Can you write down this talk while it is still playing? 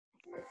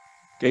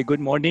Okay,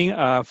 good morning,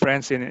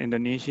 friends in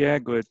Indonesia.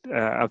 Good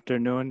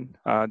afternoon,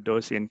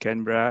 those in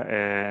Canberra,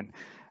 and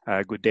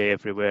good day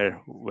everywhere,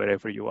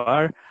 wherever you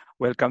are.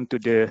 Welcome to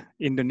the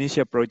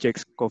Indonesia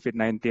Project's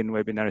COVID-19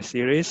 webinar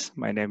series.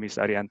 My name is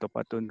Arianto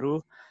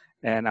Patunru,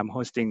 and I'm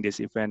hosting this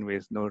event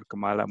with Nur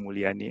Kamala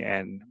Mulyani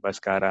and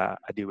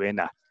Baskara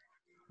Adiwena.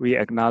 We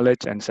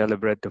acknowledge and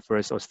celebrate the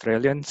first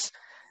Australians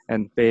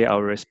and pay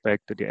our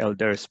respect to the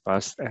elders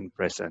past and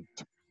present.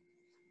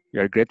 We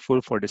are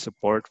grateful for the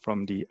support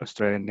from the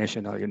Australian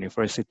National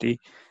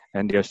University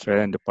and the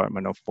Australian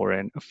Department of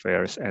Foreign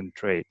Affairs and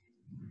Trade.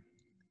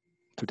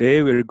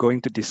 Today, we're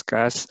going to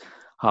discuss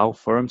how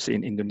firms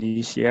in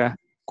Indonesia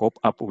cope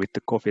up with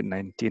the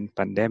COVID-19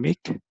 pandemic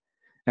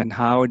and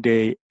how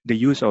the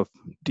use of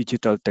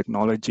digital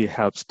technology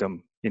helps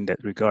them in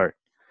that regard.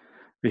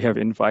 We have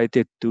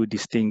invited two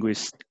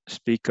distinguished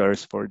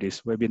speakers for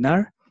this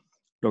webinar.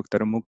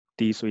 Dr.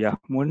 Moekti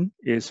Soejachmoen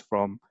is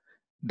from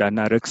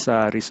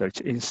Danareksa Research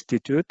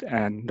Institute,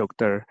 and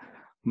Dr.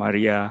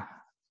 Maria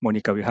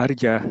Monica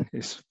Wihardja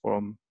is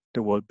from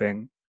the World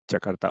Bank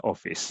Jakarta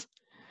office.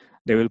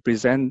 They will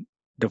present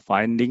the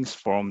findings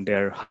from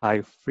their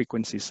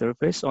high-frequency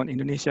surveys on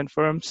Indonesian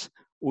firms,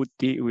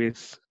 Uti with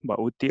Mbak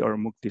Uti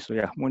or Moekti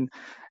Soejachmoen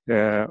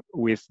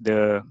with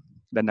the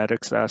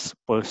Danareksa's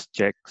Pulse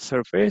Check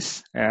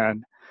surveys,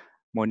 and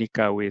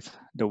Monica with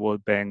the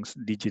World Bank's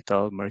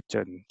Digital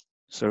Merchant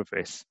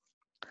surveys.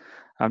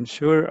 I'm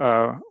sure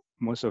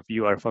most of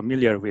you are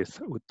familiar with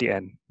Uti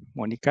and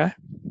Monica.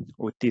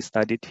 Uti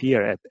studied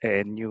here at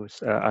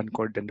ANU's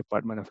Uncordon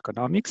Department of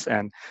Economics,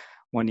 and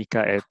Monica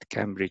at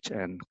Cambridge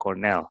and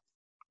Cornell.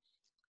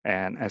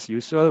 And as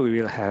usual, we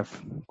will have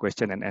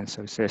question and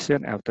answer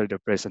session after the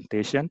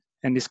presentation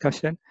and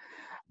discussion.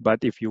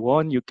 But if you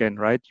want, you can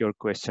write your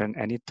question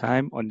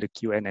anytime on the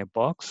Q&A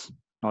box,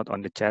 not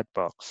on the chat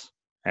box,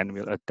 and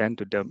we'll attend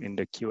to them in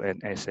the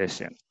Q&A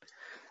session.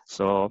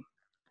 So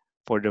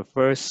for the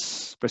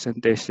first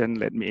presentation,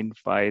 let me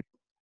invite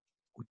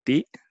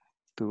Uti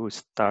to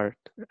start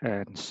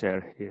and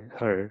share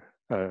her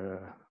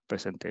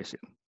presentation.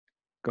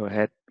 Go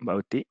ahead, Mbak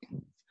Uti.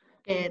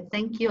 Okay,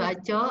 thank you,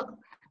 Aco.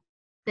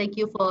 Thank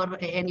you for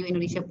ANU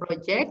Indonesia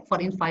Project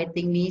for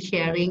inviting me,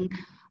 sharing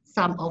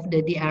some of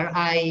the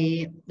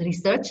DRI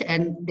research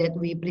and that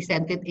we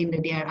presented in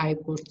the DRI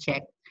Pulse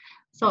Check.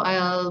 So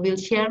I will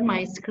share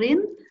my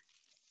screen.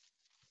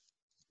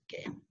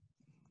 Okay.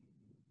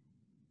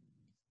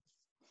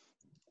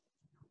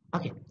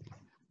 Okay.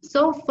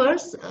 So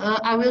first,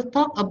 I will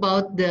talk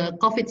about the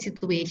COVID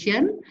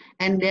situation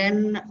and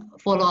then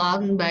follow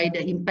on by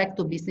the impact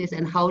to business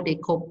and how they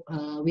cope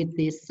with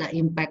this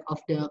impact of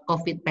the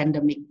COVID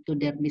pandemic to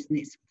their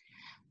business.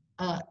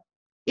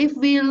 If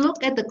we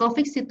look at the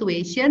COVID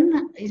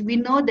situation, we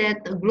know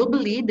that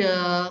globally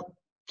the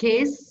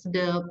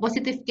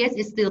positive case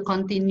is still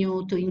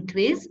continue to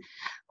increase,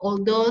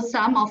 although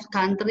some of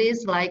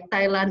countries like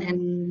Thailand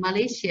and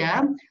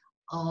Malaysia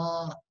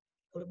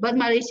but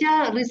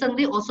Malaysia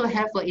recently also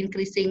have an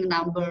increasing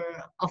number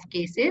of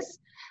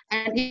cases.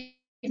 And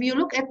if you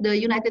look at the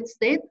United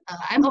States,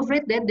 I'm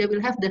afraid that they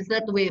will have the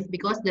third wave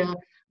because the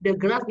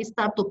graph is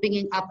start to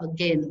picking up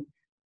again.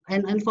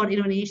 And for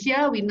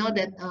Indonesia, we know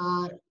that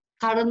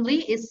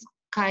currently it's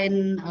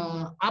kind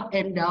up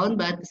and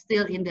down, but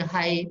still in the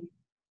high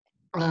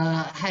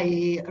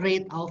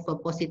rate of a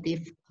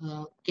positive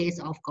case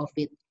of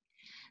COVID.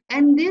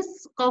 And this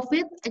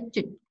COVID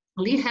actually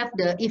have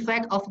the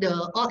effect of the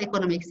all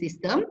economic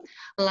system,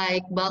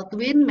 like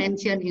Baldwin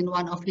mentioned in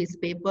one of his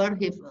paper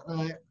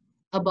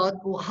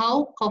about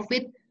how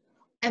COVID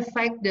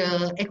affect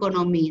the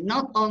economy,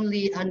 not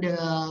only on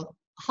the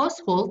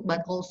household,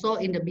 but also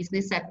in the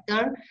business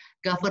sector,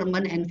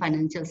 government and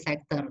financial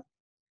sector.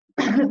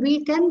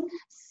 We can,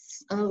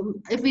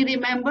 if we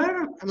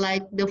remember,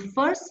 like the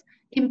first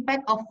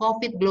impact of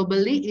COVID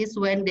globally is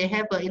when they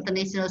have an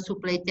international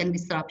supply chain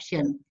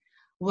disruption.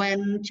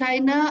 When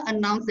China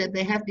announced that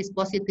they have this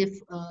positive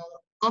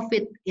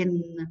COVID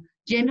in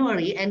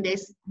January and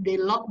they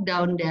locked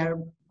down their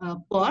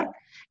port,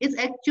 it's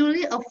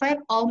actually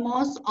affect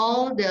almost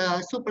all the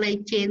supply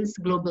chains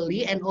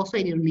globally and also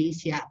in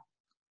Indonesia.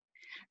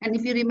 And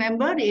if you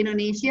remember, in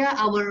Indonesia,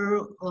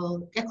 our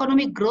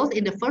economic growth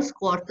in the first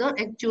quarter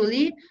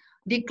actually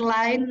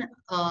declined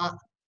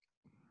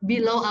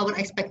below our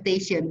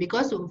expectation,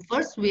 because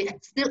first we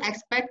still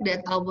expect that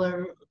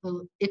our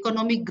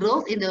economic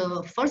growth in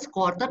the first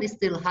quarter is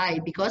still high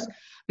because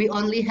we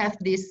only have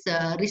this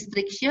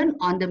restriction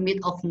on the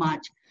mid of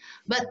March.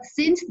 But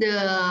since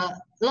the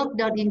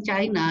lockdown in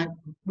China,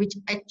 which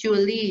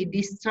actually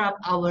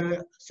disrupt our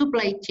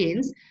supply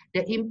chains,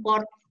 the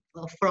import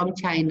from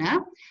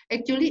China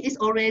actually is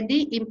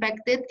already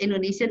impacted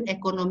Indonesian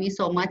economy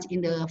so much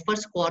in the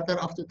first quarter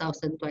of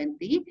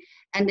 2020,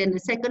 and then the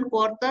second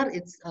quarter,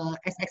 it's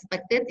as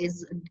expected,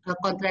 is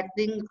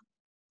contracting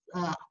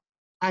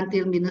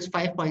until minus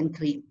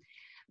 5.3.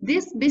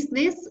 This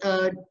business,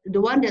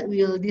 the one that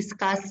we'll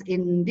discuss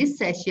in this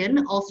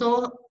session,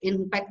 also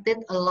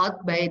impacted a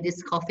lot by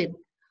this COVID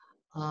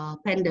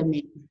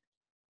pandemic.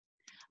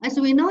 As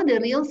we know, the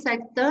real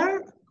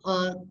sector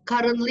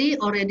currently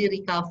already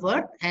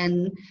recovered,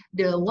 and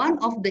one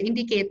of the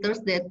indicators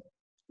that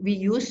we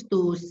use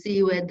to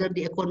see whether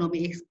the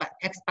economy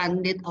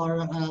expanded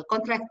or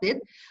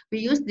contracted, we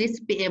use this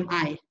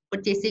PMI,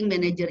 Purchasing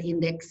Manager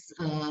Index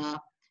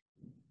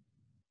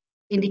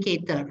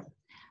indicator.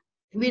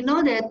 We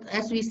know that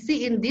as we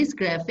see in this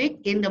graphic,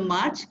 in the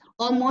March,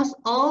 almost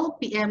all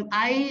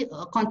PMI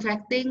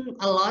contracting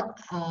a lot,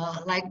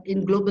 like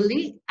in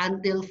globally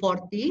until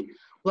 40,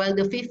 while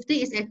the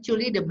 50 is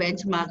actually the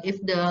benchmark.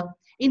 If the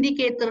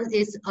indicator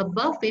is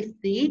above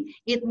 50,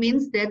 it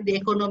means that the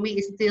economy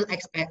is still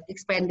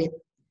expanded.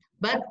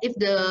 But if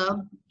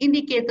the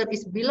indicator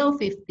is below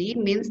 50,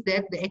 means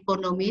that the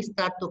economy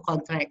start to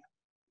contract.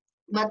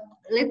 But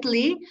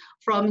lately,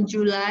 from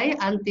July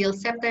until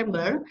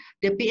September,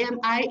 the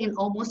PMI in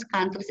almost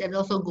countries and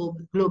also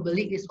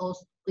globally is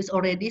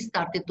already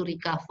started to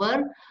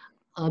recover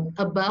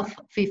above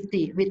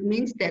 50, which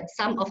means that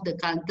some of the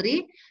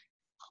country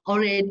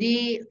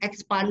already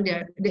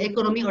expanded, the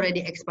economy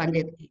already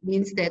expanded. It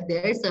means that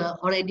there is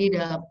already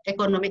the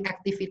economic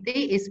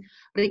activity is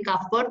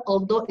recovered,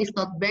 although it's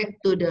not back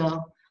to the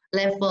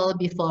level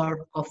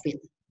before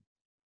COVID.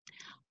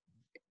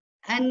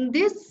 And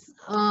this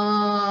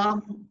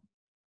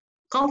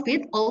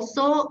COVID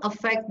also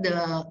affect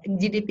the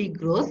GDP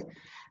growth.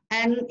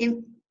 And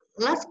in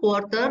last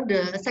quarter,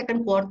 the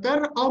second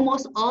quarter,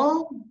 almost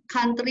all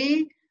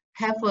countries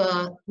have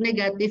a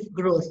negative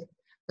growth.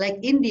 Like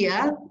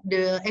India,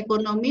 the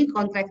economy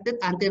contracted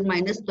until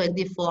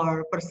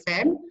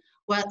 -24%,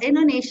 while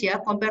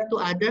Indonesia, compared to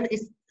others,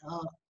 is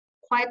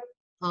quite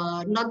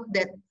not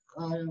that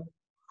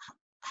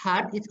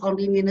hard. It's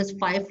only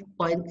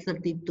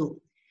 -5.32.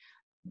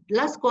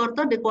 Last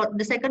quarter,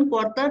 the second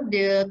quarter,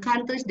 the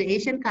countries, the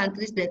Asian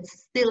countries that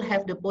still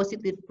have the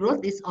positive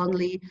growth is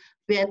only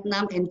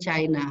Vietnam and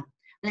China.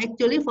 And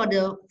actually, for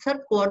the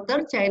third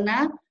quarter,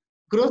 China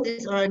growth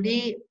is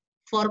already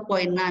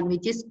 4.9,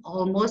 which is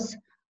almost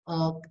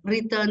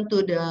returned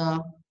to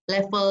the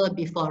level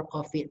before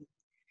COVID.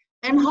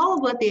 And how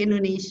about the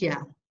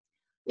Indonesia?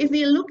 If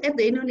we look at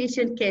the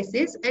Indonesian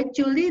cases,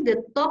 actually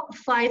the top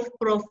 5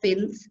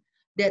 provinces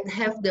that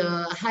have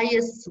the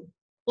highest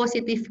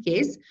positive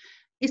case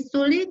is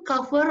truly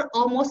cover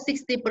almost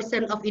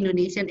 60% of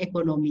Indonesian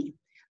economy.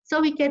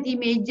 So we can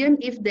imagine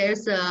if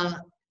there's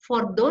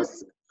for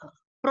those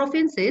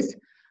provinces,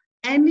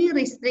 any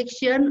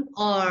restriction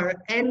or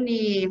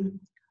any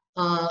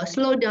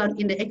slowdown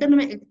in the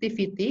economic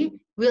activity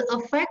will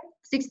affect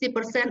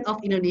 60% of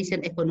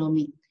Indonesian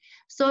economy.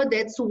 So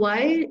that's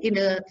why in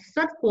the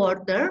third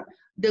quarter,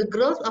 the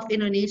growth of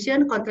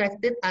Indonesian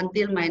contracted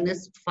until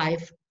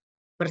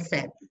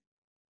 -5%.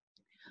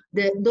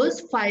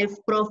 Those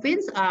 5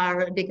 provinces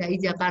are DKI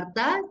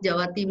Jakarta,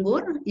 Jawa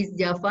Timur, East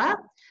Java,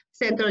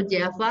 Central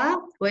Java,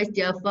 West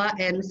Java,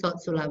 and South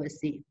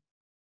Sulawesi.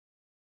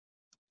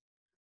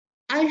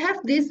 I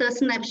have this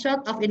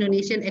snapshot of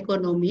Indonesian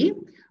economy.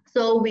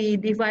 So we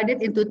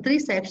divided into 3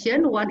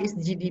 sections. One is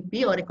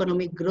GDP or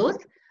economic growth.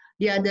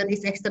 The other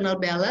is external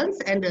balance.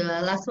 And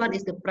the last one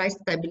is the price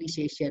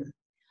stabilization.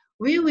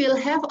 We will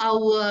have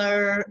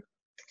our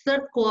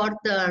third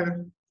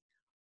quarter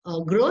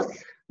growth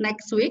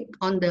next week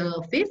on the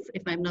 5th,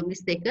 if I'm not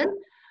mistaken.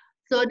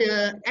 So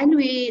and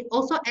we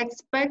also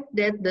expect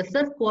that the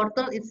third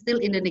quarter is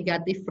still in the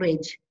negative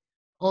range,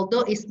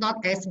 although it's not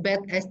as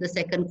bad as the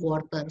second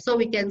quarter. So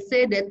we can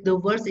say that the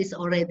worst is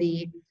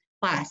already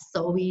past.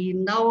 So we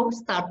now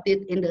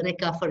started in the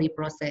recovery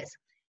process.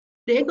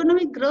 The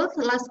economic growth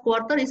last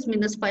quarter is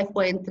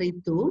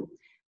 -5.32.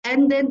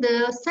 And then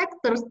the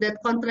sectors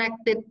that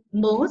contracted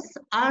most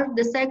are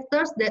the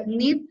sectors that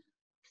need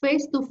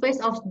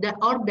face-to-face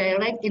or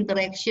direct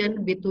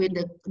interaction between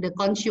the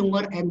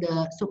consumer and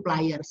the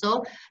supplier.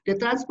 So the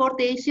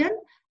transportation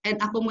and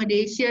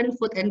accommodation,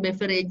 food and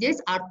beverages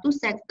are 2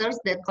 sectors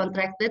that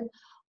contracted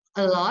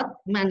a lot,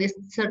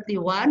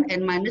 -31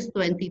 and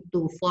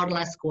 -22 for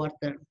last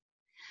quarter.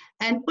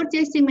 And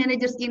Purchasing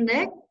Managers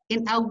Index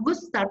in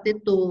August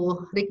started to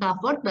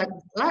recover, but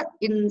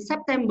in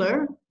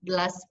September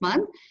last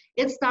month,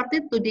 it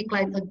started to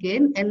decline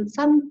again, and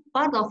some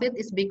part of it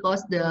is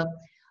because the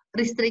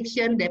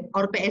restriction that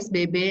or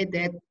PSBB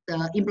that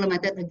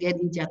implemented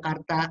again in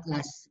Jakarta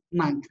last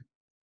month.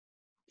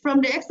 From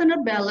the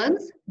external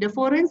balance, the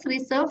foreign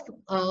reserve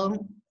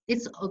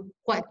is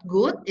quite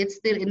good.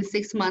 It's still in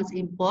 6 months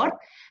import,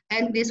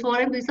 and this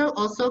foreign reserve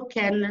also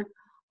can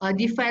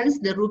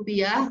defend the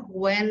rupiah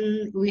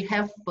when we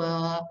have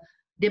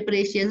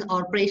depreciation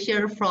or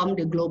pressure from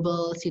the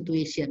global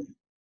situation.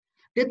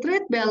 The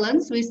trade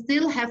balance, we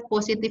still have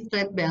positive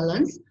trade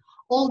balance.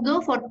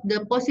 Although for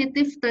the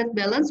positive trade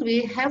balance,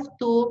 we have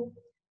to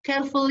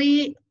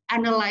carefully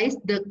analyze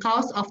the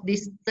cause of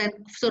this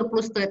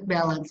surplus trade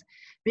balance.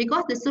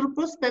 Because the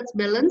surplus trade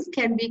balance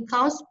can be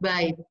caused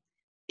by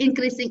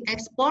increasing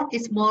export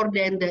is more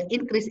than the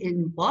increase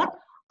in import,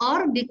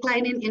 or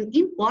declining in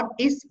import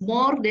is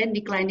more than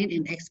declining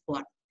in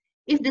export.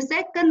 If the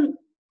second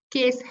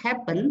case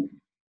happen,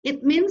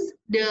 it means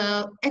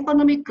the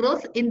economic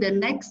growth in the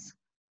next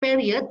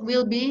period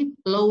will be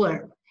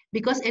lower.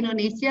 because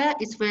Indonesia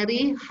is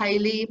very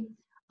highly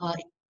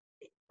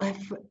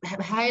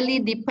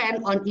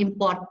depend on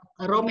import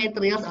raw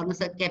materials or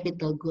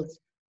capital goods.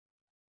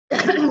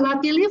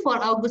 Luckily for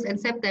August and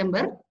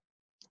September,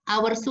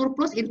 our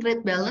surplus in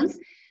trade balance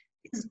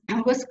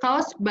was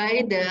caused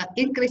by the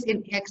increase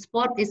in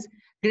export is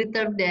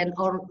greater than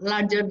or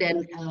larger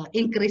than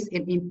increase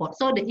in import.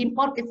 So the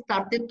import is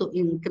started to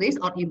increase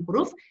or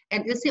improve,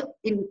 and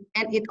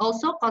it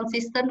also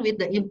consistent with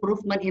the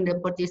improvement in the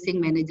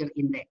purchasing manager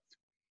index.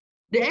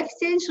 The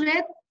exchange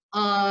rate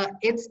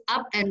it's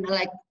up, and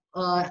like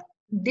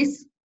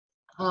this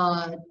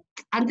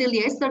until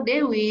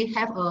yesterday we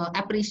have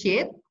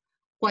appreciate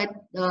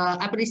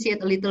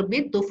a little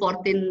bit to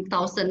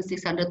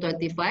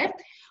 14,625.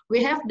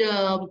 We have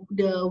the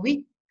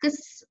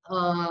weakest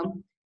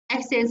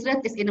exchange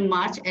rate is in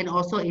March and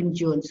also in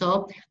June.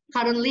 So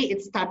currently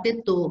it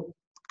started to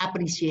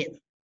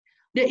appreciate.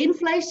 The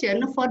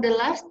inflation for the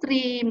last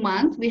 3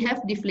 months, we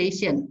have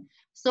deflation.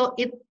 So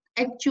it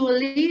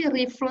actually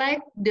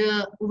reflects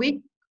the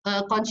weak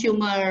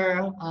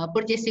consumer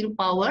purchasing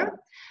power.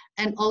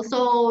 And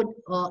also,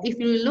 if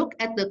you look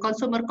at the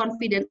consumer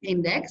confidence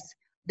index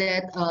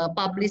that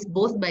published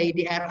both by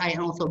DRI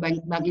and also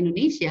Bank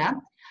Indonesia,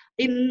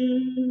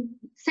 in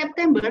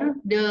September,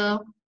 the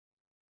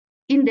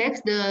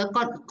index, the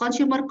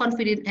consumer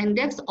confidence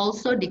index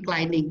also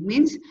declining,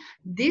 means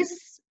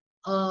this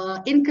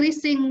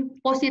increasing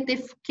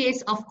positive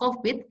case of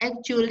COVID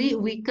actually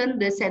weaken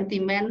the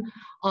sentiment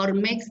or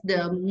makes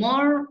the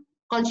more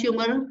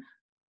consumer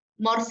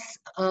more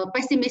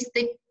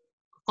pessimistic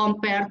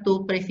compared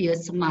to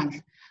previous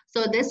month.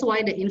 So that's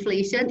why the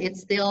inflation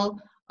is still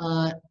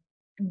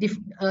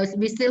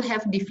we still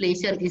have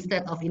deflation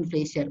instead of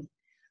inflation.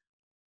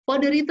 For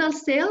the retail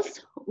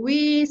sales,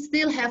 we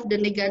still have the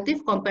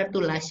negative compared to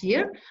last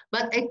year,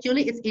 but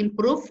actually it's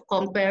improved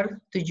compared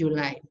to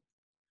July.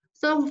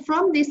 So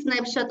from this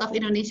snapshot of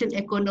Indonesian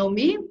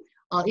economy,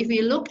 if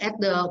we look at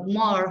the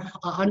more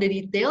on the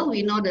detail,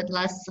 we know that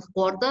last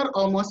quarter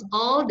almost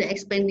all the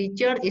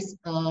expenditure is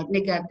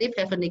negative,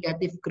 have a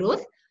negative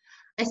growth,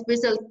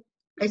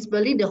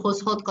 especially the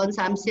household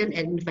consumption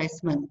and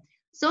investment.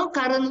 So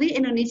currently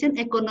Indonesian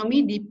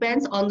economy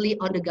depends only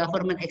on the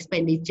government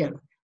expenditure.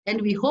 And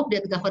we hope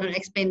that government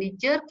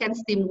expenditure can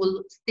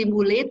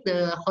stimulate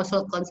the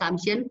household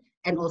consumption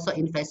and also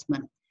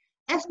investment.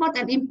 Export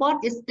and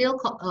import is still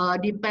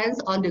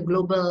depends on the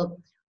global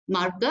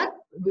market,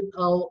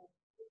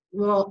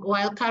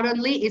 while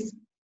currently is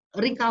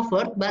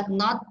recovered but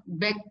not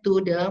back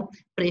to the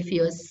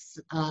previous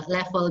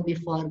level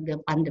before the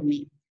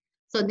pandemic.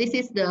 So this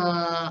is the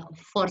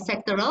for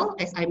sectoral,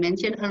 as I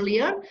mentioned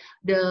earlier.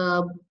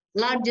 The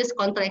largest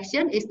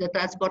contraction is the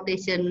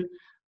transportation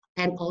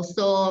and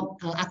also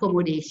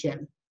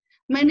accommodation.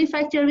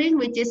 Manufacturing,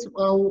 which is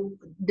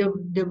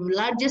the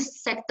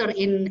largest sector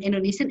in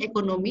Indonesian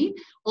economy,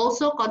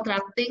 also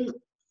contracting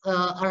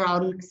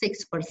around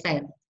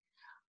 6%.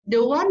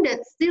 The one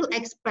that still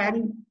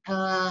expand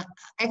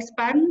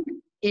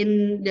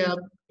in the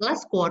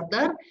last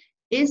quarter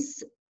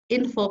is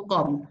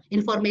Infocom,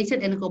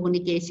 information and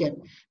communication,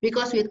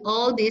 because with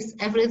all this,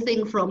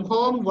 everything from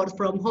home, work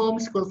from home,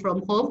 school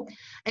from home,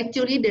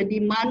 actually the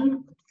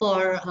demand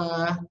for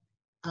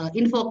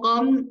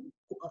Infocom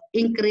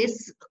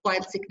increased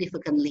quite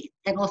significantly,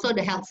 and also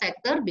the health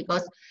sector,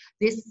 because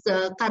this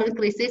current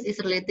crisis is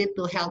related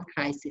to health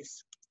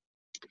crisis.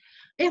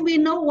 If we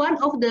know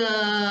one of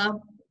the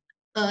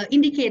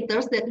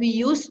indicators that we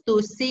use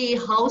to see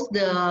how's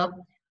the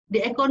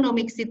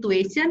economic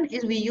situation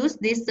is we use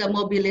this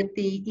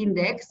mobility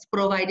index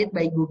provided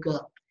by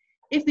Google.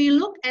 If we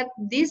look at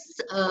this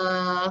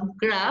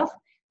graph,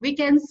 we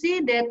can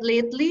see that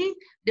lately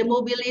the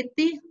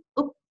mobility,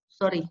 what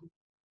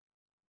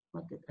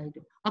did I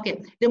do?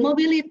 Okay, the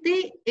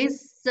mobility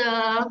is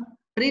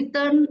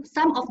returned,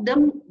 some of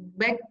them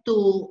back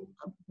to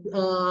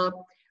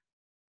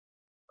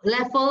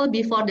level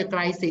before the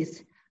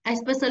crisis,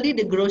 especially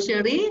the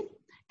grocery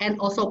and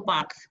also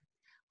parks.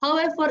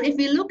 However, if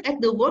we look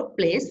at the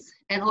workplace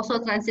and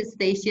also transit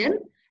station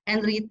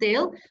and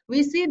retail,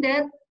 we see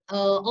that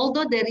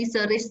although there is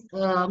a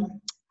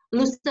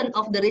loosen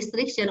of the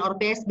restriction or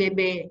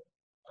PSBB,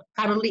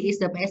 currently is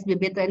the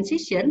PSBB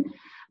transition,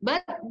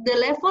 but the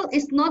level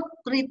is not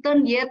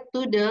returned yet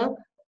to the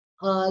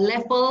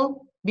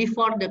level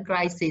before the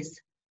crisis.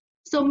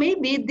 So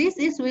maybe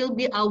this will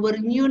be our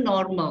new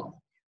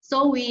normal.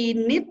 So we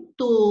need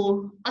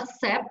to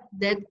accept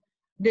that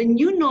the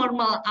new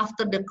normal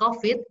after the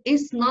COVID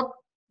is not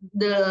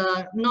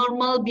the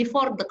normal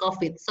before the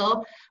COVID.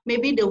 So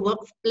maybe the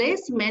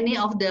workplace, many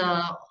of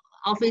the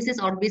offices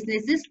or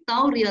businesses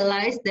now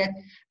realize that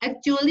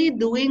actually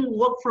doing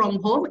work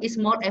from home is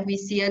more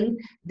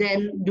efficient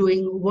than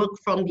doing work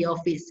from the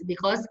office,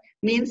 because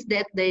means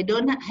that they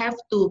don't have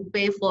to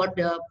pay for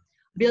the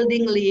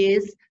building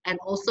lease, and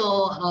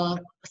also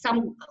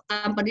some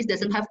companies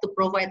doesn't have to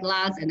provide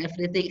lunch and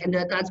everything, and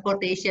the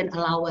transportation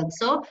allowance.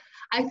 So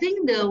I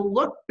think the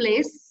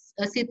workplace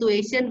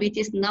situation, which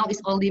is now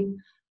is only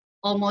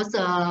almost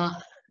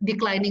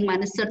declining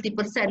minus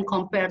 30%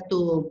 compared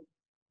to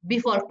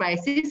before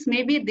crisis,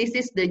 maybe this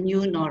is the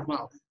new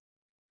normal.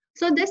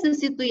 So that's the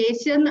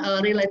situation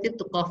related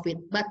to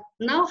COVID. But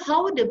now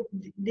how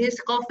this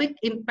COVID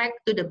impact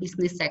to the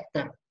business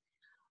sector?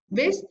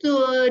 Based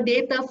to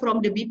data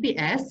from the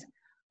BPS,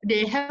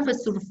 they have a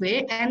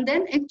survey, and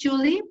then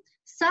actually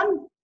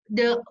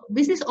the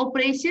business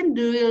operation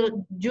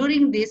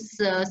during this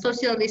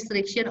social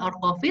restriction or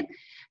COVID,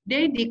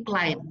 they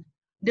decline.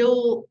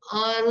 Though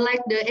like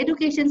the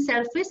education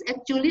service,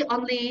 actually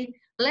only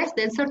less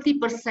than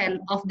 30%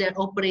 of their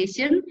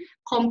operation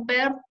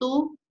compared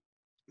to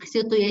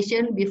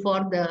situation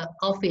before the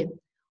COVID.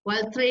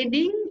 While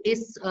trading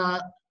is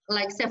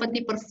like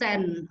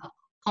 70%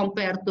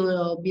 compared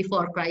to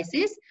before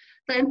crisis.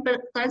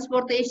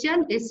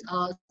 Transportation is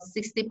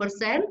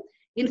 60%.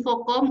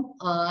 Infocom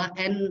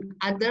and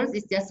others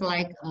is just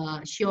like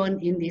shown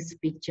in this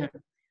picture.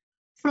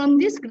 From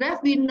this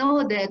graph, we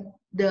know that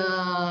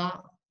the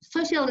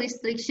social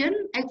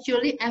restriction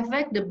actually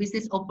affect the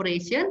business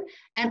operation,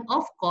 and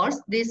of course,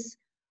 this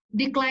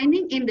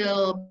declining in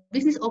the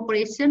business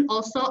operation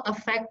also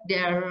affect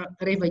their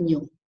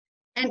revenue.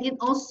 And it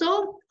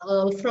also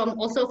from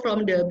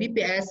the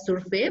BPS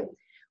survey,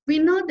 we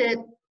know that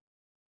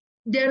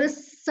there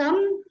is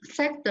some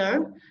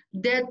sector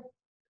that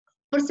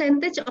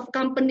percentage of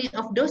company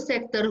of those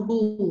sector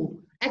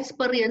who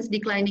experience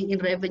declining in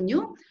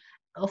revenue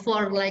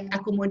for like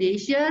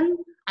accommodation,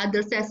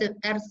 other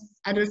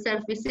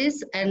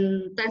services,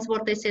 and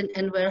transportation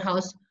and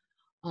warehouse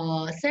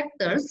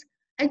sectors.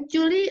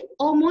 Actually,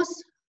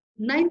 almost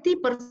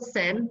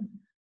 90%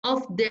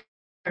 of their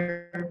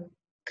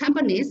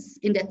companies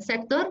in that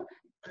sector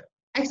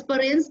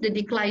experience the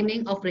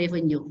declining of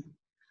revenue.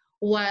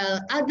 While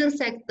other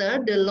sector,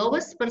 the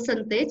lowest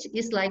percentage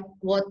is like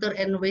water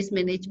and waste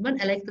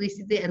management,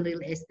 electricity, and real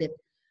estate.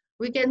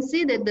 We can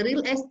see that the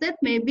real estate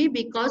maybe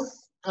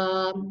because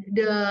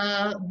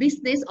the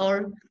business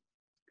or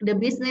the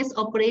business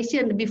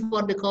operation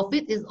before the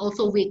COVID is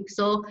also weak.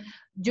 So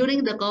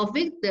during the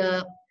COVID,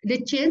 the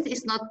change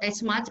is not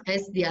as much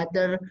as the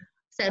other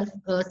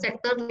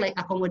sector like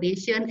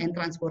accommodation and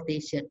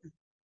transportation.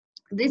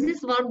 This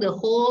is for the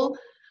whole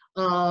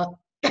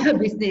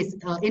business,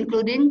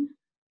 including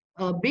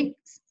big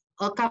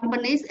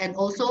companies and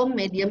also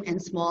medium and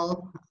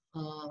small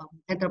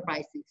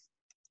enterprises.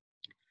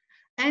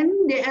 And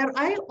the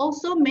RI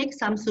also make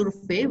some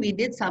survey. We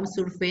did some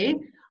survey.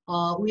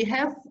 We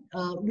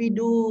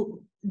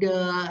do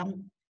the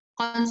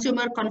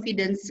consumer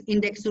confidence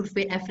index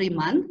survey every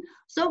month.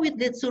 So with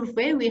this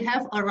survey, we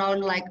have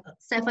around like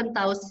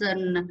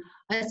 700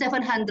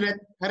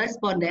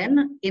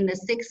 respondents in the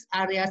 6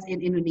 areas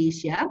in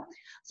Indonesia.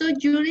 So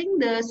during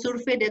the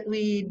survey that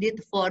we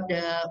did for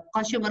the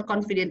consumer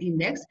confidence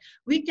index,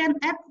 we can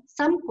add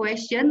some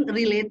question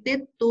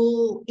related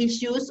to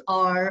issues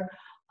or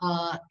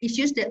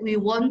issues that we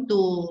want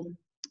to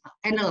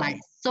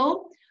analyze.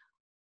 So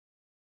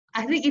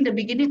I think in the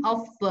beginning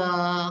of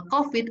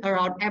COVID,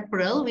 around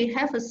April, we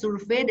have a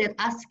survey that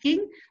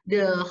asking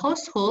the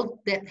household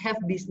that have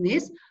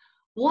business,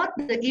 what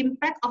the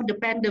impact of the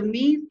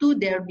pandemic to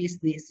their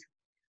business.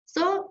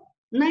 So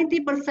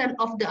 90%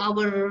 of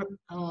our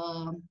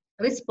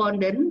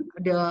respondent,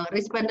 the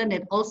respondent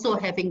that also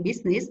having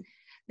business,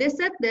 they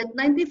said that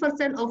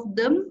 90% of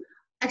them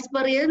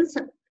experience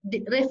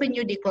the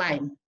revenue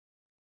decline.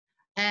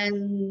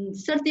 And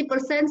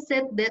 30%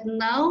 said that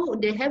now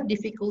they have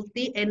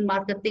difficulty in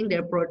marketing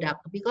their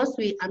product, because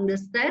we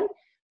understand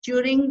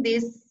during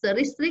this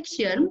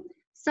restriction,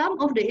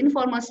 some of the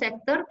informal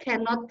sector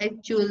cannot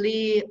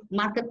actually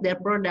market their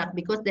product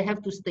because they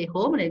have to stay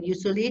home, and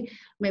usually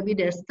maybe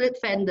they're street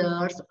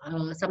vendors,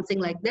 something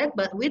like that.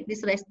 But with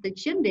this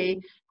restriction,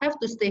 they have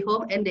to stay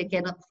home and they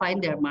cannot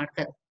find their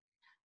market.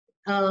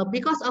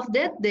 Because of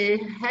that, they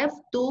have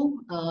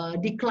to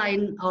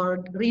decline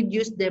or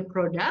reduce their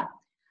product.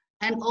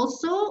 And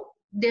also,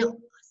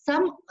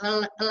 some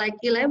like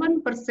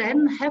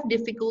 11% have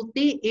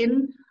difficulty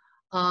in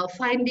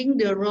finding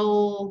the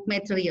raw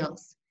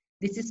materials.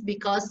 This is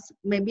because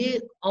maybe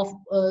of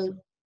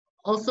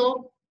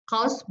also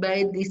caused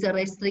by this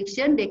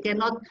restriction, they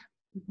cannot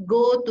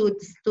go to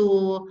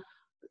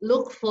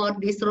look for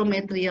these raw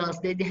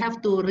materials. They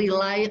have to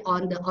rely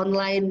on the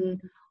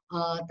online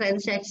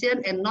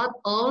transaction, and not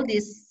all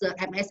these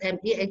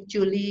MSME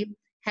actually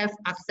have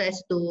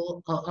access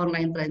to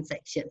online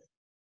transaction.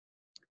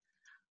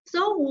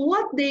 So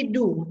what they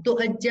do to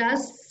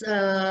adjust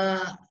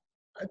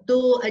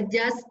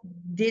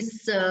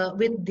this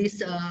with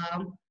this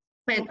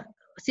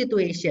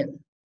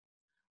situation?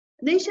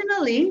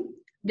 Nationally,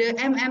 the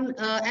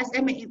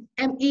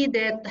SME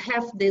that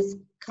have this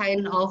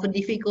kind of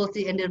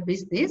difficulty in their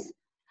business,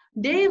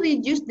 they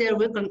reduce their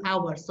working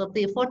hours. So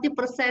the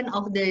 40%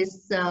 of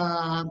these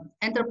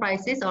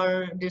enterprises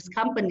or these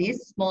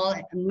companies, small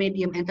and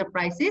medium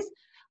enterprises,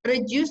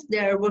 reduce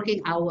their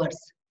working hours.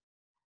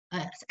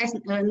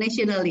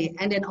 Nationally,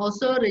 and then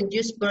also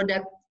reduce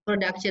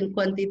production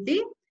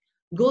quantity,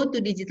 go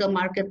to digital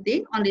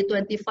marketing, only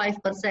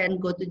 25%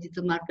 go to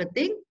digital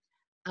marketing,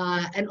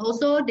 and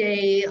also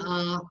they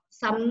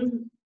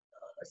some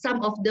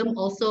some of them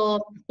also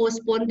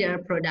postpone their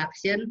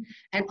production,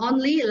 and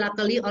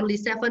luckily only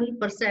 7%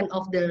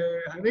 of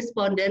the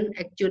respondents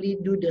actually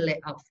do the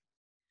layoff.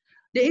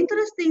 The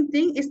interesting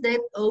thing is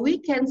that we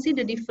can see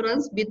the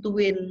difference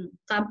between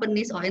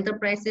companies or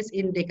enterprises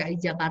in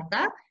DKI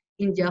Jakarta,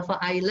 in Java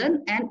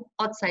Island, and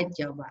outside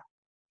Java.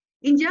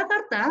 In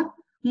Jakarta,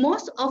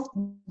 most of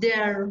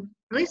their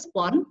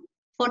response,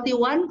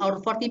 41 or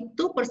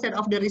 42%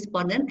 of the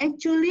respondents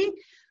actually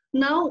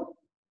now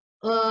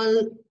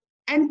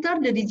enter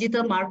the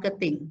digital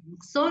marketing.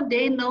 So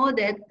they know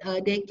that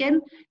they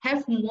can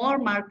have more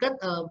market,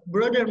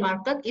 broader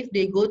market if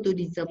they go to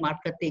digital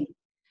marketing.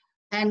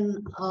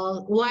 And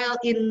while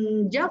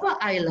in Java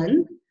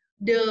Island,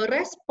 the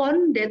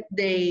response that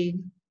they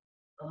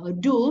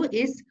do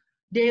is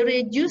they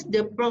reduce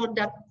the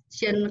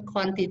production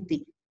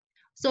quantity.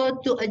 So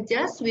to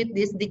adjust with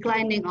this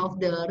declining of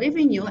the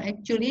revenue,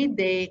 actually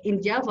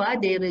in Java,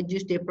 they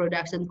reduce the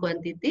production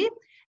quantity,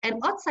 and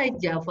outside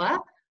Java,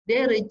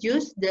 they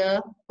reduce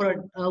the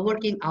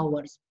working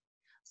hours.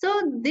 So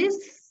this,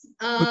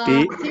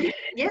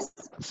 yes?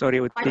 Sorry,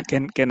 Uti,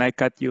 can I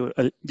cut you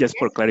just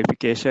for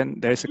clarification?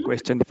 There is a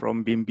question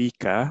from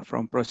Bimbika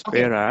from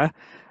Prospera.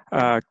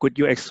 Okay.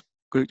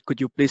 Could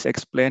you please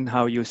explain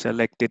how you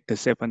selected the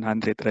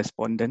 700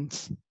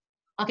 respondents?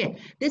 Okay,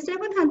 the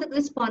 700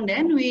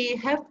 respondents we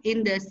have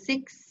in the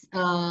 6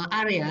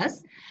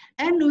 areas,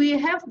 and we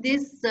have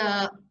this.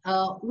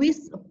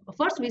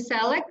 First we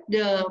select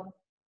the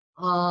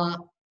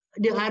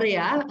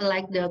area,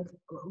 like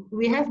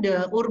we have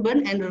the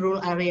urban and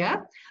rural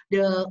area.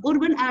 The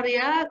urban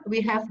area, we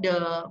have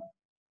the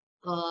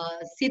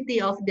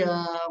city of the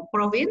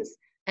province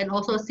and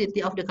also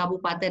city of the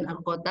kabupaten or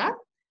kota.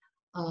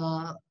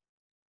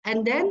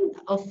 And then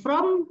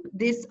from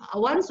this,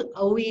 once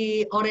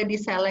we already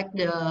select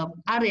the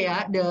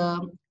area,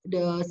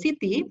 the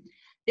city,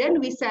 then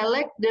we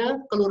select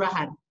the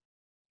kelurahan.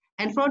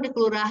 And for the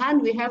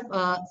kelurahan, we have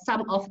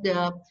some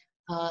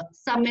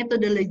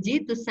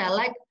methodology to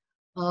select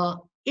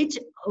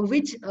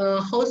which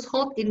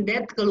household in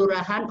that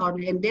kelurahan or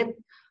in that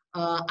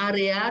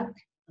area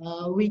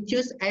we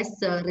choose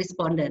as a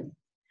respondent.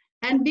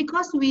 And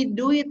because we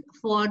do it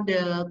for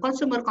the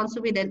consumer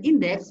confidence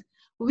index,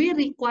 we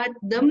require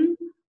them,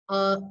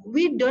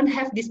 we don't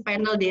have this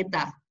panel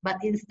data, but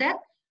instead,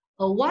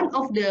 one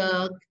of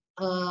the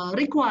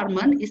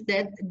requirement is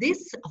that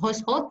this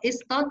household is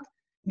not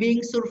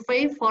being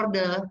surveyed for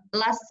the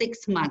last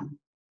 6 months.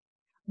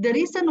 The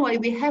reason why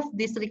we have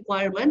this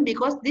requirement,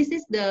 because this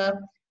is the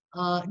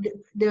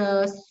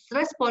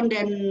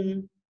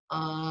respondent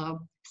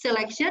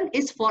selection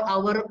is for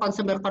our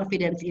consumer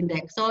confidence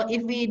index. So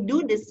if we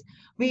do this,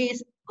 we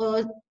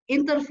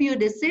interview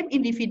the same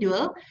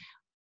individual,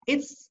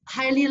 it's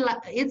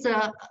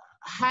a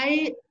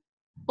high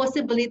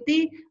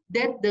possibility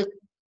that the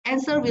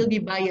answer will be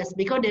biased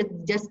because they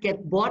just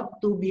get bored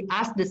to be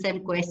asked the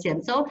same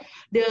question. So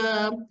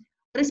the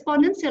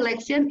respondent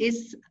selection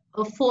is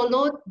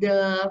followed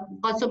the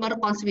consumer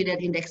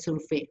confidence index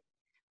survey.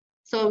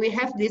 So we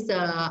have this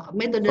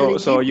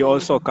methodology. So you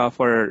also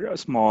cover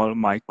small,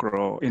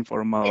 micro,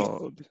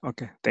 informal. Yes.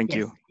 Okay, thank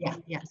you.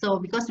 Yeah. So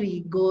because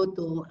we go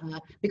to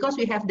because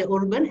we have the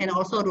urban and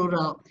also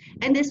rural,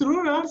 and this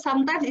rural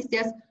sometimes it's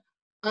just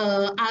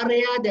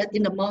area that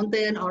in the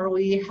mountain, or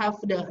we have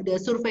the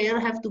surveyor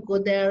have to go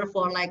there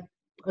for like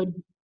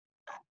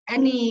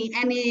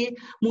any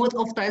mode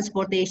of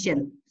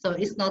transportation. So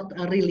it's not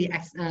really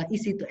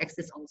easy to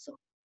access also.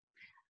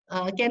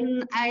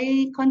 Can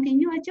I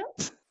continue, Ajo?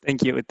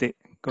 Thank you, Uti.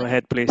 Go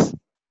ahead, please.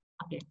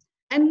 Okay.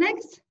 And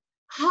next,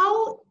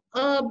 how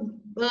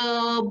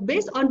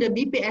based on the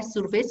BPS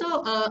survey.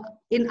 So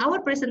in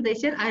our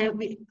presentation,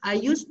 I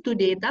used 2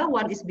 data.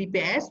 One is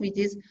BPS, which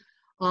is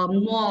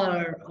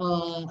more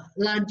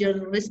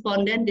larger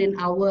respondent than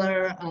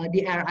our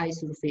DRI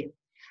survey.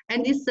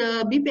 And this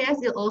BPS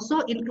will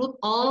also include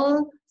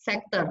all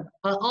sector,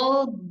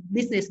 all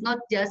business, not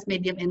just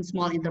medium and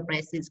small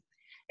enterprises.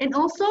 And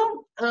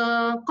also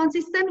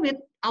consistent with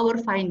our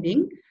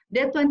finding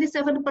that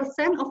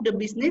 27% of the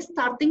business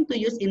starting to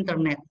use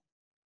internet.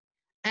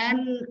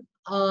 And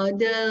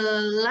the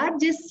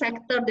largest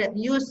sector that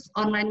use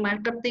online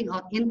marketing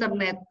on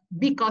internet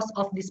because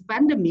of this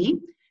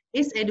pandemic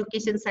is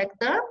education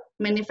sector,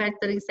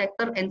 manufacturing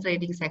sector, and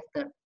trading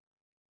sector.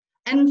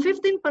 And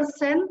 15%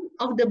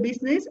 of the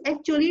business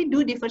actually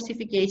do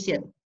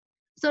diversification.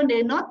 So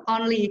they're not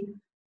only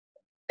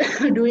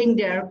doing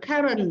their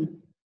current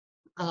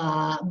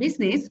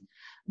business,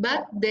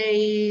 but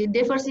they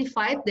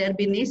diversified their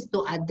business to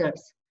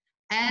others.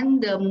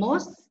 And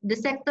the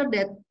sector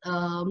that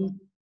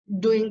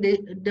doing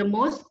the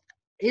most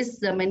is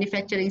the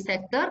manufacturing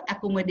sector,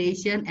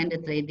 accommodation, and the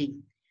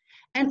trading.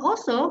 And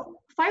also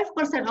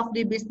 5% of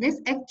the business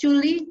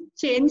actually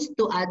change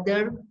to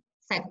other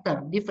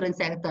sector, different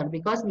sector,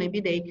 because maybe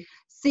they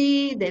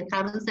see their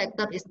current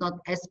sector is not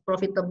as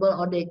profitable,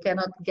 or they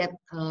cannot get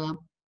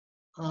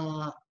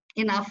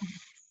enough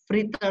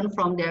return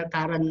from their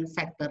current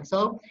sector.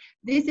 So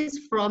this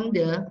is from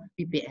the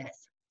BPS.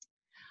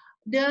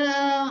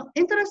 The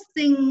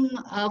interesting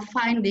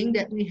finding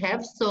that we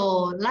have,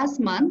 so last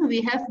month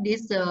we have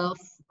this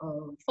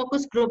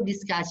focus group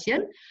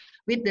discussion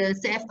with the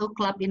CFO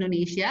Club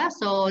Indonesia.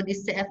 So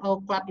this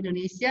CFO Club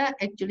Indonesia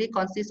actually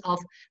consists of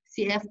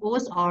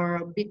CFOs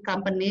or big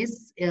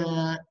companies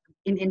in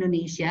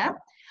Indonesia.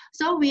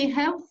 So we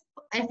have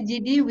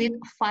FGD with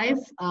 5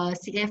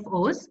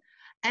 CFOs,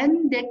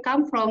 and they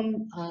come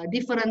from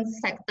different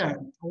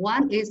sector.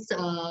 One is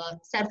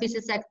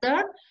services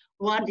sector,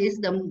 one is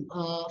the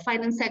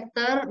finance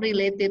sector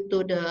related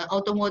to the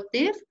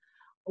automotive,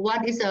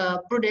 one is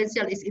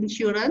prudential is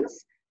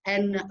insurance,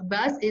 and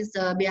BAS is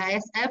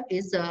BASF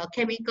is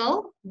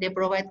chemical, they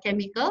provide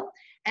chemical,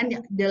 and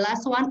the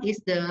last one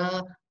is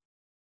the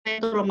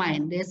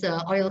petromine, there's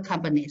oil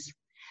companies.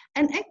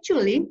 And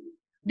actually,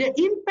 the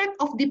impact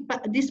of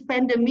this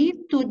pandemic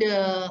to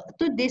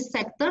these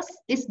sectors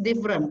is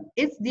different.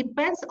 It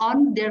depends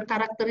on their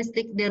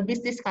characteristic, their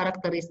business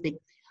characteristic.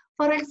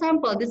 For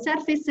example, the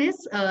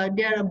services,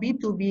 their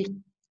B2B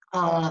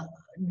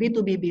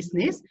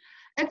business,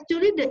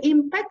 actually the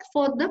impact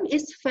for them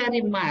is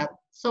very mild.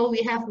 So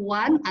we have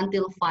 1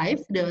 until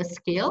 5, the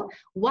scale.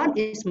 1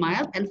 is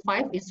mild and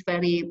 5 is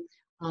very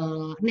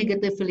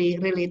negatively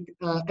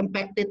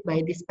impacted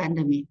by this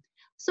pandemic.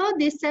 So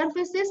these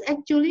services,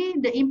 actually,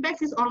 the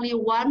impact is only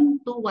 1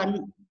 to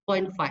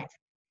 1.5.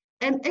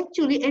 And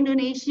actually,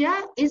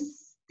 Indonesia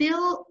is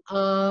still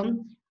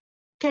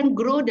can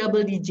grow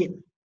double digit.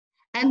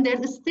 And there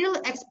is still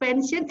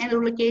expansion and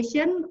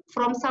relocation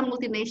from some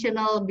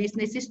multinational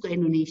businesses to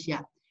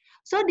Indonesia.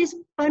 So this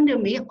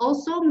pandemic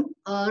also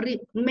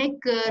make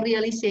a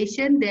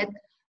realization that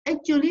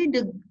actually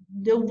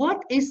the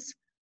world is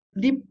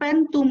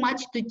depend too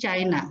much to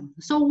China.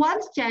 So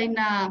once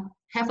China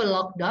have a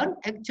lockdown,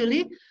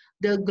 actually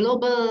the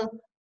global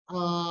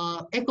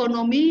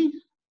economy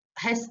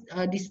has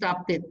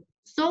disrupted.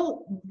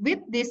 So with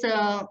this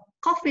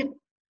COVID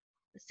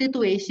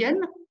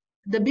situation,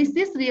 the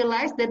business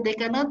realized that they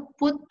cannot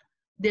put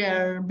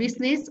their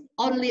business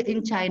only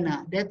in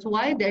China. That's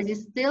why there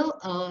is still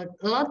a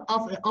lot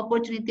of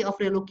opportunity of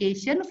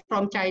relocation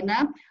from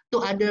China to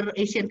other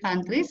Asian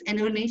countries. And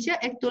Indonesia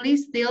actually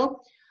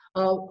still,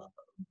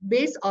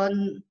 based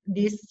on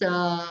this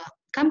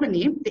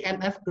company, the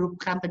MF Group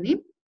company,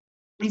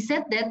 he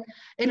said that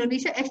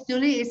Indonesia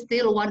actually is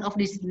still one of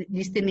these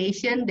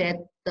destinations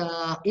that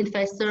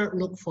investors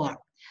look for.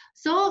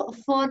 So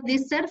for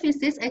these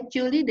services,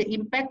 actually the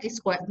impact is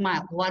quite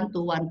mild, 1 to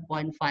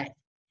 1.5.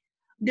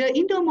 The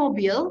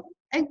Indomobile,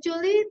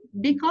 actually,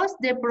 because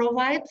they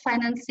provide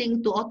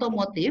financing to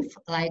automotive,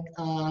 like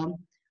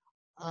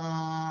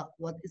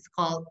what is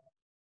called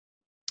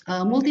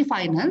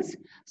multi-finance.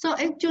 So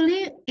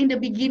actually, in the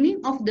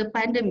beginning of the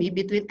pandemic,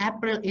 between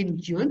April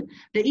and June,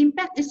 the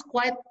impact is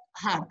quite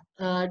hard.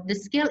 The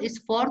scale is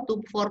 4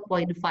 to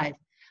 4.5.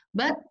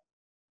 But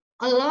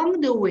along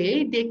the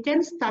way, they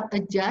can start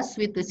adjust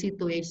with the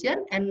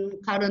situation, and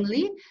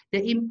currently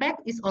the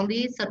impact is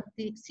only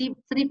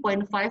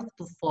 3.5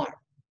 to 4.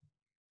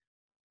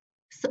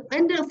 So,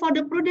 and for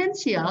the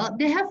prudential,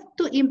 they have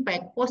two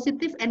impact,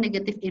 positive and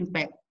negative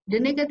impact. The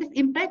negative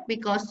impact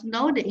because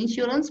now the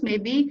insurance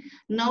maybe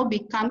now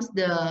becomes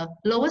the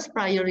lowest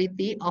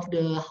priority of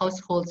the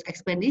household's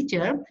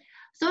expenditure.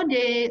 So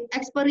they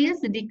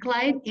experience the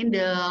decline in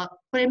the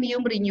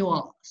premium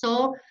renewal.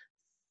 So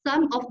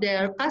some of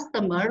their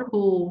customer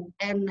who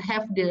and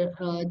have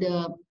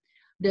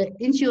the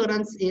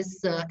insurance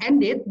is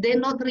ended, they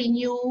not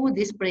renew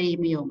this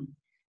premium.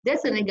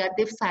 That's a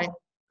negative side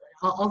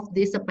of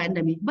this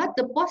pandemic. But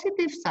the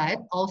positive side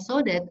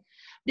also that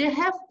they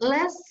have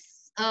less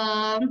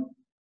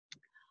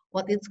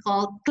what it's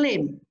called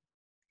claim,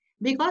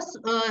 because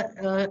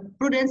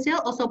Prudential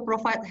also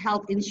provide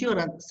health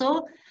insurance.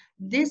 So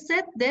they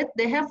said that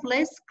they have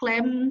less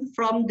claim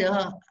from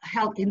the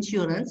health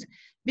insurance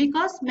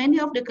because many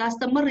of the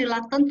customer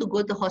reluctant to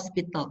go to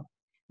hospital.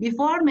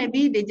 Before,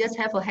 maybe they just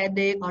have a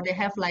headache or they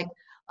have like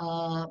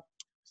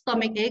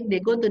stomach ache, they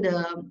go to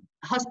the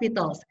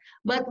hospitals.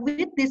 But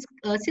with this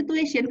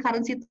situation,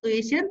 current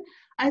situation,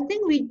 I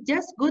think we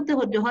just go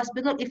to the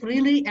hospital if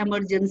really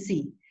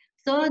emergency.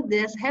 So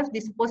they have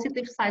this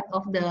positive side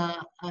of the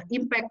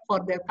impact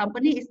for their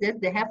company is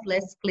that they have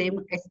less claim,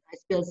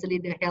 especially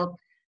the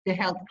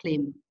health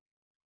claim.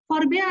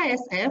 For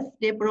BASF,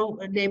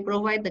 they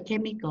provide the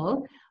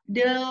chemical.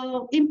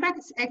 The impact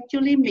is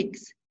actually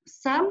mixed.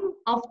 Some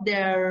of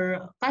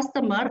their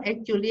customer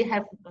actually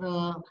have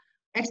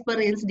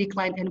experienced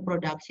decline in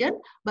production,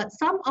 but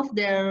some of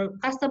their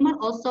customer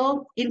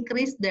also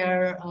increase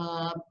their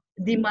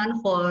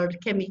demand for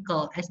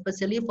chemical,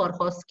 especially for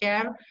house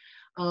care,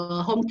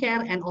 home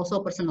care, and also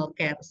personal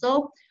care.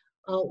 So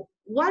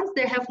once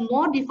they have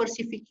more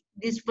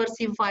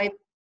diversified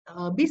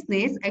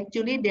business,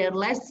 actually they're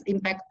less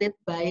impacted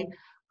by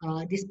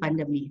this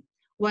pandemic.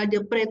 While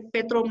the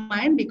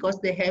petromine, because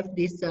they have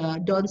this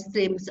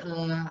downstream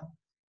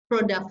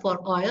product for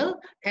oil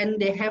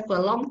and they have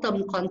a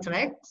long-term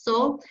contract,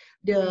 so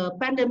the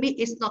pandemic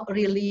is not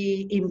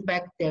really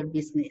impact their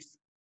business.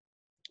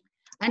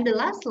 And the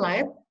last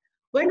slide,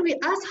 when we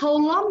ask how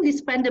long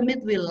this pandemic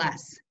will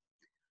last,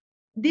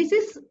 this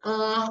is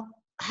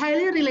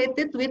highly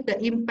related with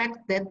the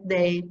impact that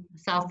they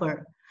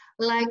suffer.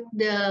 Like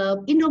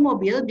the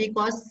Indomobile,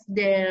 because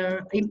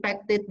their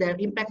impact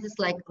is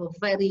like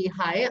very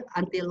high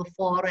until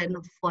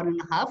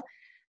 4.5.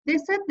 They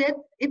said that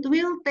it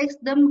will take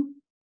them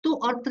 2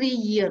 or 3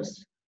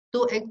 years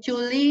to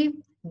actually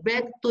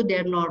back to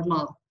their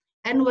normal.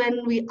 And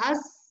when we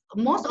ask,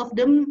 most of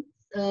them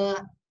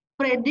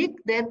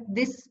predict that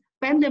this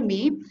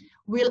pandemic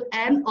will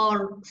end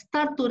or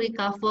start to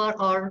recover,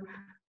 or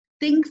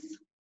things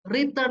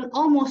return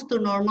almost to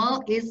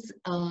normal is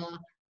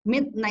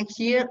mid next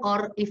year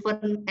or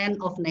even end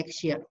of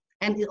next year.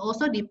 And it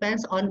also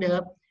depends on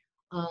the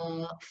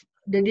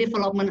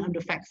development of the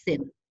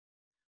vaccine.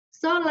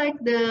 So like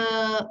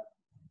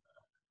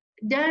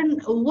then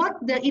what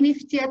the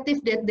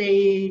initiative that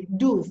they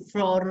do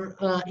for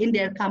in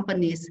their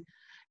companies,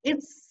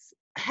 it's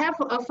have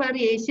a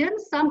variation.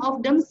 Some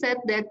of them said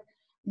that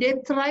they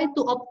try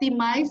to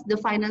optimize the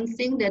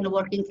financing than the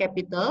working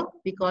capital,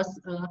 because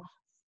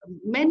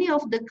many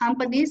of the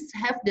companies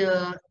have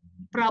the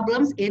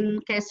problems in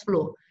cash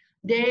flow.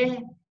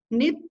 They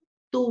need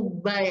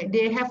to buy,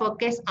 they have a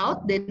cash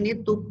out, they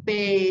need to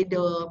pay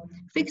the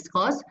fixed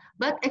cost,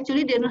 but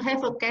actually they don't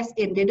have a cash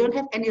in, they don't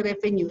have any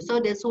revenue.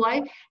 So that's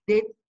why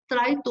they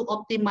try to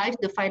optimize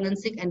the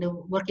financing and the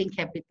working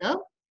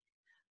capital.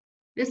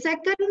 The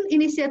second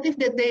initiative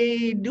that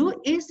they do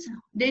is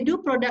they do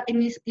product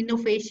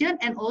innovation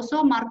and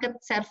also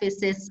market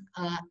services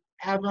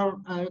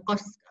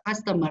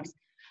customers.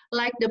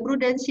 Like the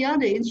Prudential,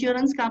 the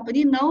insurance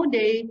company, now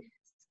they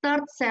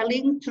start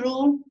selling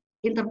through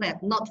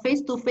internet, not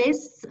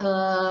face-to-face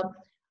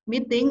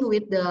meeting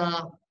with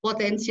the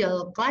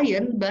potential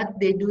client, but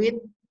they do it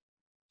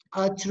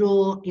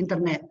through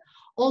internet.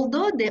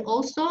 Although they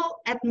also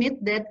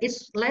admit that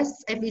it's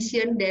less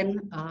efficient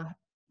than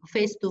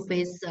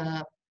face-to-face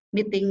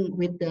meeting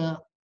with the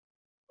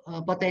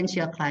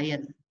potential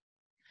client.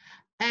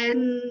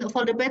 And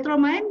for the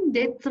Petromine,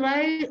 they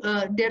try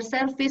their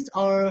service,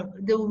 or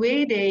the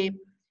way they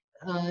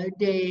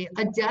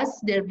adjust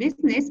their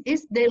business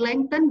is they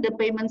lengthen the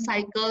payment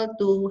cycle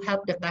to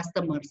help the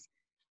customers,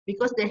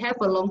 because they have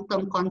a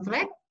long-term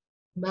contract,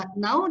 but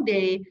now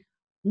they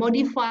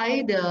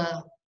modify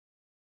the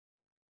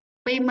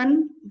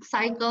payment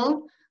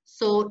cycle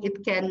so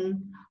it can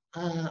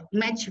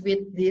match with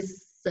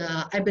this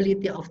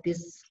ability of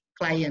this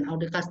client or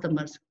the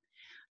customers.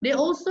 They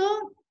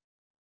also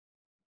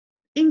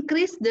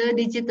increase the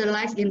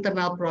digitalized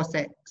internal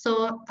process.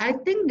 So I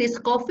think this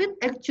COVID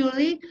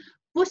actually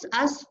pushed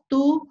us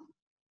to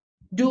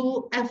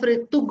go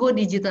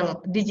digital,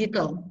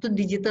 to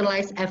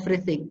digitalize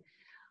everything.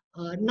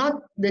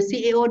 Not the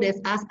CEO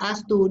that asked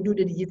us to do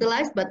the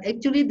digitalize, but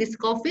actually this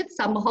COVID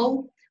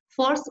somehow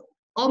forced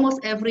almost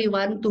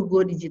everyone to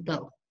go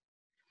digital.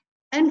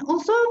 And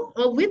also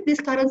with this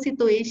current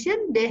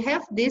situation, they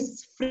have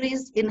this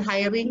freeze in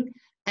hiring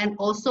and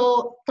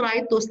also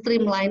try to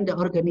streamline the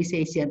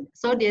organization.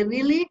 So they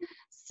really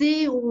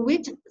see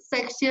which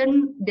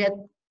section that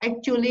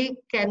actually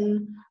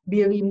can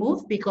be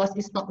removed because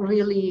it's not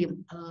really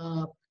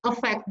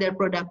affect their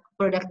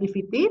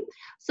productivity.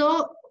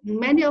 So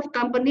many of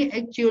company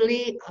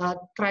actually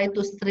try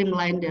to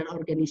streamline their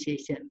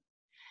organization.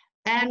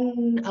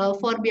 And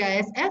for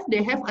BASF,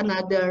 they have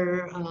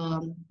another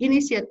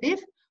initiative,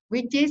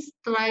 which is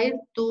try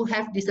to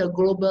have this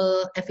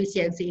global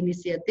efficiency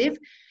initiative,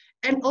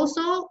 and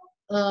also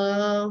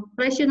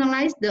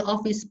rationalize the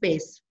office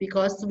space,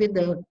 because with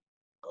the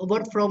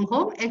work from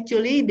home,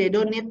 actually they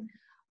don't need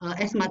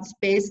as much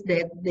space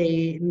that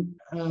they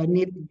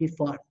need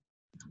before.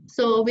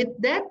 So with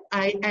that,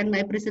 I end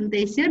my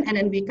presentation, and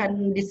then we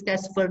can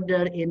discuss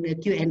further in the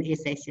Q&A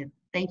session.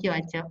 Thank you,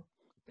 Acha.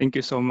 Thank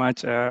you so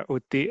much,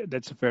 Uti.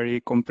 That's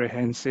very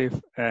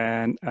comprehensive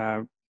and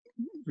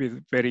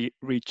with very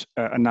rich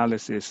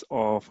analysis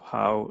of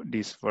how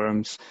these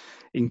firms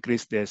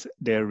increase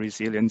their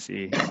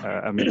resiliency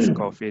amidst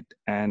COVID.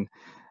 And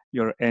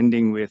you're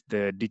ending with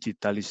the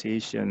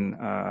digitalization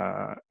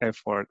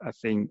effort, I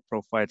think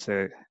provides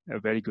a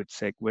very good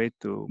segue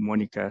to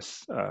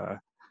Monica's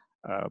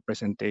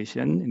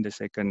presentation in the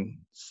second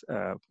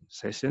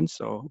session.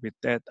 So with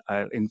that,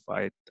 I'll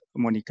invite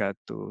Monica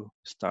to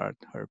start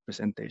her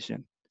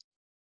presentation.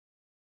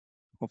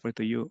 Over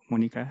to you,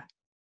 Monica.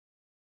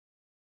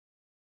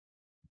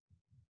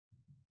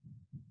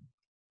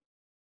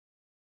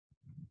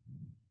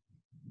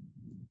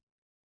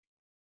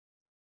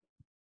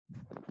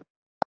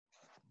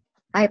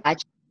 Hi,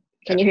 Patch.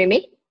 Can you hear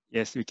me?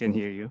 Yes, we can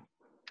hear you.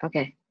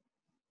 Okay.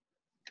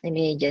 Let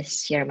me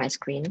just share my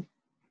screen.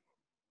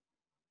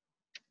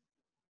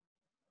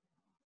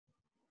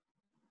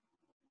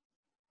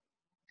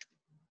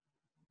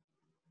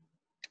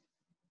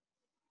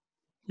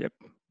 Yep.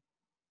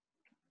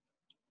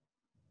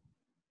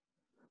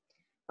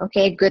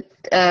 Okay, good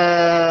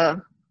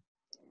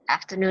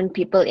afternoon,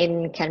 people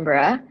in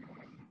Canberra,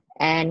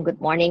 and good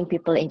morning,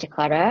 people in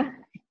Jakarta,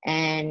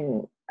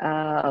 and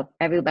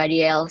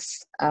everybody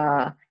else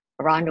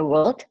around the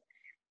world.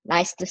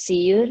 Nice to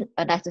see you.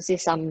 Nice to see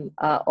some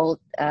old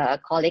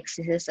colleagues.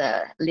 This is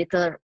a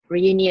little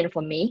reunion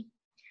for me.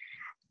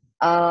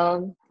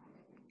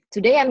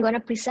 Today I'm going to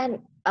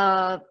present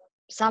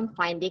some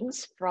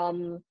findings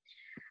from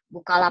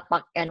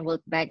Bukalapak and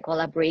World Bank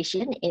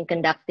collaboration in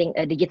conducting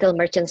a digital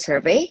merchant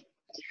survey.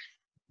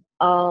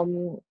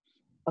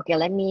 Okay,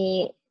 let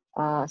me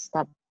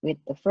start with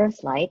the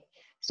first slide.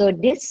 So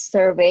this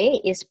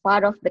survey is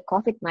part of the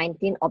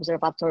COVID-19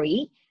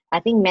 Observatory. I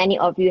think many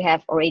of you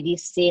have already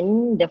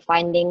seen the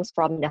findings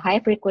from the high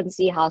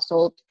frequency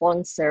household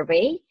phone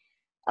survey,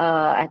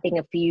 I think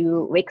a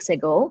few weeks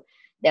ago,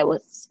 that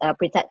was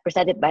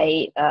presented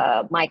by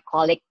my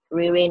colleague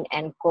Ririn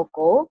and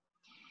Coco.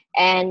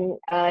 And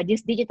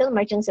this digital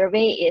merchant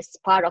survey is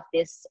part of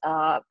this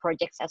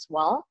project as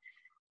well.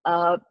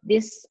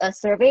 This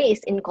survey is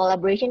in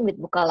collaboration with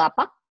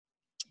Bukalapak.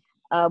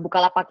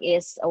 Bukalapak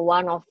is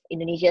one of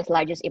Indonesia's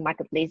largest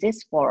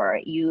e-marketplaces. For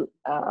you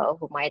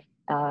who might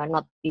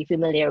not be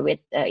familiar with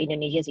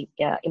Indonesia's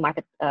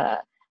e-market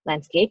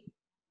landscape.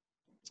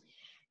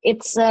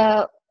 It's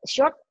a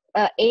short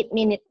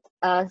 8-minute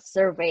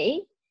survey,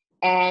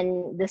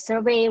 and the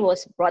survey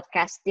was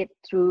broadcasted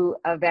through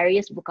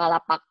various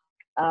Bukalapak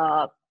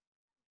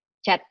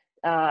chat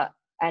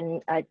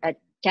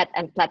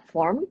and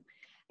platform,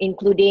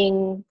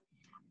 including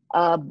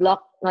blog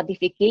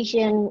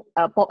notification,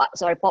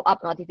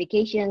 pop-up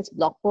notifications,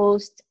 blog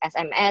posts,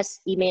 SMS,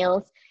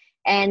 emails,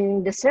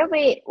 and the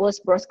survey was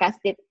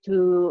broadcasted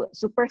to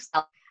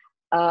Supercell,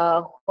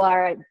 who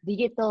are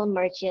digital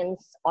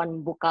merchants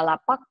on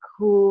Bukalapak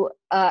who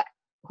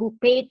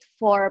paid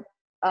for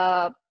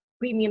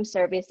premium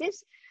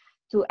services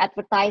to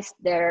advertise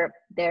their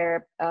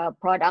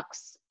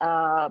products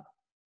more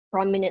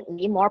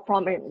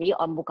prominently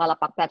on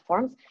Bukalapak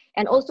platforms,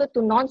 and also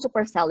to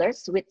non-super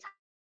sellers with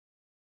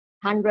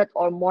 100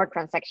 or more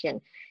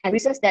transactions. And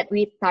reasons that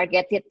we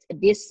targeted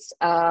these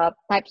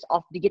types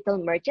of digital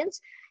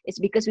merchants is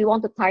because we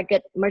want to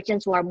target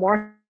merchants who are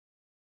more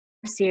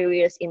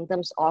serious in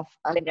terms of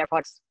their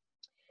products.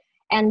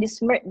 And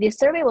this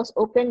survey was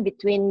open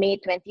between May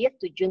 20th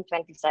to June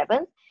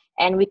 27th,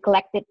 and we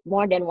collected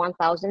more than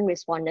 1,000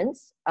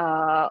 respondents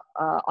on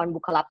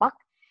Bukalapak.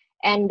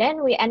 And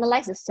then we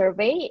analyzed the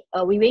survey.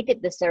 We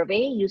weighted the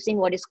survey using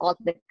what is called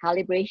the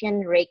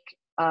calibration rate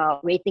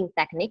weighting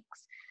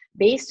techniques,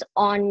 based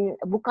on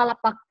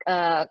Bukalapak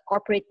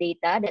corporate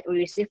data that we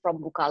received from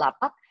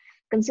Bukalapak,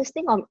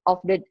 consisting of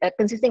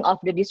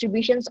the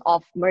distributions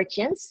of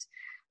merchants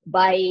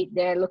by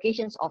their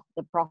locations of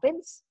the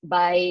province,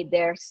 by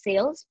their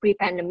sales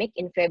pre-pandemic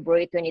in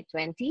February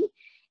 2020,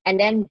 and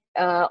then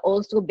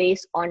also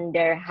based on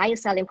their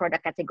highest selling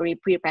product category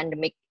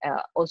pre-pandemic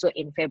also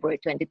in February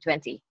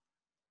 2020.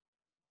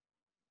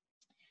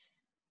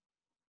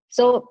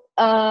 So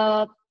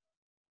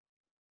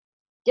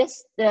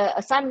just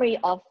a summary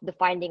of the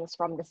findings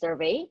from the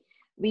survey.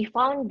 We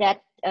found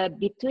that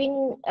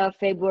between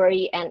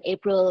February and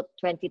April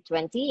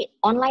 2020,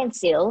 online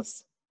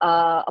sales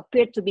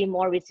appeared to be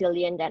more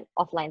resilient than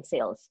offline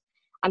sales.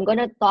 I'm going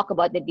to talk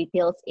about the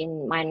details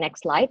in my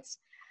next slides.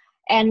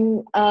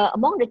 And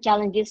among the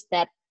challenges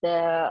that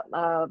the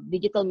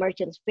digital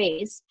merchants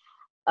face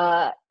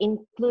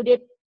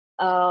included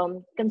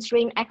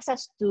constrained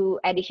access to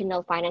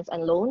additional finance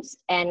and loans,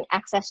 and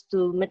access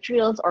to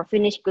materials or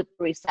finished goods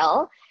to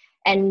resell.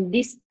 And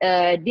these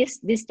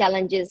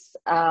challenges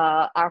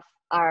are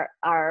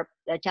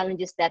the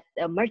challenges that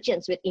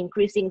merchants with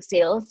increasing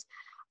sales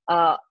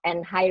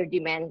and higher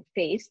demand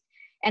face.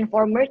 And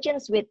for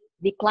merchants with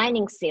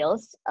declining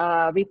sales,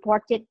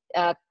 reported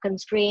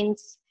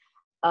constraints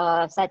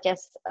such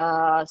as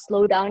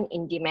slowdown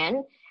in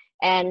demand,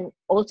 and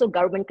also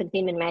government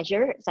containment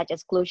measures such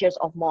as closures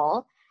of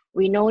malls.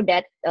 We know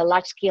that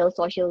large-scale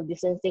social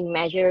distancing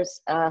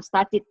measures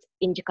started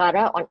in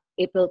Jakarta on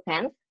April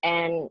 10th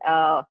and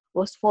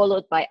was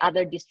followed by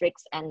other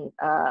districts and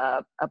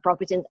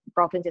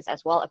provinces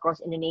as well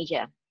across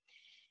Indonesia.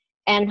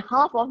 And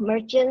half of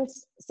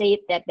merchants said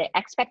that they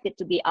expected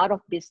to be out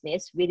of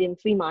business within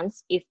 3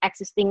 months if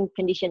existing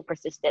condition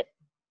persisted.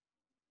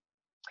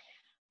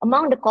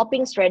 Among the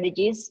coping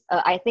strategies,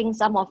 I think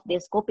some of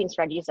these coping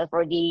strategies are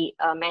already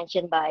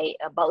mentioned by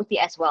Moekti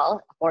as well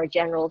for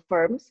general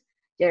firms,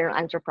 general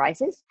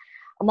enterprises.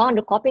 Among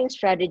the coping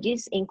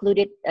strategies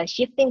included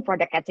shifting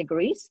product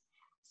categories.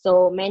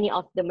 So many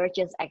of the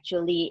merchants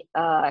actually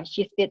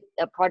shifted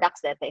the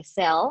products that they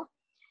sell,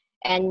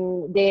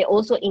 and they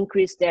also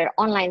increased their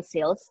online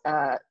sales,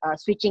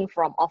 switching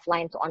from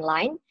offline to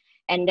online,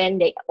 and then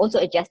they also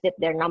adjusted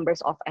their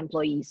numbers of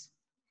employees.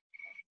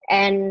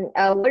 And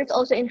what is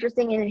also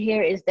interesting in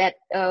here is that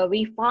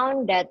we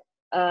found that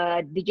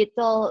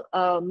digital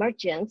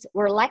merchants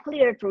were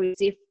likelier to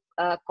receive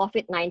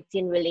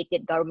COVID-19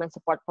 related government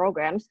support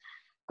programs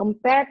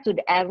compared to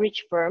the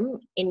average firm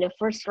in the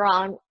first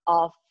round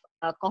of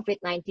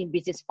COVID-19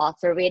 business pulse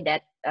survey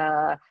that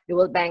the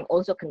World Bank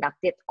also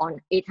conducted on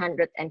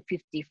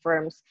 850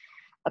 firms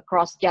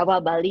across Java,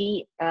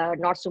 Bali,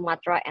 North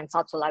Sumatra, and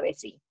South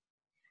Sulawesi.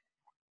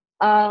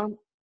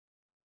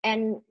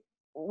 And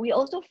we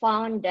also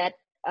found that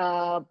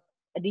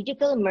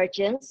digital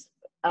merchants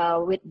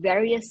with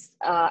various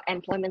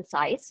employment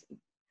size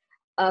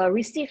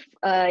receive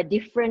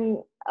different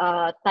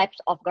types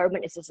of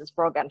government assistance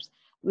programs.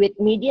 With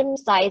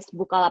medium-sized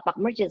Bukalapak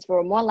merchants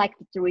were more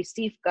likely to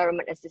receive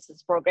government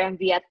assistance program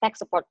via tech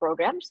support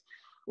programs,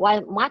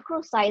 while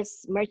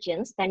micro-sized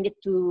merchants tended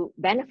to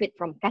benefit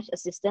from cash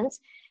assistance,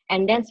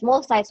 and then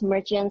small-sized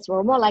merchants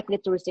were more likely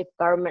to receive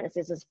government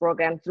assistance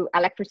program through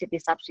electricity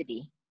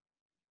subsidy.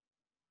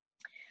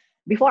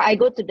 Before I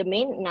go to the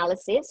main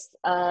analysis,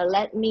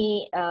 let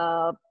me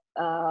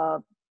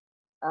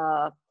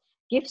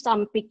give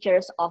some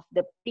pictures of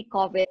the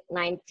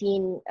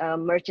pre-COVID-19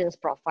 merchants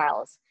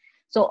profiles.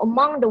 So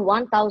among the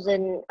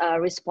 1,000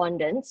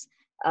 respondents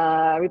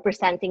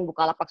representing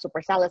Bukalapak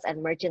supersellers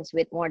and merchants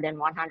with more than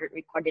 100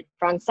 recorded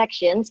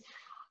transactions,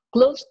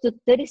 close to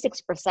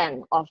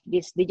 36% of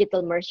these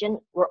digital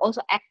merchants were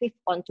also active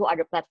on two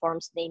other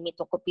platforms, namely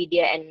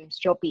Tokopedia and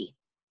Shopee.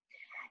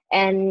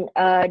 And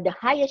the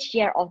highest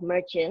share of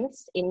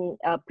merchants in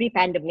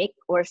pre-pandemic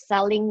were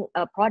selling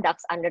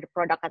products under the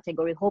product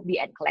category hobby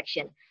and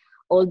collection.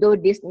 Although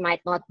this might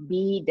not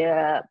be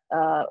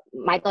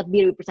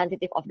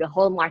representative of the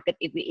whole market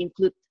if we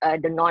include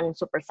the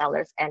non-super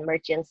sellers and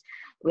merchants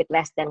with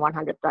less than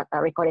 100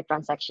 recorded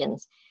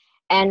transactions.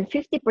 And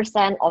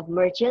 50% of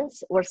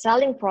merchants were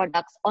selling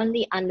products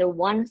only under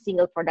one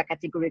single product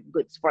category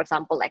goods, for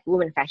example, like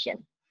women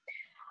fashion.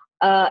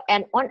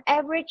 And on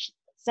average,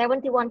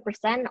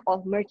 71%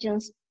 of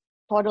merchants'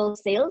 total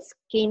sales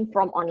came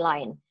from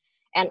online.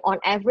 And on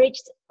average,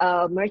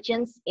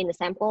 merchants in the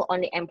sample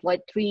only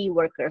employed 3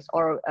 workers,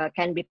 or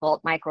can be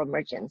called micro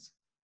merchants.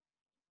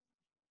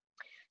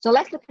 So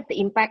let's look at the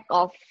impact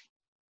of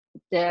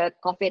the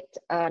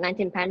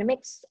COVID-19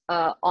 pandemics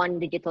on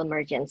digital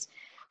merchants.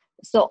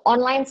 So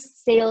online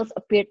sales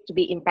appeared to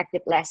be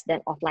impacted less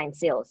than offline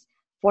sales.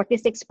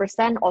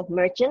 46% of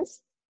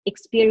merchants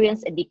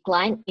experienced a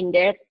decline in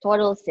their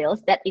total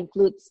sales. That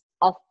includes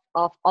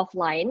of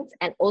offline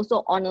and also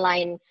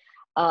online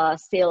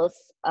sales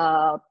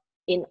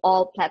in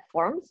all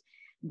platforms,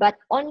 but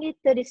only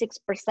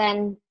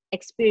 36%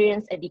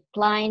 experienced a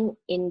decline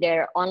in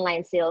their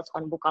online sales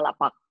on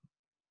Bukalapak.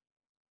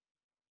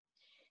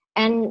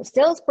 And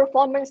sales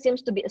performance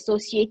seems to be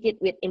associated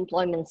with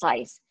employment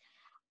size.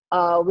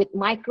 With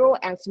micro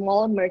and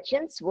small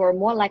merchants were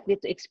more likely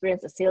to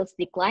experience a sales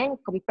decline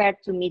compared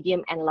to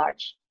medium and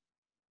large.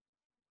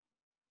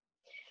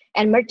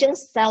 And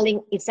merchants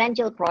selling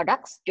essential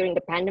products during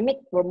the pandemic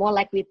were more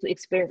likely to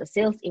experience a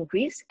sales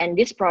increase. And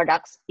these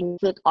products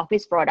include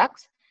office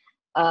products,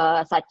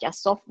 such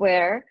as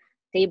software,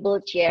 table,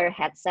 chair,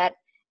 headset,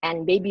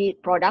 and baby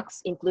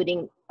products,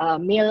 including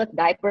milk,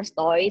 diapers,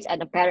 toys,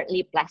 and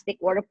apparently plastic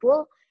water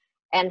pool,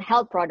 and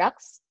health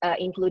products,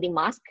 including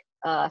mask,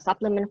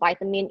 supplement,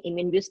 vitamin,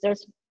 immune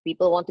boosters,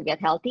 people want to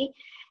get healthy,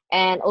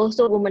 and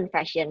also women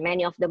fashion.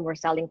 Many of them were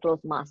selling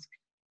cloth masks.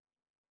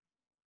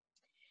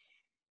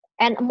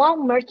 And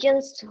among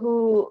merchants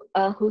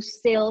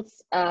whose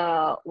sales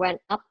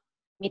went up,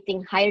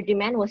 meeting higher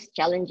demand was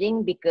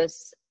challenging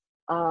because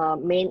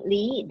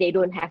mainly they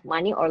don't have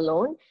money or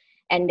loan,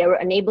 and they were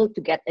unable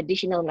to get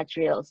additional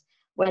materials.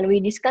 When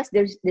we discussed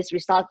this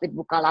result with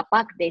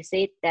Bukalapak, they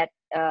said that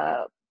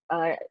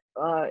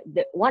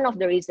one of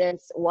the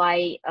reasons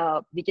why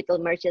digital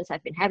merchants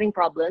have been having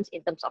problems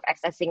in terms of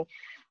accessing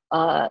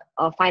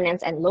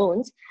finance and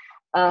loans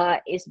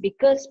is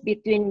because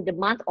between the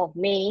month of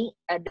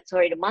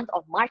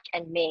March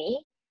and May,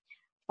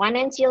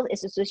 financial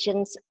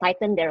institutions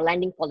tightened their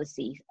lending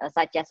policies,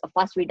 such as a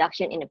fast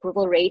reduction in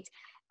approval rates,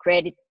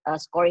 credit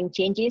scoring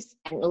changes,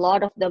 and a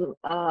lot of them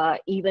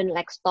even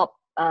like stop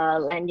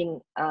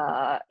lending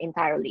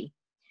entirely.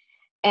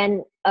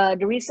 And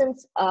the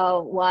reasons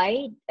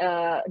why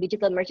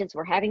digital merchants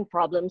were having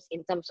problems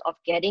in terms of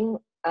getting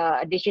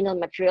additional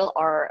material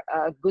or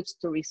goods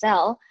to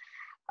resell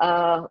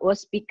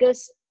was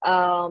because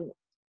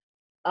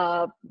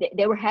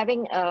they were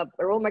having a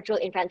raw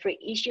material inventory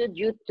issue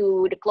due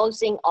to the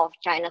closing of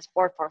China's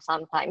port for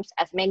some times,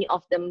 as many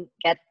of them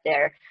get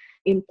their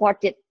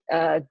imported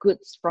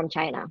goods from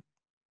China.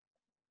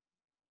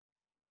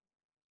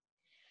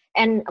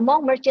 And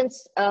among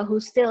merchants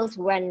whose sales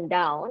went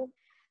down,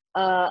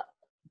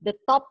 the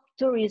top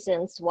 2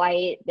 reasons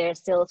why their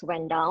sales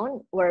went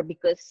down were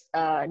because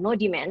no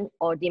demand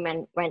or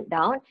demand went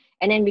down,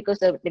 and then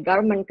because of the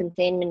government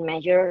containment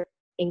measure,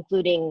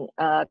 including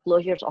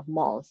closures of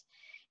malls.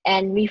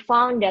 And we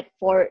found that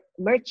for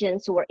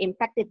merchants who were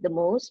impacted the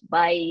most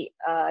by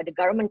the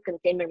government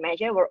containment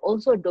measure were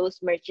also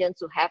those merchants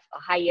who have a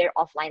higher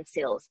offline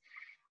sales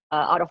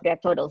out of their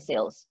total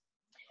sales.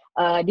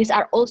 These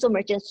are also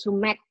merchants who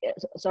make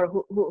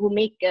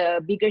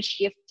a bigger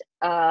shift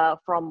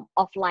from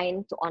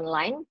offline to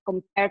online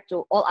compared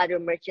to all other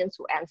merchants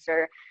who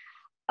answers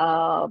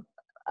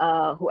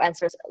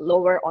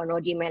lower or no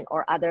demand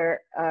or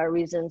other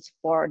reasons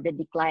for the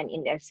decline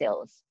in their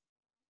sales.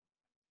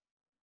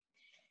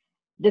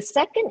 The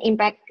second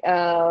impact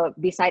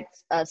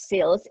besides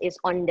sales is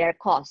on their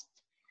cost.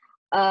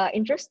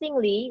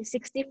 interestingly,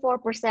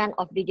 64%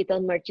 of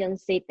digital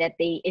merchants said that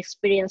they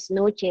experienced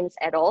no change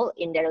at all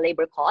in their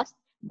labor cost,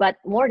 but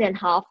more than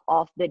half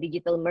of the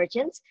digital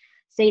merchants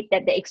said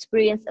that they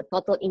experienced a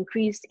total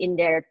increase in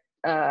their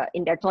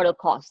total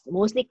cost,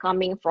 mostly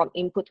coming from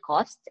input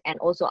costs and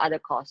also other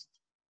costs.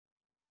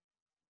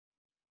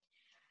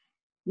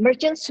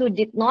 Merchants who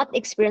did not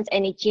experience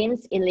any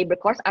change in labor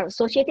costs are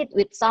associated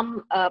with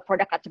some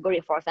product category,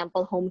 for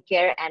example, home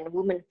care and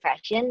women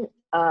fashion,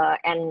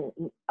 and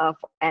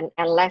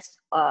less,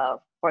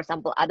 for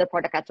example, other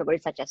product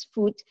categories such as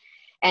food.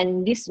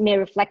 And this may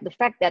reflect the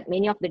fact that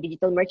many of the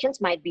digital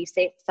merchants might be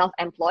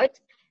self-employed.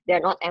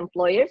 They're not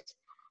employers,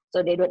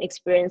 so they don't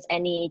experience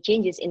any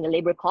changes in the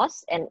labor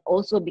costs, and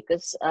also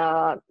because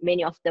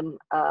many of them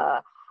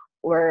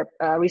were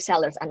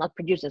resellers and not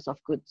producers of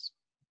goods.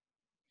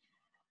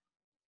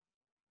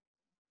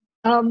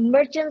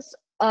 Merchants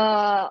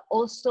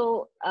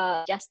also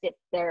adjusted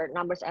their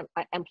numbers of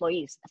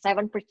employees.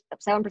 7%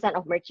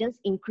 of merchants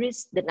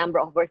increased the number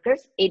of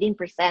workers,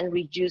 18%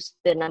 reduced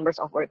the numbers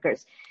of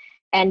workers.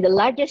 And the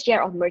largest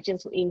share of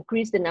merchants who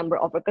increased the number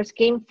of workers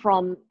came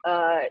from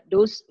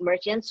those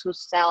merchants who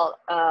sell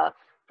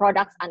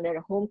products under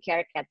the home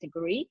care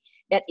category.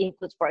 That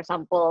includes, for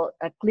example,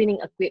 cleaning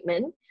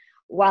equipment,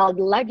 while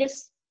the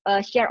largest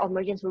share of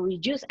merchants who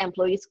reduced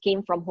employees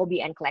came from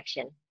hobby and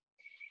collection.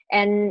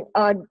 And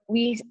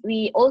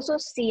we also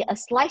see a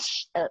slight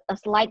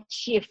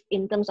shift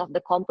in terms of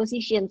the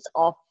compositions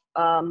of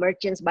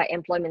merchants by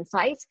employment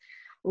size,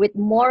 with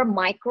more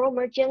micro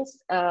merchants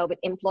with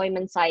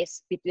employment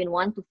size between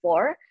 1 to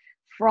 4,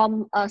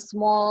 from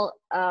small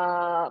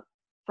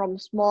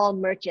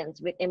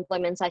merchants with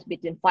employment size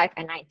between 5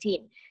 and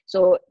 19.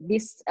 So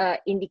this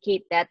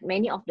indicate that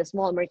many of the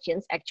small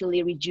merchants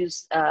actually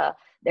reduce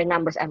their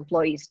numbers of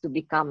employees to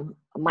become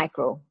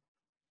micro.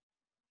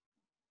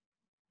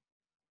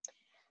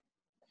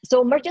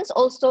 So merchants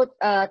also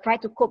try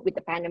to cope with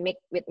the pandemic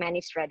with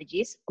many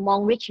strategies,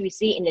 among which we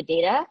see in the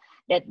data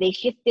that they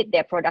shifted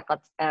their product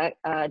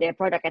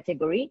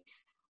category.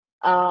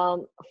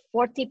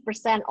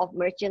 40% of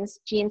merchants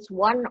changed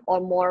one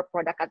or more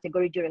product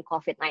category during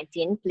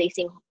COVID-19,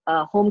 placing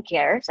home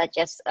care, such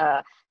as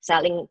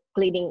selling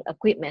cleaning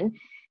equipment,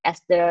 as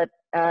the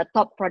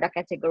top product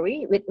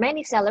category, with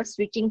many sellers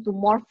switching to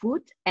more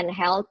food and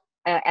health,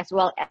 as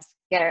well as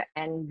care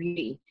and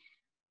beauty.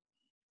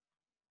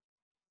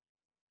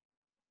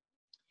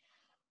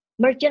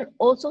 Merchants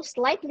also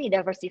slightly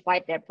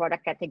diversified their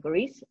product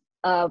categories.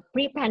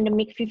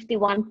 Pre-pandemic,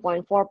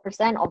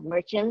 51.4% of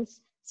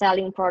merchants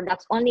selling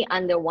products only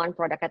under one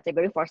product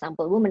category, for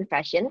example, women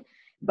fashion.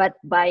 But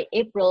by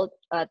April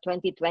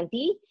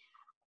 2020,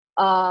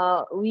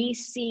 we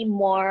see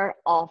more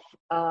of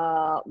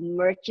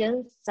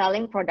merchants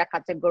selling product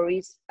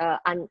categories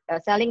and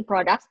selling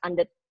products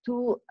under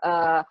two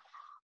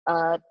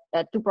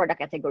product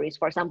categories,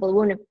 for example,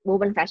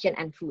 women fashion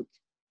and food.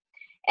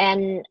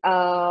 And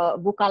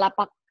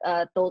Bukalapak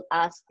told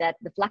us that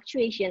the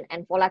fluctuation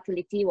and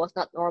volatility was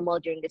not normal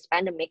during this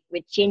pandemic,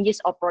 with changes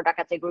of product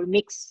category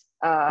mix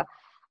by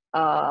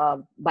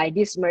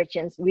these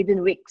merchants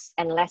within weeks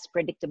and less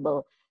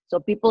predictable. So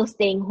people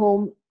staying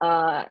home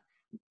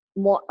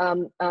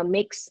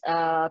makes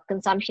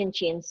consumption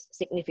change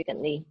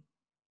significantly.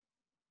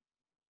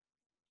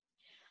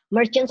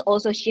 Merchants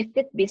also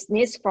shifted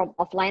business from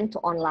offline to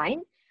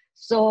online.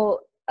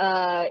 So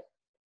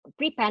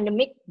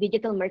pre-pandemic,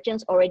 digital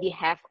merchants already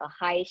have a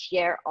high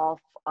share of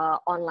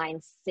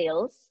online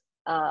sales,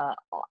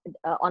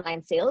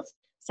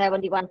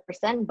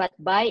 71%, but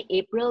by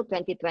April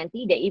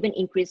 2020, they even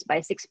increased by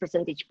 6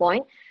 percentage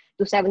points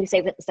to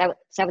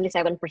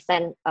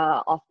 77%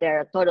 of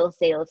their total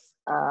sales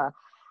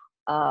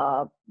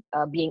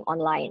being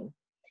online.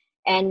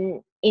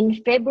 And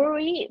in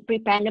February,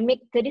 pre-pandemic,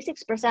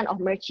 36% of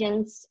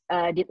merchants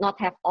did not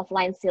have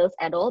offline sales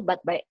at all,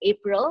 but by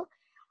April,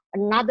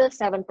 another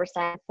 7%,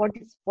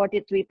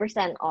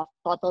 43% of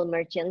total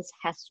merchants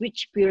has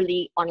switched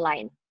purely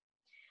online.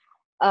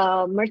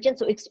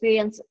 Merchants who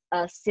experience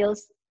a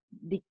sales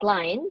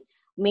decline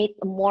made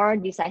a more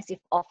decisive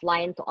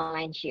offline to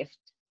online shift.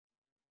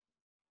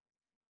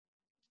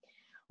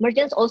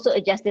 Merchants also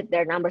adjusted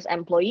their numbers of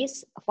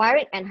employees.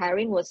 Firing and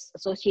hiring was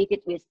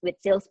associated with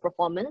sales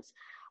performance,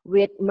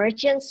 with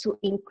merchants who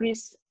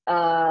increased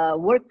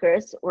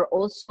workers were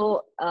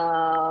also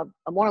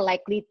more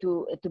likely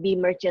to be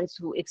merchants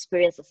who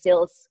experience a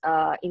sales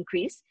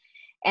increase,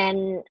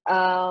 and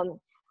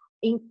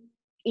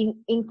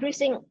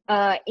increasing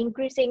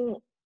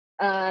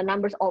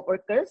numbers of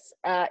workers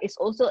is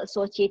also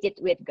associated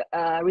with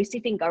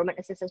receiving government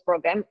assistance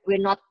program. We're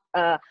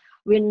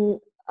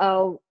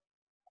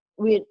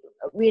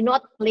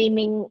not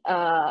claiming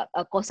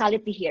a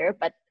causality here,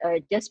 but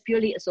just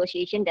purely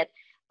association that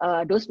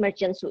those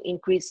merchants who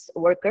increase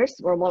workers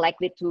were more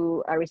likely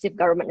to receive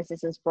government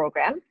assistance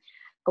program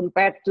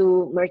compared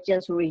to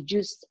merchants who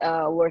reduce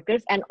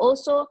workers. And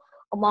also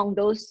among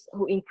those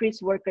who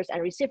increase workers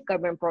and receive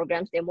government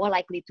programs, they're more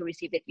likely to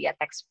receive it via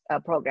tax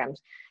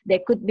programs. There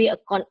could be a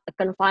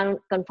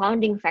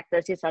confounding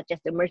factors such as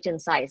the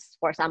merchant size.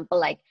 For example,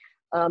 like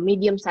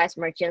medium-sized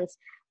merchants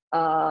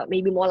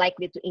may be more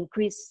likely to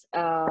increase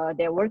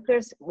their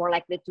workers, more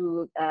likely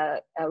to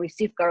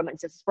receive government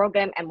assistance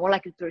program, and more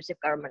likely to receive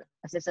government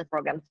assistance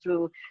program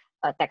through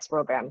a tax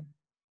program.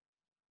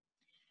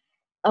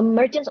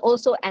 Merchants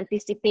also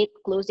anticipate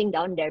closing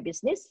down their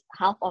business.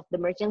 Half of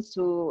merchants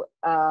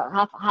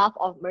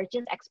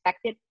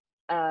expected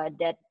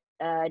that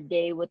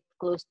they would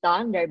close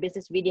down their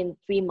business within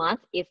 3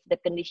 months if the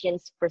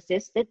conditions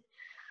persisted.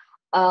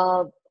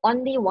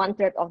 Only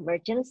 1/3 of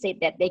merchants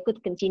said that they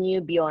could continue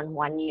beyond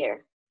 1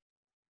 year.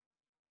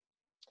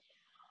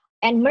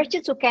 And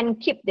merchants who can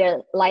keep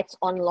their lights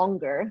on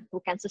longer, who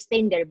can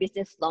sustain their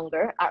business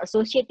longer, are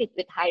associated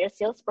with higher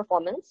sales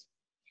performance.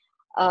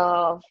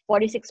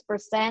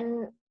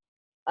 46%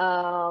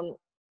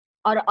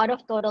 out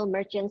of total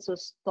merchants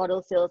whose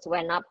total sales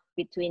went up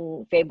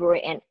between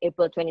February and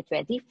April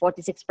 2020,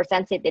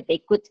 46% said that they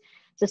could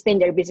sustain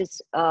their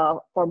business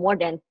for more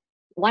than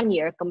 1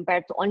 year,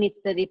 compared to only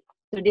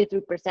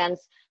 33%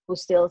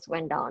 whose sales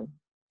went down.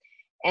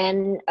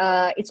 And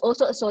it's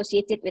also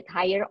associated with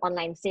higher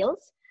online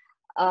sales.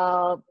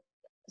 The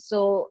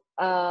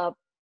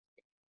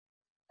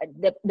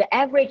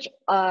average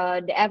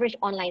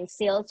online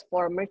sales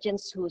for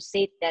merchants who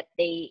said that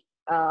they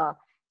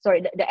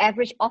the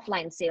average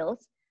offline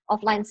sales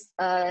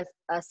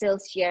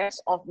shares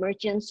of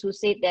merchants who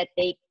said that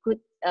they could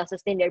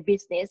sustain their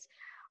business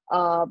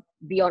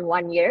beyond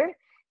 1 year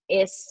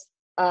is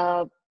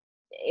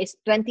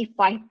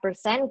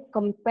 25%,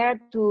 compared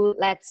to,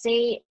 let's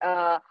say,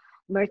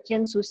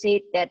 merchants who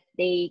said that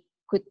they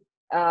could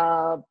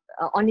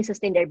only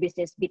sustain their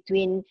business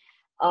between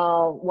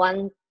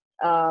 1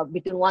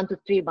 to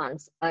 3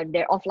 months.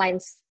 Their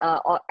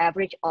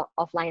average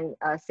offline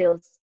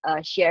sales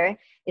share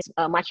is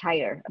much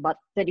higher, about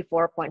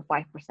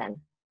 34.5%.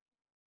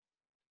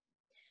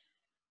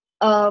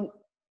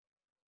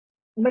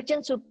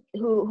 Merchants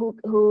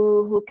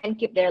who can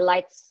keep their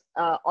lights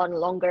on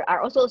longer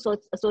are also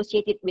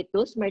associated with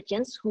those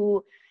merchants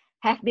who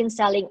have been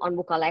selling on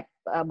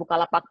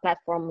Bukalapak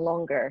platform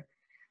longer.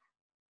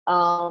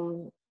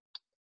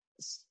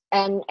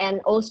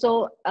 And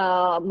also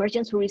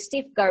merchants who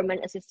receive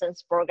government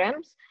assistance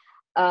programs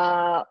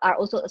are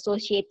also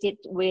associated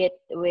with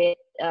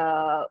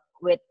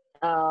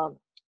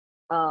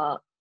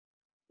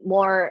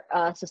more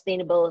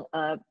sustainable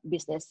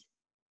business.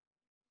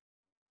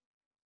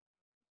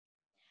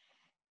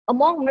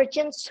 Among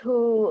merchants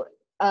who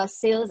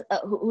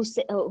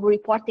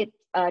reported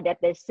that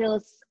their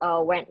sales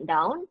went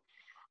down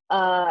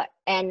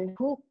and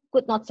who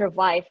could not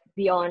survive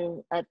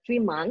beyond 3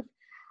 months,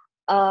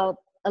 a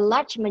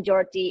large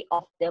majority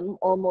of them,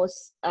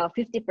 almost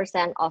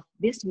 50% of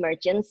these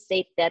merchants,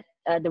 said that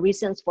the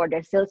reasons for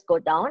their sales go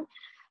down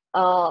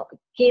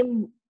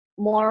came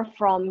more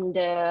from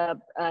the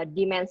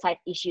demand side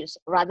issues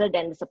rather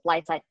than the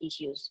supply side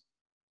issues.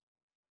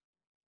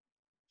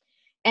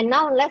 And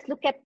now let's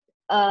look at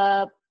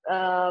a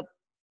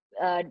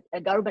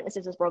government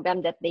assistance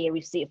program that they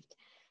received.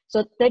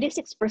 So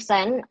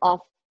 36%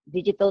 of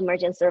digital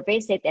merchant survey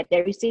said that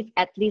they received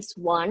at least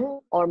one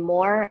or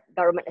more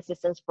government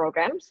assistance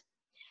programs,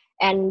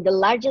 and the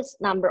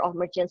largest number of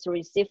merchants who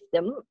received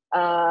them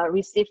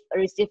received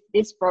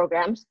these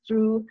programs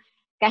through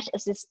cash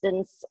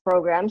assistance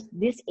programs.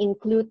 These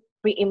include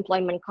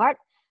pre-employment card,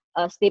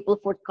 staple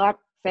food card,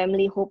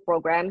 family hope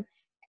program,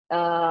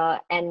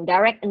 and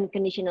direct and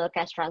conditional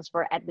cash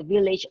transfer at the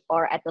village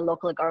or at the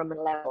local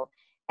government level.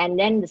 And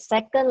then the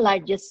second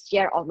largest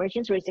share of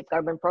merchants who received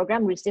government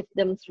program received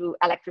them through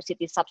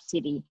electricity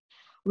subsidy,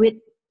 with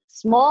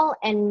small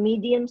and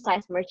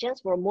medium-sized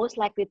merchants were most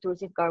likely to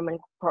receive government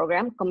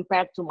program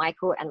compared to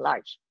micro and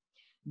large.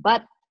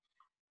 But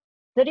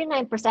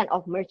 39%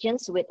 of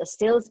merchants with a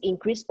sales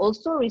increase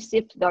also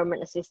received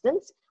government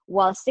assistance,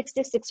 while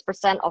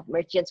 66% of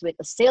merchants with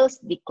a sales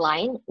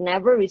decline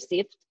never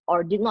received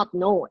or did not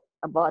know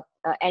about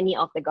any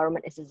of the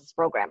government assistance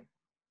program.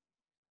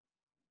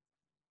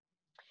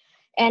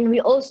 And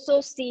we also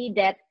see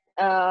that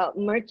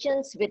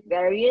merchants with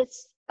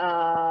various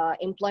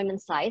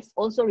employment size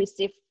also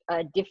receive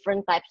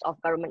different types of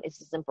government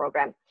assistance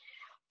program.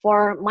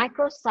 For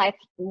micro-sized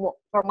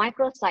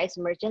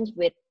merchants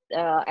with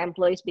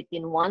employees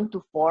between 1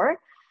 to 4,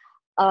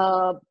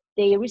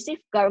 they receive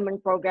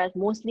government programs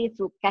mostly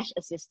through cash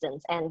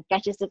assistance. And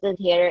cash assistance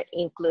here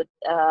include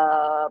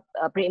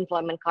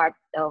pre-employment card,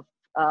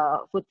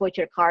 food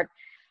voucher card,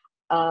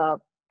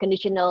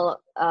 conditional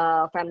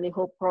family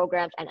hope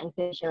programs, and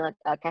unconditional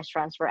cash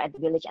transfer at the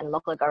village and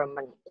local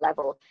government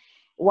level.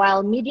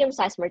 While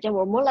medium-sized merchants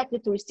were more likely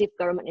to receive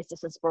government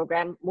assistance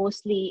program,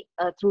 mostly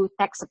through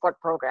tax support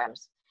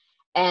programs.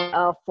 And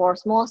for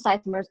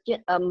small-sized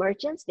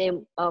merchants, they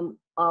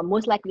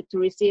most likely to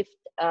receive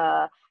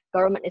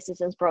government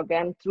assistance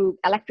program through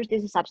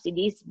electricity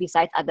subsidies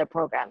besides other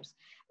programs,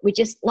 which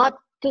is not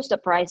too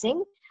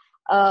surprising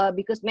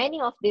because many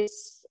of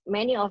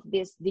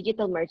these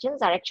digital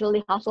merchants are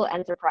actually household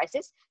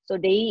enterprises. So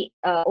they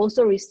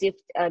also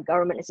received a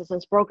government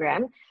assistance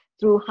program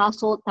through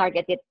household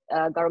targeted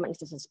government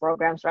assistance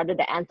programs rather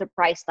than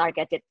enterprise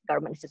targeted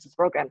government assistance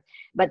program.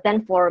 But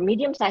then for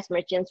medium-sized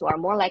merchants who are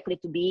more likely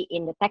to be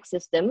in the tax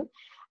system,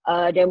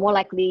 they're more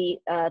likely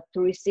to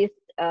receive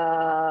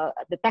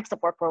the tax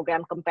support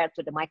program compared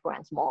to the micro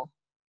and small.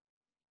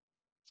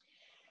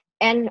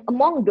 And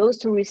among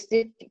those who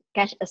received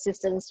cash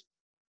assistance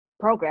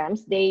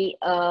programs, they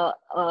not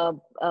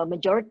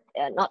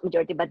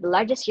majority, but the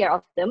largest share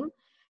of them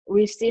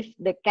received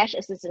the cash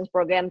assistance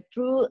program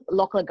through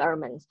local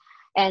governments,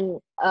 and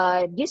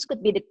this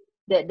could be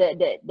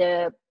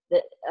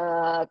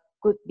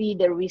could be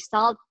the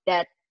result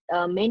that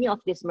many of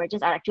these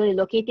merchants are actually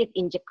located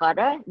in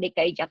Jakarta,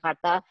 DKI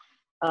Jakarta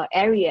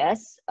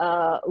areas,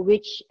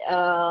 which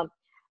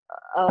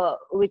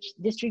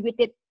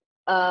distributed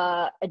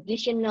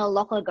additional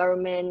local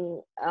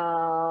government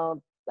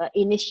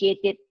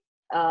initiated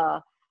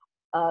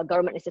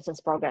government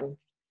assistance program.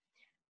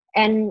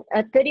 And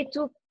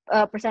 32%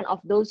 of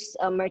those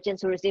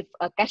merchants who received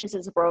a cash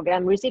assistance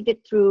program received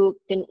it through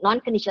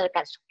non-conditional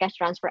cash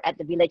transfer at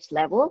the village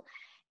level,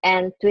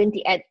 and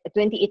 28%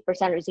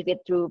 received it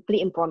through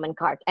pre-employment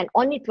card, and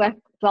only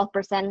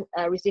 12%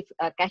 received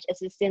cash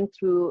assistance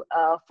through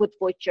food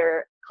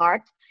voucher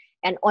card,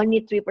 and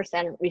only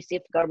 3%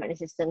 received government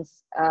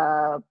assistance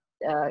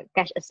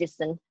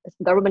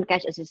government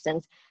cash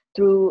assistance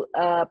through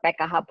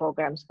PKH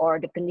programs or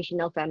the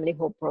conditional family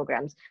hope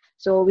programs.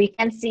 So we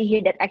can see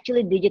here that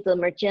actually digital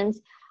merchants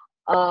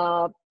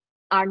are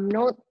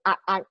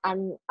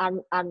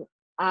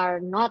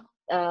not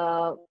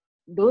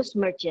those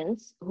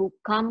merchants who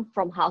come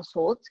from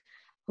households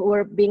who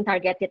are being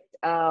targeted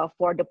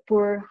for the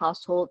poor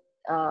household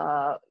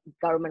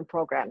government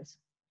programs.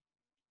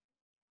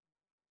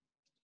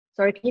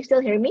 Sorry, can you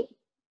still hear me?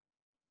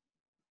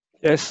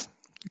 Yes,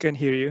 I can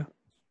hear you.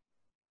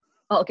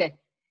 Oh, okay.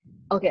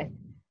 Okay.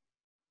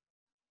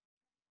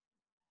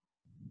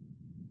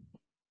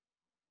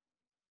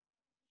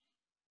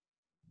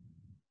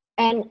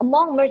 And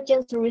among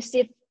merchants who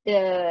received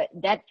the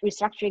debt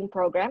restructuring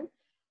program,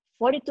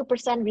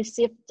 42%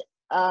 received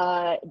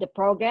the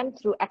program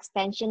through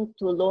extension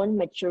to loan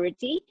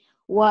maturity,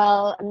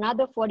 while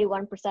another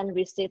 41%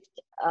 received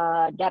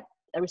debt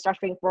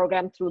restructuring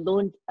program through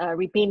loan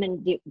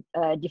repayment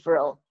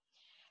deferral.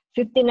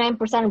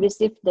 59%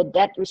 received the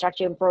debt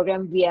restructuring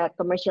program via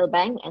commercial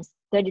bank, and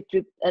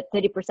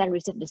 30%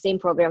 received the same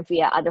program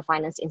via other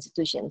finance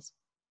institutions.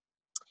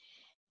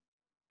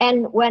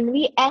 And when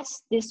we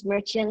asked these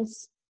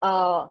merchants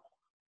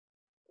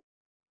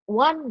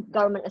one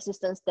government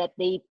assistance that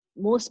they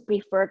most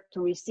prefer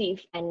to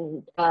receive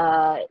and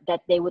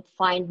that they would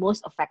find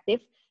most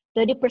effective,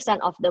 30%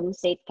 of them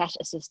said cash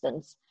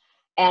assistance,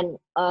 and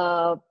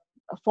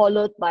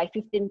followed by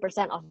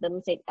 15% of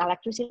them said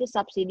electricity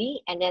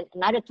subsidy, and then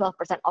another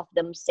 12% of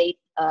them said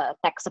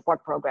tax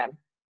support program.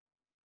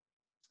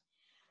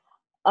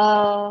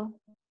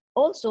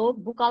 Also,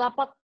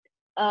 Bukalapak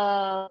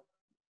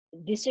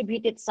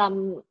distributed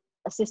some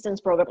assistance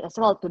programs as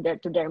well to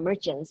their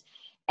merchants.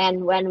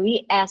 And when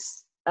we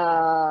asked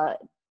the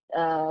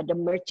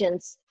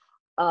merchants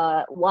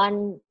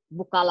one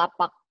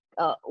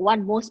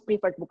most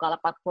preferred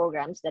Bukalapak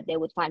programs that they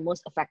would find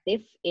most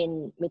effective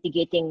in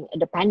mitigating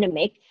the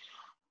pandemic,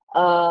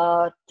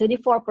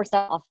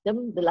 34% of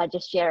them, the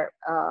largest share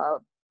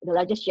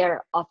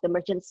of the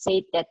merchants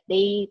said that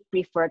they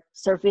preferred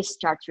service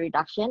charge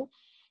reduction,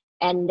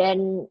 and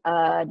then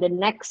the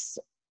next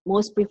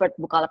most preferred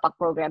Bukalapak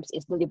programs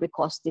is delivery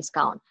cost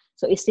discount.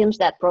 So it seems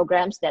that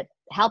programs that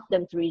help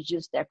them to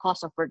reduce their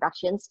cost of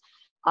productions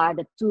are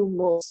the two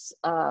most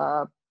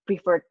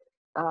preferred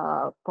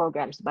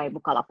programs by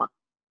Bukalapak.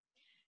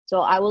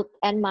 So I will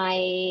end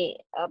my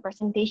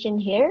presentation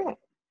here.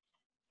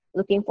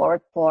 Looking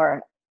forward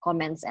for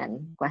comments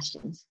and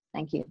questions.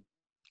 Thank you.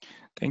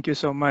 Thank you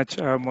so much,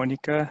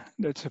 Monica.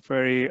 That's a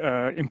very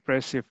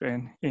impressive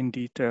and in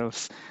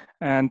details.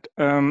 And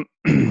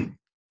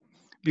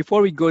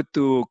before we go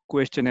to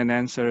question and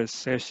answer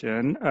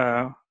session,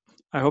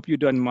 I hope you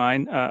don't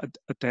mind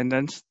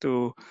attendance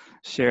to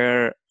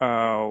share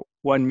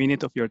 1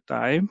 minute of your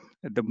time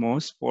at the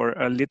most for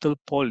a little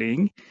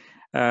polling.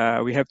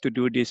 We have to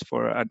do this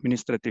for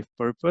administrative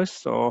purpose.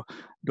 So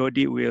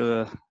Dodi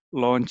will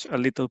launch a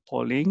little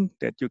polling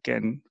that you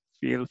can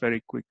fill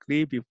very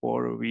quickly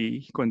before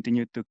we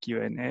continue to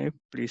Q&A.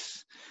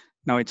 Please,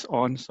 now it's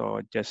on,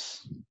 so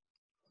just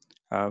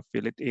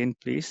fill it in,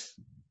 please.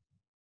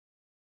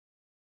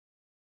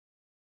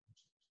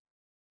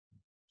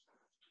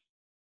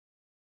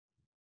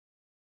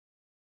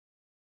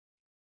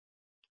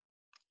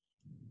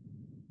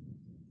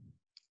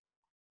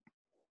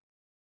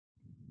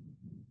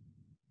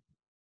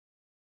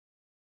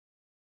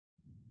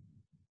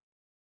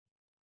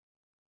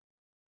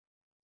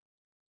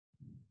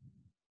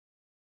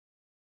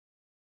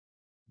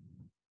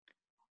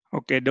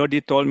 Okay,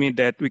 Dodi told me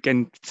that we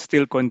can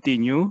still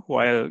continue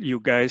while you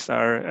guys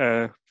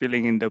are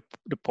filling in the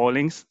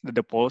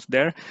polls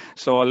there.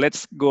 So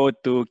let's go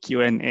to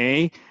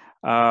Q&A.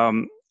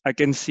 I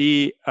can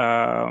see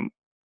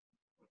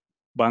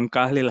Bang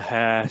Kahlil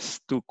has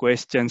two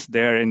questions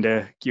there in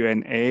the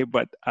Q&A,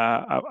 but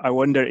I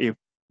wonder if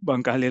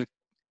Bang Kahlil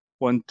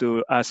want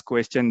to ask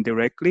question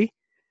directly.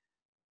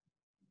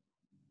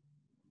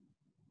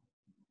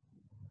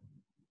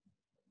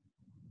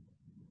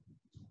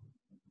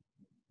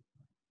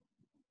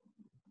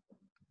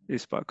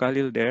 Is Pak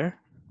Kahlil there?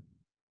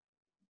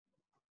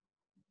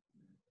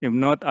 If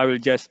not, I will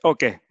just,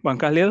 okay, Bang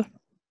Kahlil,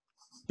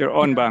 you're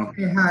on, Bang.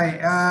 Okay,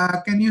 hi.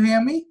 Can you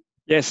hear me?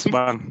 Yes,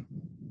 Bang.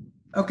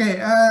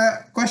 Okay,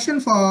 question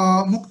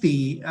for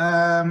Moekti.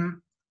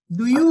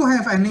 Do you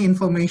have any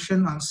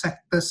information on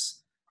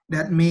sectors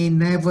that may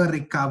never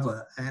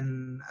recover?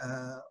 And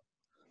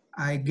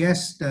I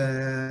guess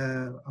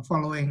the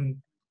following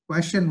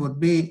question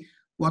would be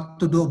what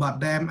to do about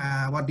them,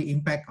 what the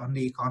impact on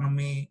the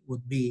economy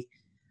would be.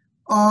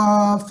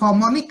 For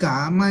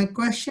Monica, my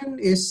question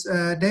is,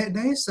 there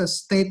is a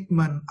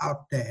statement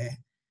out there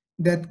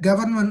that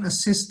government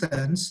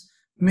assistance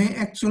may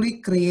actually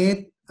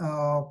create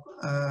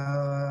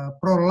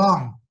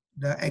prolong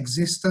the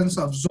existence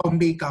of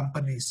zombie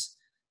companies.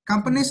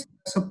 Companies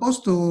are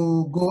supposed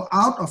to go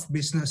out of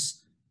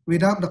business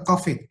without the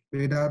COVID,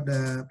 without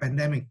the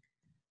pandemic.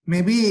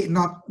 Maybe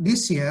not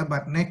this year,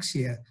 but next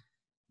year.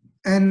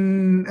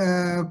 And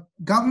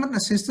government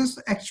assistance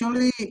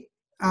actually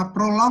are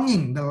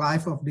prolonging the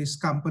life of these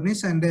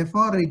companies and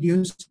therefore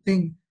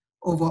reducing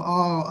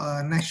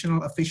overall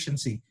national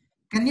efficiency.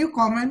 Can you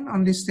comment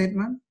on this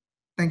statement?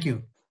 Thank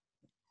you.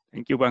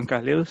 Thank you, Bang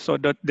Kahlil. So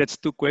that's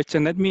two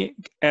questions. Let me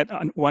add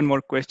one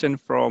more question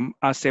from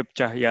Asep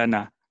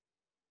Cahyana.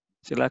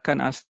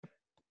 Silakan, Asep.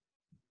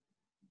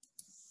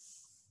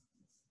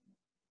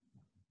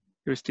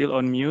 You're still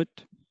on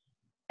mute.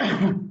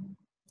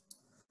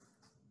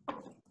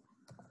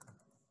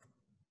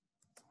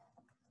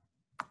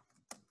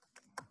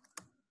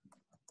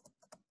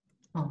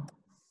 Oh,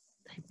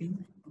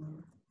 typing.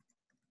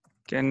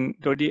 Can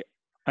Dodi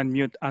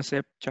unmute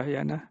Asep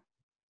Cahyana?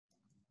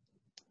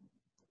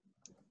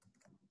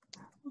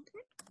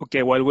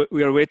 Okay, while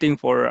we are waiting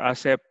for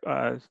Asep,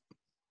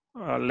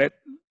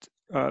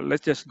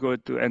 let's just go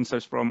to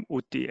answers from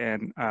Uti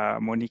and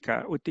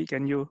Monica. Uti,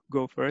 can you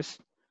go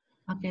first?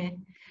 Okay.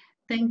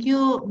 Thank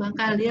you, Bang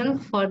Kahlil,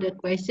 for the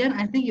question.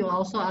 I think you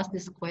also asked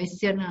this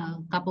question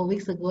a couple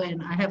weeks ago,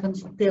 and I haven't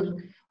still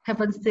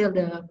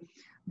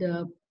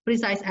the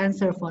precise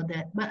answer for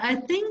that. But I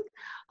think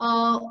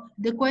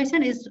the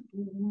question is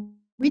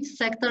which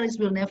sectors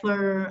will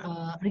never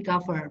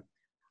recover.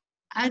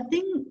 I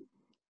think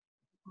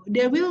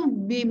there will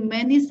be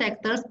many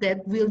sectors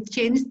that will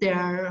change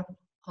their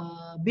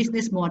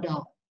business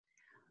model,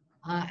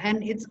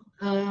 and it's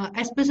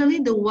especially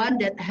the one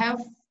that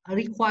have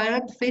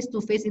required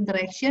face-to-face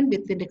interaction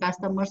between the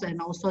customers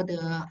and also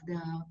the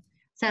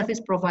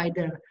service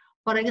provider.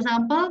 For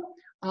example,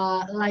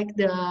 like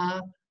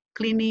the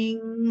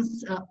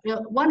cleanings,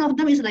 one of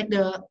them is like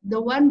the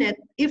one that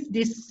if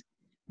this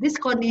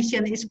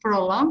condition is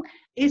prolonged,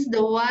 is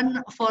the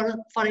one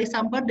for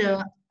example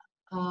the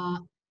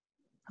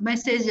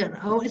messenger.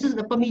 Oh, this is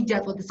the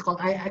pemijat, what it's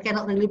called. I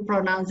cannot really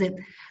pronounce it.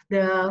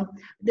 The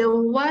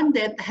one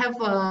that have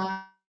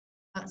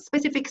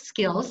specific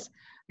skills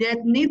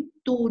that need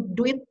to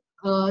do it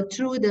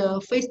through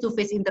the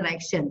face-to-face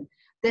interaction.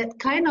 That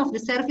kind of the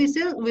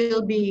services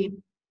will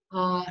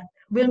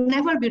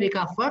never be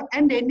recovered,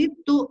 and they need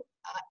to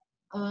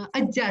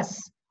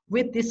adjust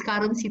with this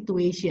current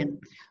situation.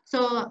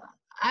 So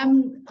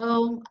I'm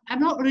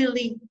not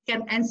really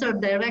can answer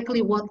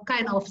directly what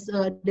kind of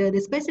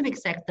the specific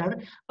sector,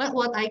 but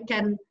what I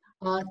can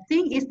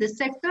think is the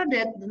sector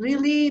that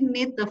really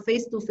need the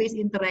face-to-face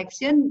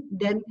interaction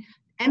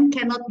and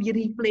cannot be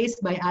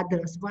replaced by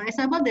others. For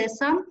example, there's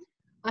some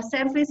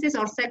services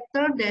or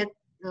sector that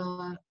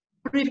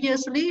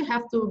previously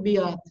have to be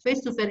a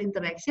face-to-face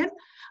interaction,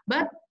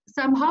 but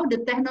somehow the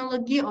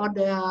technology or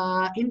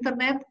the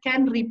internet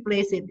can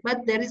replace it.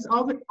 But there is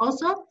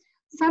also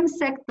some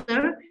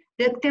sector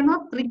that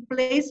cannot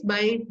replace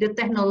by the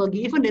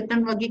technology. Even the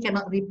technology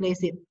cannot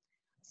replace it.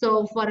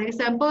 So, for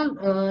example,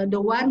 the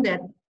one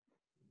that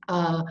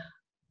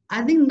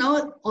I think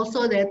now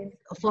also that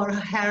for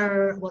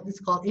hair, what is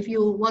called, if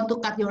you want to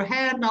cut your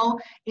hair now,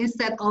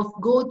 instead of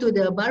go to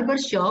the barber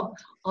shop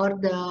or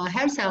the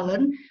hair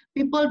salon,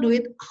 people do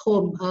it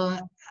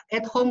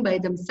at home by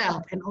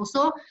themselves. And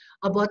also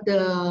about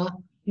the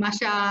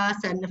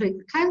massage and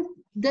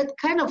that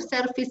kind of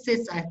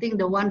services, I think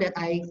the one that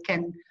I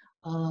can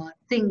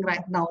think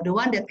right now, the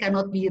one that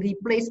cannot be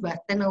replaced by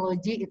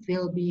technology, it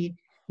will be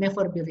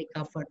never be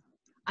recovered.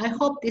 I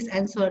hope this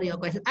answers your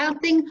question. I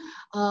think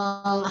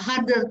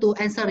harder to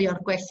answer your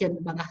question,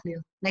 Bang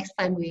Kahlil. Next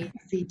time we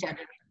see each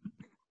other.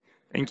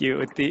 Thank you,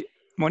 Uti.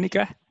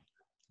 Monica?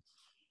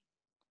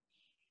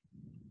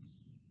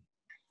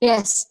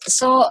 Yes,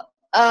 so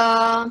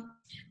I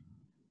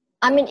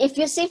mean, if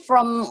you see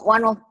from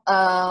one of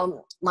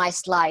my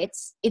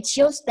slides, it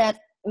shows that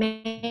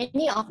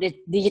many of the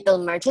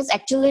digital merchants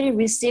actually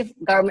receive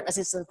government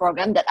assistance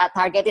programs that are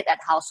targeted at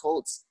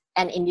households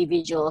and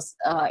individual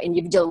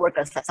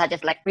workers, such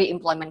as like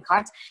pre-employment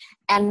cards,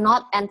 and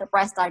not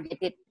enterprise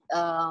targeted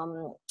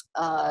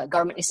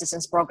government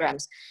assistance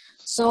programs.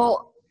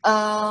 So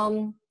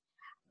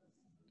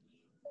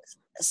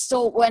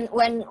so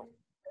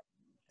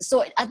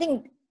I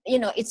think, you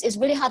know, it's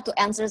really hard to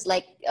answer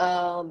like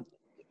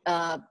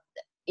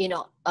you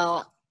know,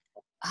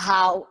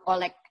 how, or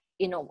like,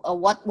 you know,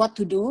 what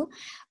to do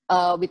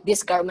with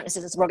this government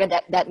assistance program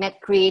that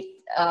might create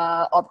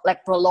or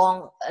like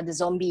prolong the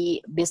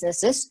zombie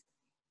businesses,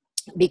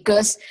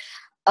 because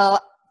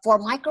for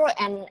micro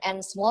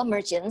and small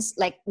merchants,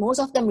 like most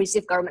of them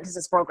receive government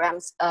assistance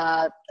programs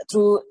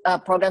through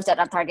programs that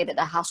are targeted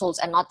at households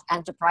and not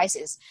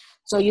enterprises.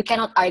 So you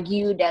cannot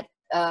argue that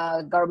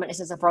government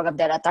assistance programs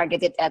that are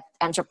targeted at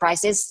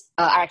enterprises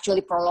are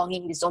actually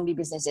prolonging the zombie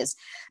businesses.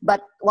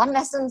 But one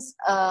lesson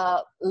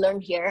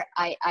learned here,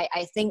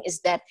 I think, is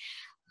that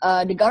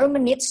the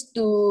government needs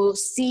to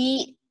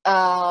see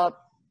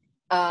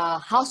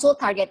household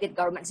targeted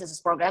government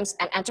assistance programs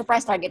and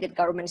enterprise targeted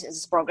government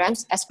assistance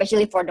programs,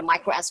 especially for the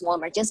micro and small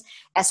merchants,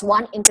 as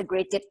one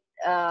integrated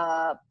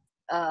like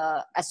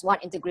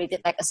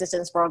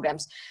assistance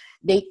programs.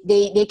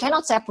 They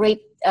cannot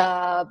separate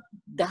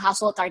the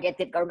household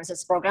targeted government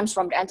assistance programs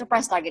from the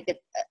enterprise targeted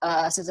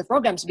assistance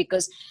programs,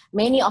 because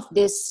many of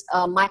these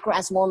micro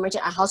and small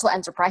merchant and household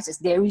enterprises,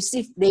 they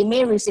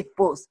may receive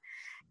both.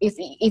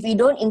 If you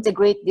don't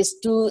integrate these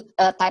two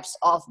types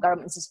of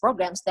government assistance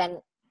programs, then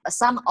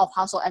some of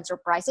household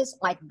enterprises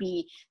might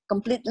be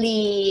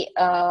completely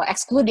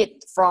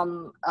excluded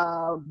from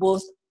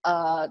both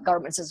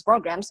government assistance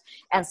programs,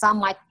 and some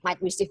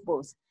might receive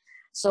both.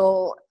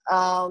 So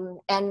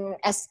and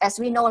as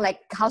we know, like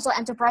household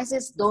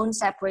enterprises don't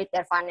separate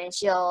their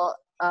financial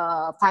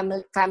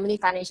family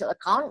financial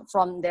account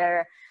from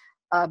their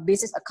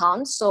business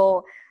account.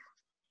 So,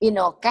 you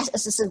know, cash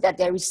assistance that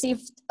they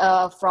received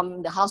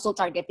from the household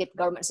targeted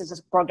government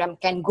assistance program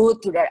can go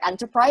to their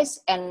enterprise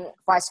and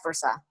vice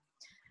versa.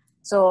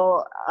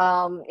 So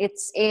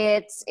it's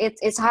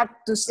hard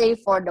to say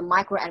for the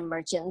micro and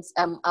merchants,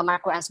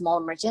 micro and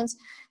small merchants,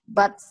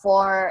 but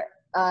for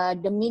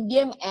the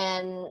medium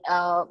and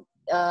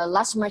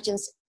large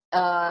merchants,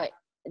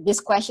 this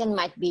question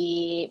might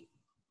be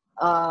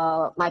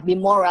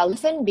more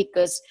relevant,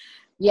 because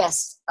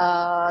yes,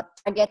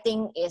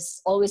 targeting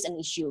is always an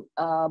issue,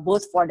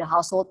 both for the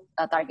household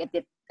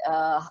targeted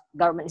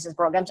government assistance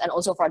programs and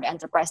also for the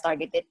enterprise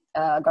targeted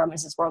government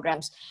assistance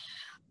programs.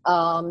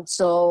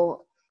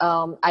 So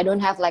I don't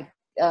have like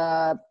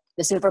the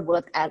silver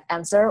bullet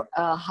answer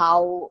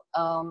how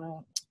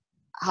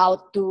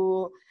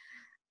to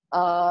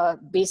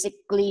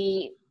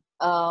basically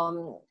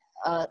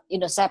you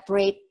know,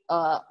 separate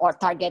or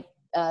target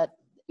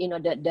you know,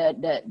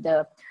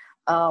 the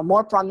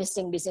more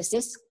promising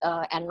businesses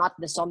and not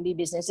the zombie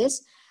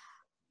businesses.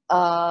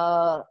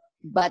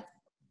 But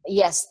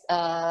yes,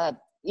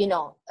 you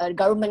know,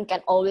 government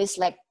can always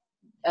like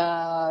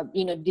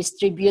you know,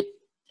 distribute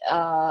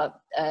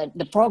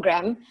the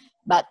program,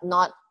 but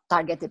not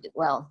targeted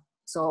well.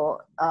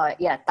 So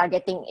yeah,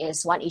 targeting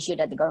is one issue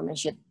that the government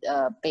should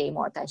pay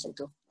more attention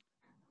to.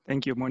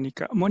 Thank you,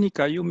 Monica.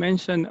 Monica, you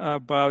mentioned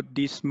about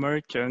these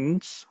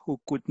merchants who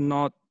could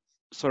not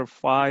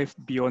survive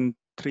beyond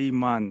 3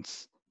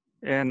 months.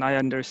 And I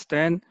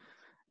understand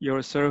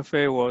your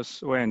survey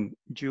was when?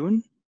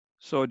 June?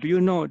 So do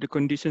you know the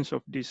conditions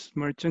of these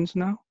merchants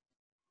now?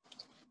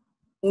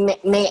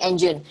 May and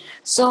June.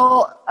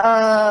 So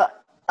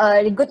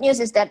the good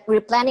news is that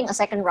we're planning a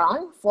second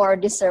round for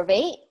this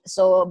survey.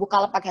 So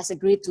Bukalapak has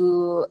agreed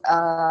to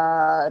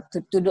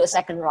do a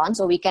second round,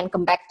 so we can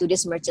come back to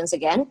these merchants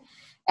again.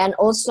 And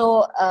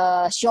also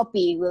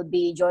Shopee will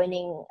be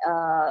joining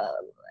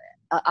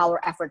our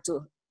effort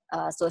too.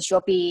 So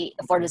Shopee,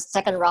 for the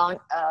second round,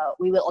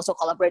 we will also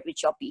collaborate with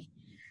Shopee.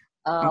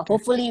 Okay.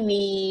 Hopefully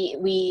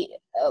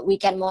we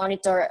can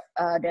monitor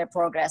their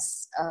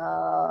progress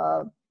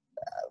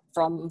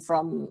from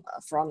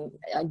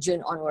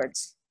June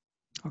onwards.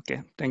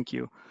 Okay, thank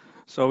you.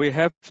 So we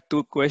have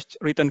two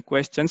written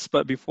questions,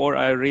 but before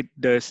I read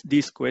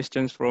these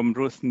questions from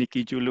Ruth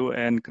Nikki Julu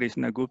and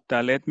Krishna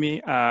Gupta, let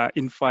me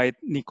invite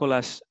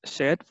Nicholas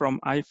Shed from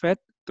IFED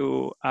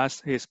to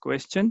ask his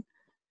question.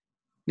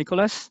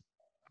 Nicholas,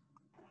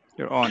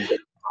 you're on.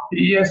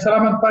 Yes,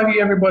 selamat pagi,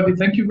 everybody.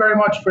 Thank you very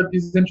much for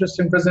these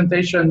interesting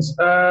presentations.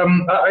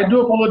 I do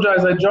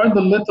apologize. I joined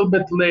a little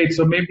bit late,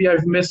 so maybe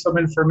I've missed some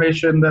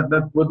information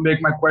that would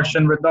make my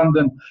question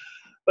redundant.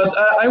 But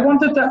I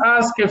wanted to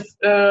ask if,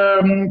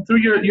 through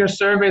your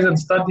surveys and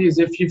studies,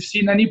 if you've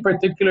seen any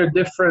particular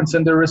difference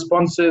in the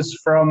responses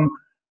from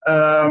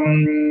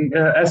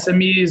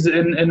SMEs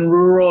in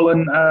rural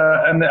and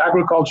the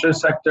agriculture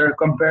sector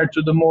compared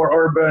to the more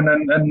urban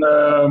and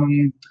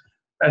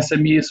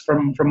SMEs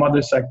from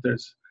other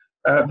sectors.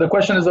 The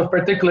question is of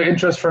particular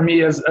interest for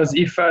me as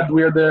IFAD.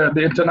 We are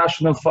the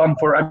International Fund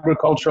for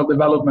Agricultural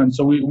Development.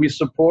 So we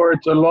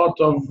support a lot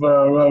of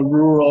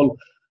rural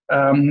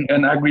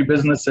and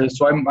agri-businesses.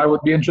 So I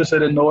would be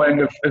interested in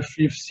knowing if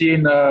you've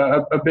seen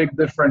a big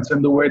difference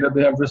in the way that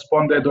they have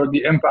responded or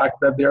the impact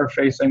that they are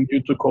facing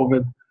due to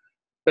COVID.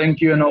 Thank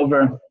you, and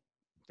over.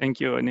 Thank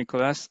you,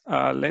 Nicholas.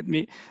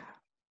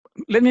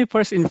 let me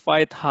first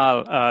invite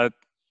Hal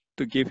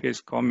to give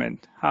his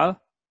comment. Hal?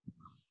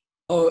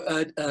 Oh,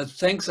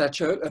 thanks,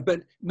 Acho.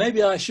 But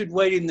maybe I should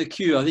wait in the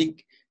queue. I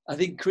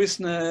think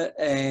Krishna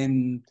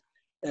and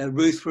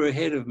Ruth were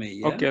ahead of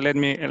me. Yeah? Okay, let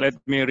me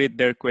read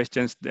their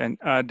questions then.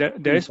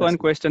 There is one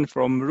question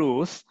from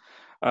Ruth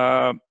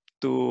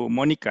to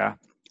Monica.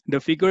 The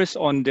figures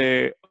on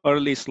the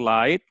early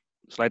slide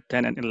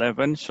 10 and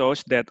 11,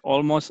 shows that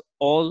almost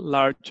all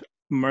large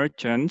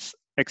merchants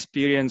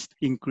experienced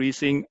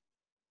increasing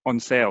on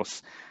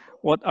sales.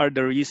 What are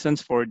the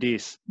reasons for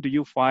this? Do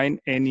you find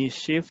any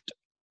shift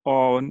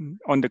on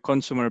the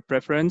consumer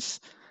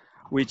preference,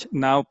 which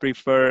now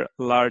prefer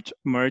large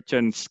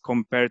merchants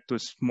compared to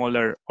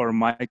smaller or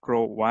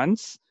micro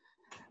ones?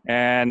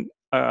 And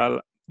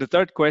the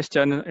third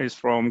question is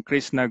from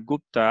Krishna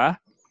Gupta.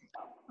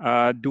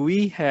 Do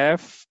we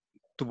have,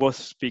 to both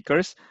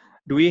speakers,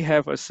 do we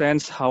have a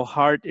sense how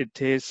hard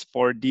it is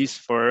for these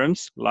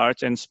firms,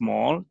 large and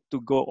small, to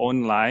go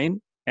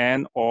online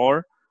and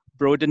or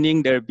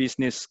broadening their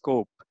business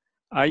scope?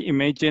 I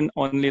imagine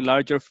only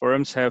larger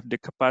firms have the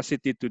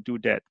capacity to do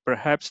that.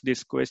 Perhaps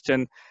this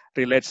question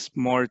relates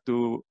more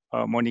to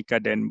Monica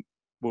than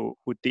Bu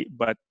Uti,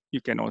 but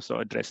you can also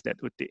address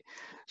that, Uti.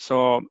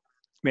 So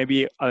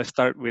maybe I'll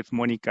start with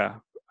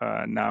Monica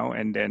now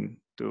and then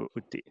to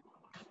Uti.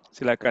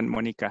 Silakan,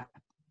 Monica.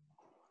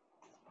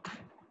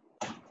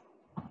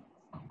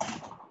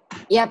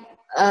 Yep.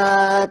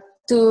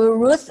 To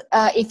Ruth,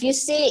 if you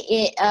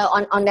see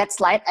on that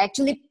slide, I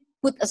actually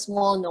put a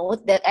small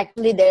note that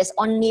actually there's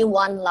only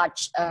one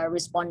large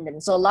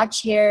respondent. So large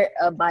here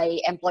by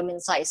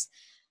employment size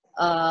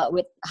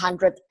with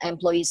 100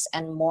 employees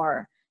and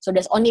more. So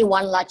there's only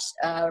one large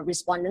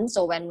respondent.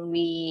 So when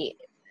we,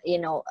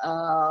 when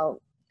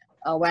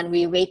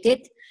we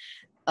weighted,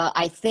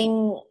 I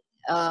think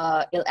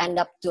it'll end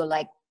up to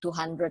like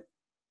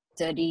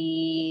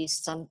 230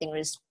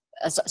 something.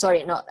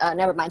 Sorry, no,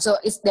 never mind. So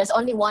there's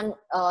only one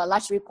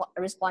large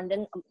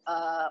respondent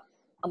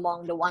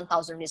among the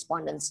 1,000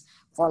 respondents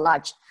for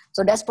large.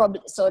 So that's probably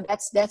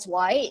that's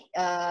why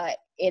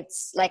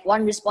it's like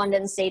one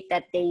respondent said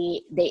that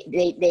they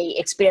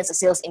experience a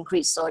sales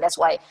increase. So that's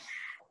why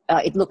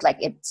it looked like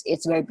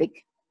it's very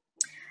big.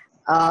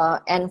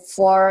 And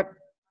for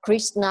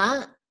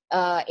Krishna,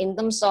 in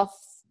terms of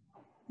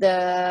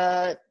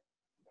the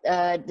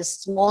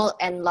small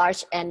and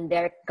large and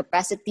their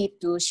capacity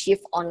to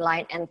shift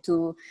online and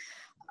to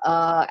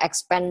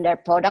expand their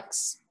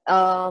products,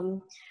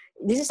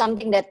 this is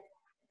something that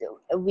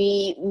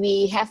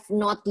we have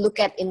not looked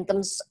at in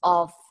terms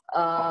of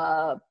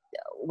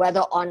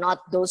whether or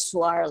not those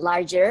who are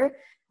larger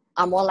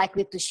are more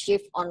likely to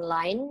shift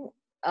online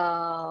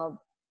and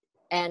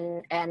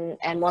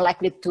more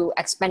likely to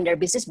expand their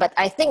business. But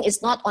I think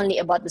it's not only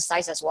about the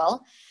size as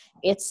well.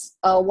 It's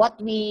what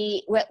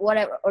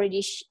I've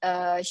already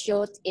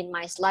showed in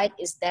my slide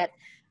is that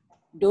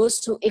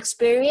those who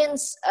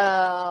experience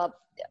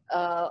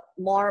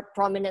more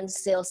prominent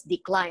sales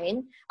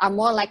decline are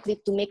more likely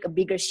to make a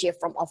bigger shift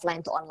from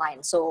offline to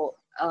online. So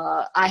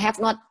I have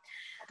not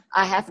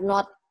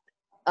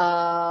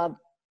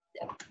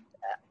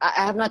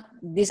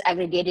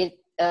disaggregated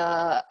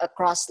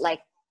across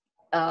like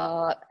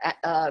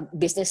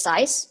business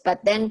size,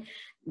 but then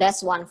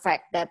that's one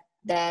fact that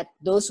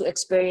those who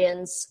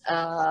experience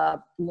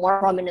more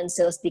prominent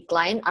sales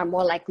decline are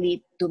more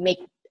likely to make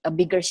a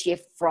bigger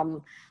shift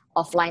from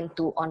offline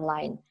to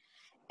online.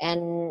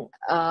 And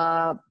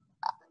I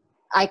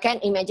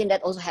can imagine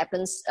that also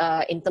happens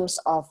in terms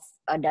of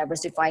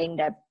diversifying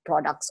their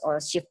products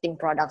or shifting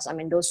products. I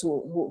mean, those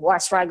who are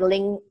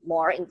struggling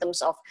more in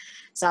terms of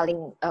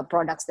selling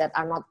products that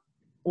are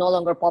no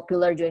longer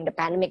popular during the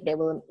pandemic, they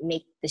will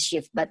make the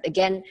shift. But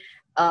again,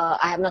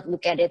 I have not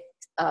looked at it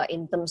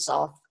in terms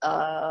of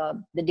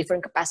the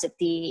different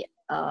capacity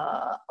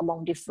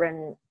among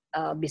different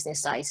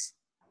business size.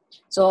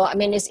 So I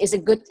mean, it's a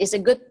good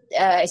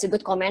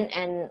comment,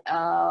 and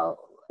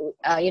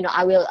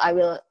I will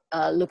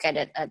look at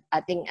it.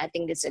 I think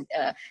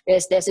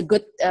there's a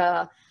good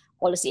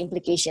policy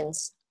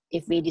implications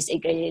if we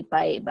disaggregate it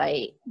by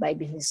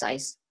business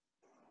size.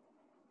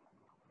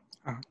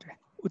 Okay,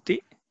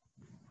 Uti.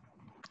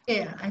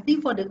 Yeah, I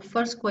think for the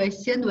first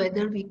question,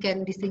 whether we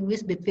can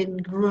distinguish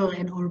between rural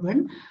and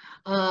urban,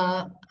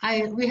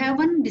 we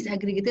haven't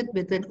disaggregated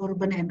between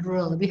urban and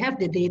rural. We have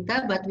the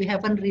data, but we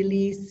haven't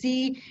really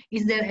see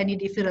is there any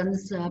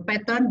difference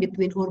pattern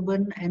between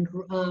urban and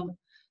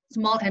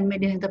small and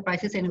medium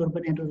enterprises and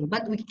urban and rural.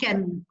 But we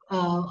can,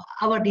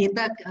 our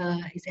data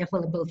is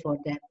available for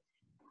that.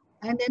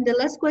 And then the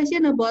last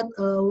question about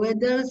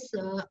whether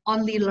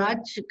only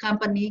large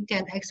company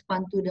can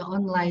expand to the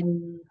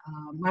online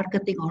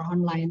marketing or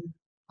online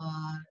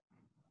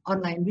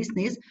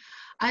business.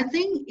 I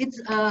think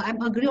it's, I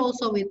agree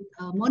also with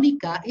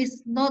Monica,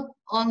 it's not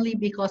only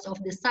because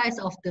of the size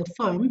of the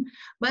firm,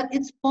 but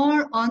it's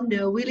more on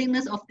the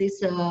willingness of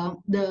this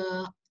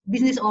the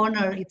business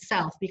owner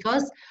itself,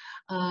 because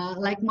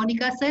like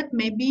Monica said,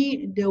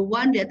 maybe the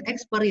one that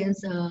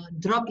experience a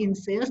drop in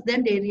sales,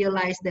 then they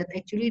realize that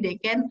actually they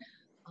can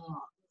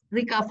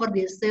recover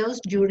their sales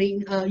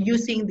during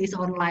using this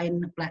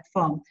online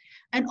platform.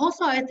 And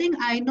also, I think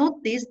I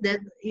noticed that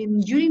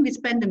during this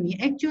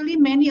pandemic, actually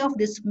many of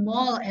the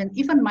small and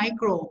even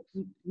micro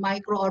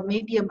or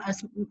medium,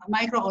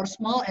 micro or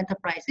small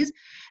enterprises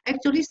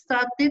actually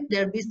started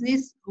their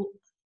business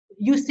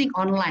using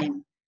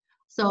online.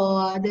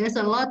 So there's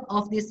a lot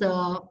of these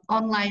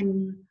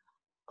online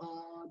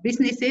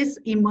businesses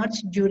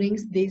emerge during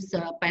this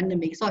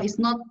pandemic. So it's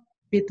not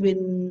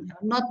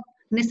not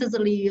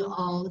necessarily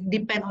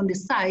depend on the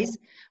size,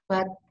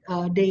 but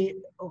they,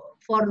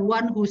 for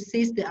one who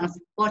sees the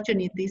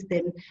opportunities,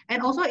 then,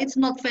 and also it's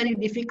not very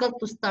difficult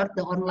to start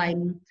the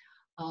online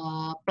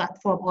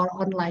platform or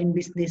online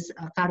business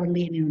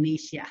currently in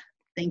Indonesia.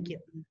 Thank you.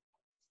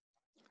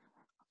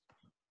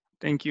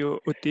 Thank you,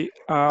 Uti.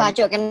 Pak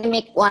Jo, can I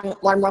make one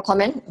more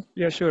comment?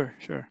 Yeah, sure.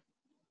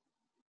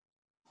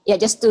 Yeah,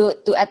 just to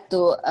add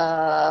to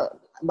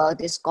about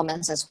these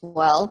comments as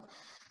well.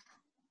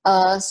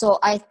 So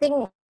I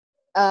think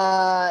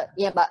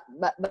yeah, but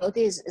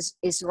Uti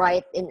is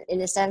right in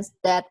the sense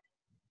that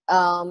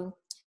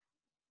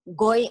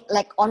going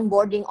like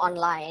onboarding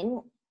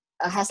online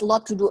has a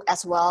lot to do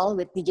as well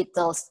with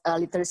digital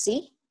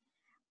literacy,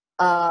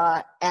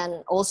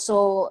 and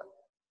also,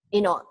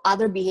 you know,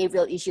 other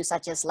behavioral issues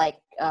such as like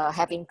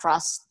having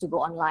trust to go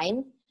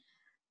online.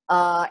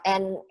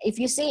 And if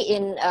you see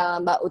in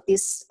Mbak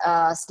Uti's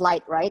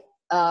slide, right,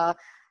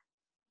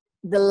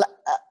 the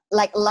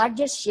like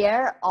largest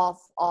share of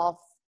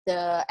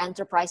the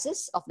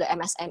enterprises of the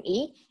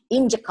MSME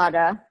in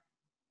Jakarta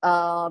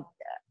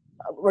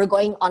were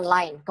going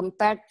online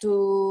compared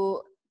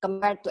to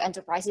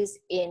enterprises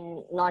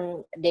in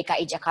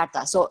non-DKI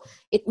Jakarta. So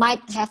it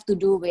might have to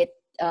do with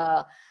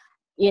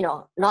you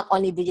know, not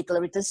only digital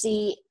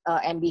literacy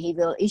and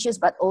behavioral issues,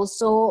 but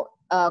also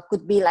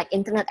could be like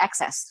internet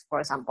access,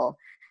 for example.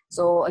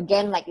 So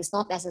again, like it's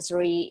not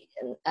necessary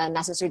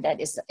that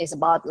is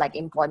about like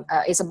employment.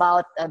 It's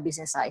about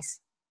business size.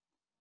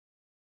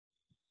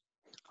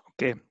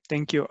 Okay,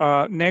 thank you.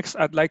 Next,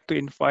 I'd like to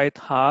invite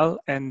Hal,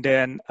 and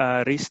then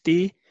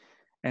Risti,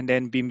 and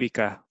then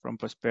Bimbika from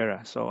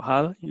Prospera. So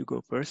Hal, you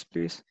go first,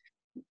 please.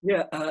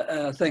 Yeah,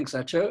 thanks,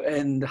 Acho,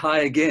 and hi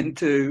again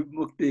to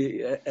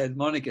Moekti and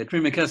Monica.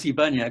 Terima kasih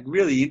banyak.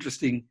 Really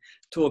interesting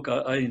talk.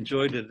 I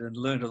enjoyed it and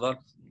learned a lot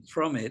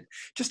from it.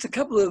 Just a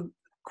couple of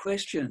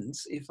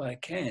questions, if I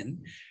can.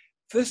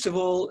 First of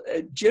all,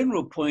 a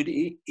general point,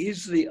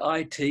 is the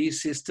IT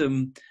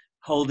system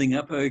holding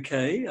up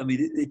okay? I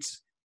mean,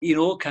 it's in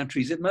all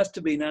countries, it must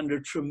have been under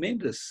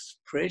tremendous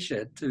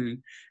pressure to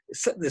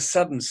the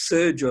sudden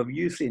surge of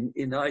youth in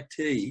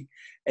IT.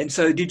 And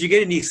so did you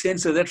get any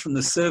sense of that from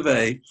the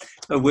survey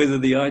of whether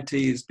the IT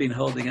has been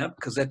holding up?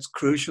 Because that's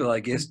crucial, I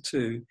guess,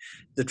 to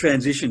the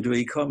transition to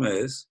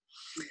e-commerce.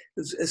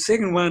 A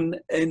second one,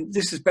 and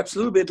this is perhaps a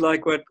little bit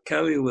like what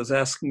Khalil was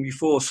asking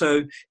before.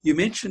 So you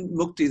mentioned,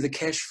 Moekti, the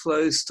cash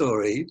flow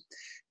story.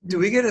 Do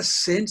we get a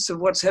sense of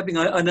what's happening?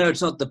 I know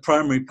it's not the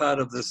primary part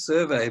of the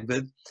survey,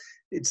 but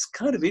it's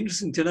kind of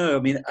interesting to know. I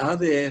mean,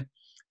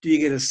 do you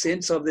get a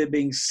sense of there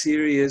being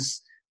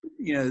serious,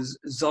 you know,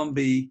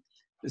 zombie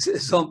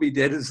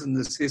debtors in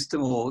the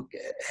system, or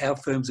how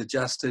firms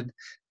adjusted?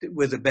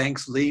 Were the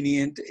banks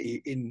lenient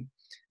in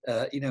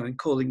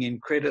calling in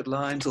credit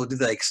lines, or did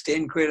they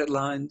extend credit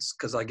lines?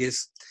 Because I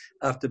guess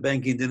after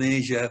Bank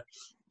Indonesia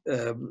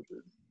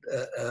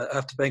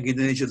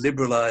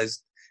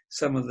liberalized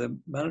some of the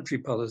monetary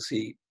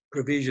policy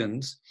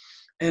provisions.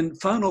 And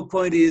final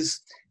point is,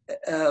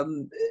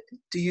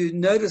 do you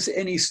notice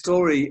any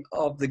story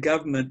of the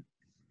government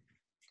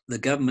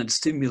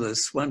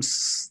stimulus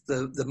once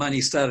the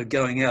money started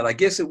going out? I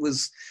guess it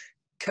was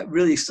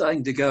really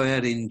starting to go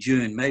out in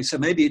June.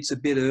 Maybe it's a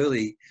bit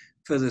early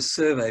for the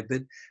survey,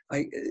 but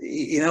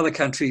in other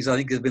countries, I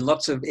think there's been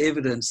lots of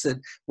evidence that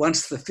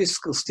once the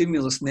fiscal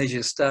stimulus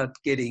measures start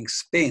getting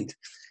spent,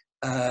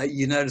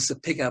 you notice a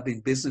pickup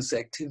in business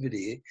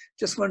activity.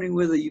 Just wondering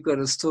whether you've got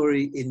a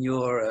story in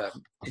your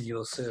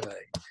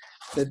survey.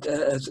 But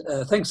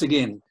thanks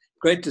again.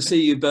 Great to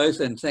see you both,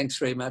 and thanks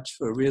very much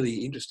for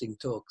really interesting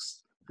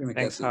talks.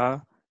 Thanks,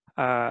 Hal.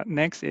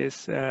 Next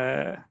is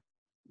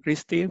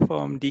Risti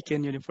from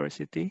Deakin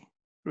University.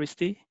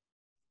 Risti,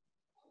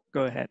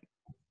 go ahead.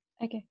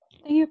 Okay,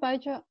 thank you,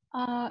 Pak Jo.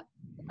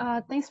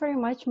 Thanks very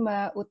much,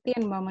 Mbak Uti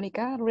and Mbak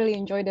Monica. Really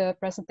enjoyed the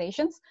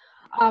presentations.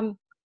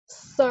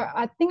 So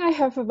I think I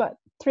have about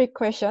 3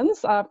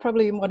 questions.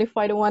 Probably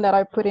modify the one that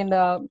I put in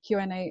the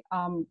Q&A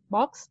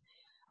box.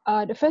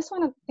 The first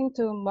one, I think,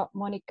 to Mbak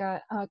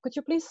Monica, could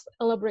you please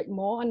elaborate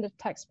more on the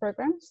tax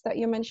programs that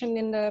you mentioned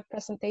in the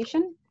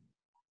presentation?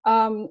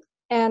 And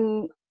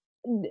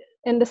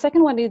the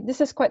second one, this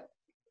is quite,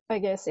 I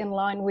guess, in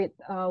line with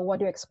what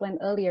you explained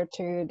earlier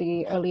to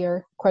the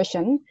earlier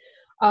question.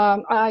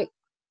 I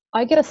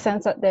get a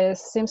sense that there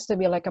seems to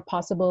be like a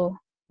possible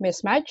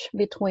mismatch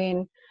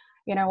between,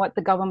 you know, what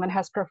the government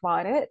has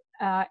provided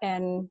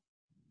and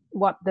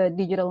what the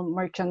digital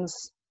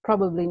merchants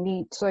probably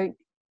need. So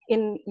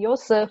in your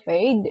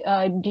survey,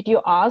 did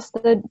you ask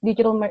the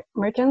digital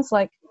merchants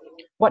like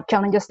what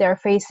challenges they're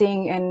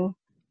facing and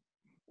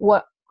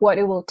what what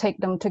it will take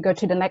them to go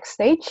to the next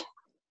stage.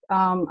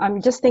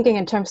 I'm just thinking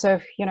in terms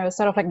of,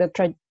 sort of like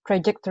the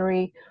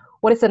trajectory.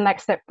 What is the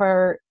next step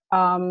for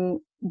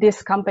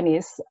these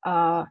companies?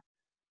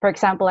 For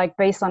example, like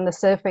based on the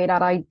survey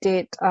that I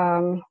did,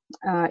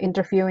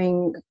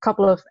 interviewing a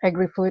couple of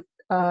agri-food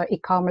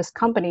e-commerce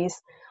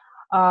companies,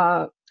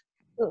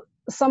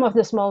 some of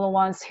the smaller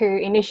ones who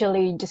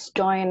initially just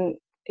joined,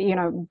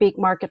 big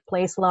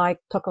marketplace like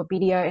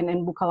Tokopedia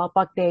and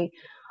Bukalapak, they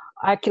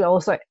actually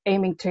also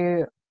aiming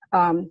to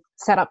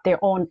set up their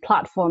own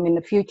platform in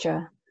the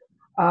future.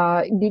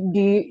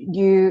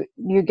 Do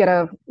you get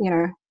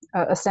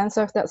a sense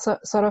of that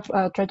sort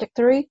of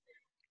trajectory?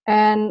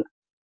 And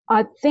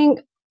I think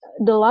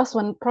the last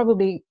one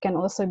probably can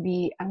also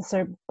be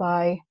answered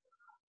by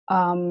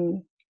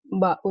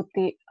Mbak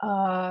Uti.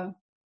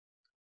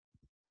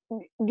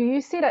 Do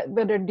you see that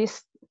whether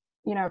this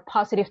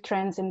positive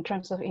trends in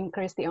terms of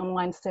increase the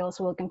online sales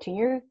will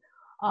continue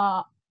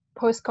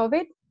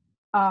post-COVID,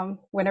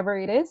 whenever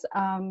it is?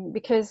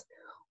 Because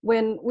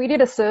when we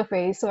did a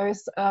survey, so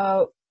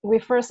we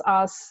first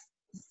asked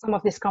some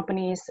of these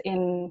companies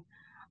in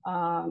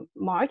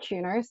March,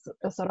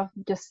 sort of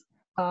just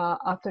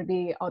after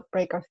the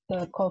outbreak of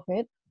the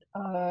COVID,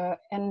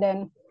 and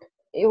then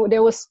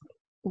there was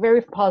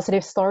very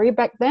positive story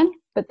back then.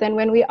 But then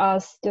when we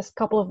asked just a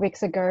couple of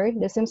weeks ago,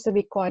 there seems to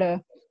be quite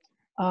a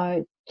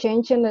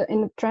change in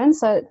the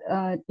trends. A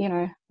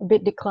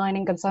bit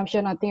declining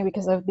consumption, I think,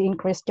 because of the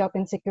increased job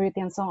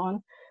insecurity and so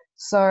on.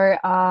 So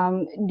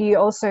do you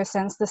also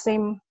sense the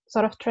same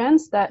sort of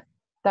trends that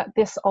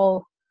this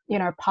all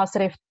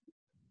positive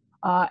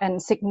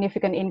and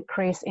significant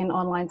increase in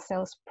online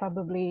sales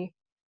probably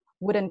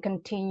wouldn't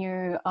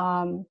continue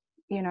in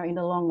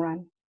the long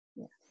run?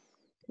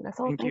 That's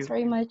all. Thanks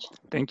very much.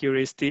 Thank you,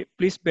 Risti.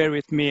 Please bear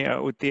with me,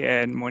 Uti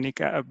and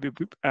Monica,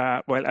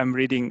 while I'm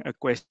reading a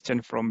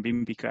question from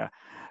Bimbika.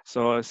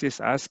 So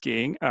she's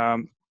asking,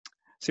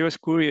 she was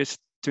curious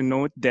to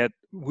note that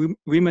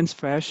women's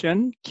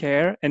fashion,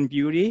 care, and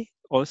beauty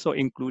also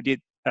included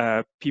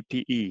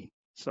PPE,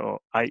 so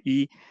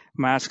i.e.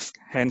 masks,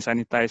 hand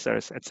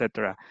sanitizers,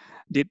 etc.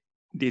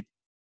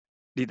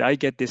 Did I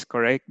get this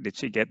correct? Did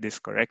she get this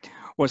correct?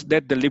 Was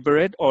that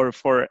deliberate or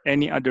for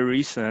any other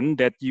reason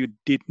that you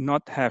did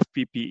not have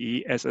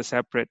PPE as a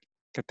separate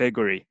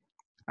category?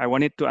 I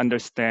wanted to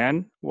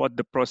understand what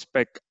the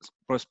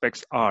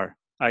prospects are,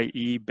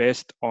 i.e.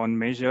 based on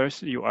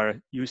measures you are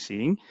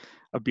using,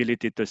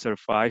 ability to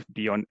survive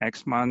beyond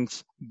X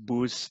months,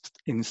 boost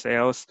in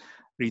sales,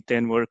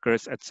 retain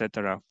workers,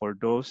 etc. for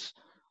those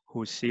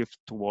who shift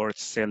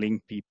towards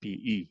selling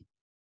PPE.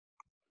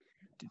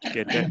 Did you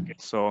get that?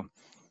 So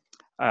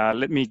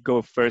let me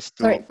go first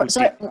to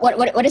sorry.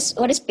 What is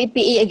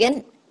PPE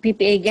again?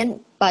 PPE again,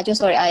 Pacho.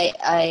 Sorry,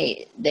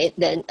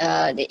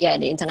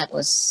 the internet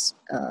was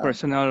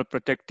personal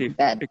protective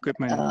bad.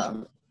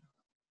 equipment.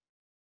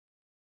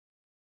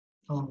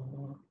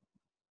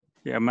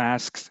 Yeah,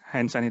 masks,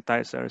 hand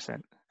sanitizers,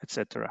 and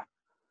etc.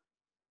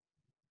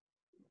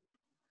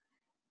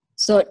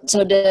 So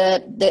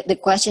the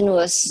question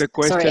was. The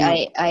question,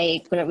 sorry,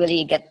 I couldn't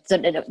really get. So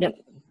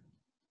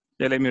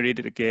yeah, let me read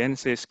it again. It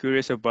says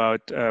curious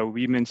about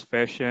women's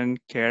fashion,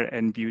 care,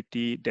 and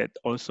beauty that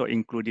also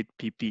included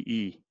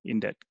PPE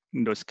in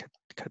those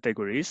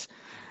categories.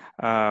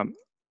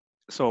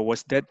 So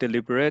was that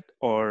deliberate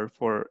or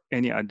for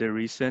any other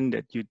reason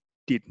that you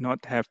did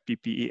not have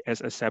PPE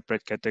as a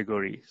separate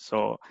category?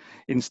 So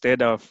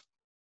instead of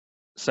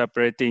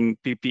separating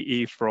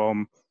PPE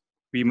from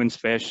women's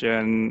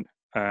fashion,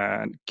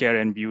 care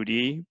and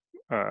beauty,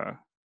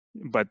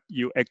 but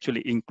you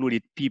actually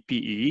included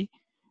PPE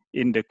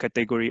in the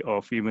category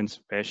of women's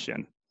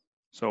fashion.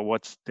 So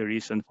what's the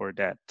reason for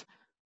that?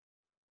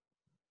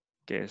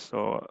 Okay,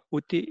 so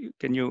Uti,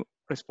 can you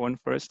respond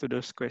first to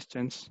those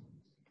questions?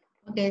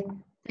 Okay,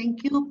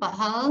 thank you, Pak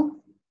Hal.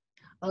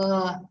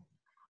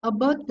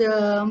 About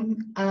the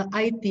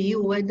IT,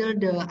 whether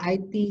the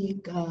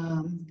IT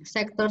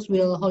sectors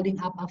will holding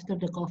up after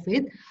the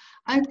COVID,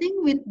 I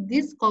think with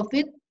this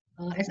COVID,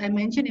 as I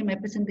mentioned in my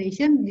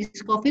presentation,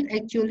 this COVID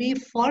actually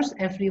forced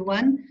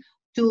everyone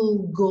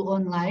to go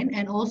online,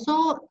 and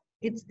also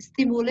it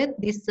stimulates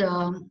these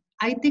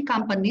IT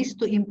companies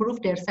to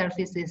improve their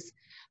services.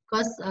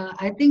 Because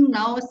I think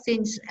now,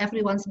 since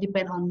everyone's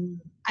depend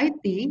on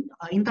IT,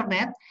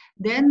 internet,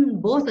 then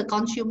both the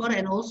consumer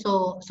and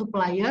also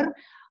supplier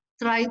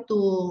try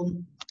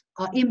to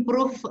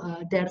improve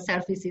their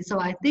services. So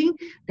I think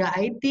the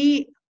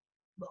IT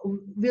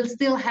will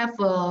still have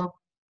a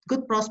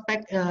good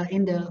prospect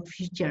in the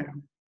future.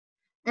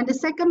 And the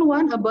second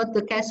one about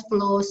the cash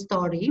flow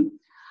story,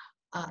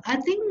 I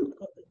think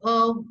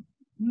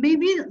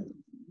maybe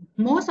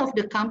most of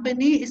the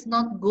company is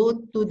not go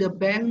to the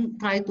bank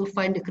try to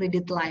find the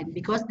credit line,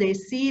 because they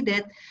see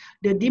that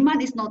the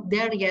demand is not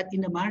there yet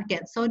in the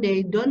market. So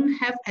they don't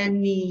have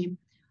any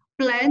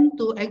plan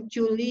to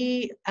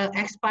actually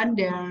expand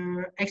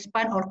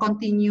or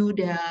continue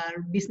their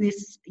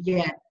business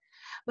yet.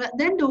 But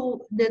then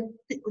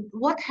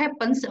what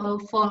happens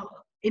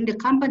in the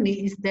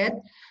company is that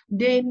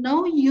they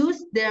now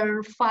use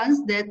their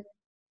funds that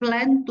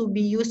plan to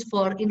be used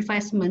for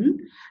investment,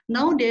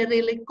 now they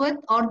relocate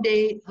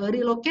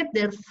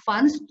their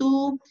funds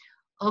to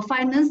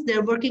finance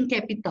their working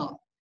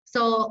capital.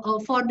 So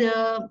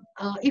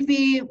if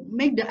we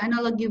make the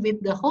analogy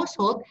with the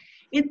household,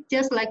 it's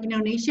just like in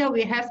Indonesia,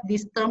 we have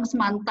these terms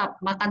mantap,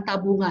 makan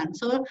tabungan.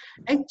 So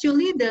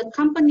actually the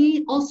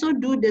company also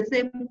do the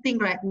same thing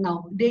right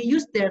now. They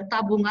use their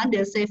tabungan,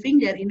 their saving,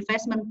 their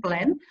investment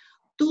plan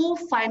to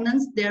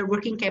finance their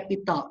working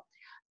capital.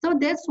 So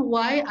that's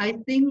why I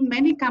think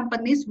many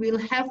companies will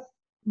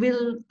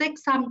take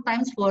some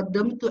time for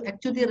them to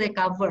actually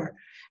recover,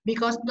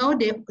 because now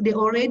they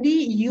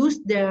already use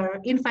their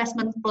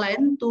investment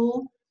plan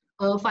to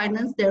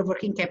finance their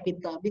working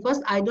capital.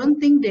 Because I don't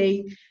think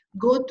they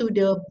go to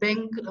the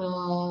bank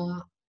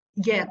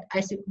yet.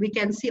 We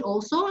can see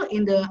also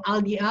in the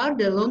LDR,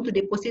 the loan to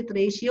deposit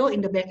ratio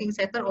in the banking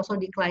sector also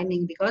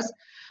declining, because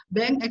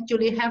bank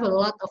actually have a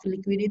lot of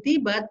liquidity,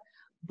 but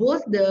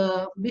both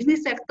the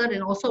business sector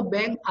and also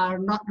bank are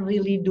not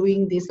really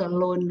doing this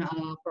loan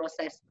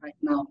process right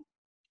now.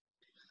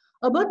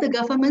 About the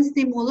government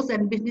stimulus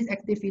and business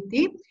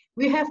activity,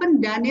 we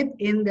haven't done it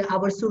in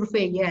our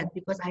survey yet,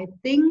 because I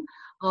think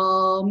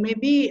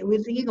maybe we're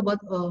thinking about,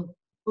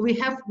 we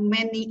have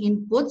many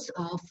inputs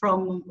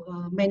from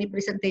many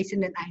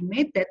presentations that I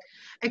made, that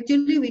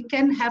actually we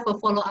can have a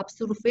follow-up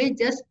survey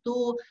just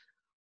to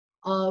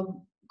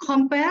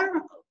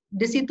compare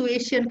the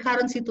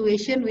current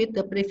situation with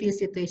the previous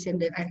situation.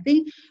 That I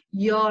think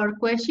your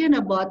question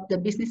about the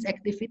business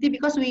activity,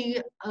 because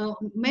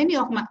many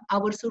of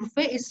our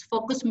survey is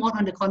focused more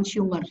on the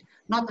consumer,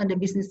 not on the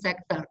business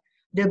sector,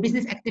 the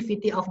business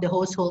activity of the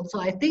household. So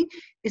I think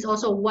it's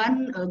also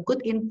one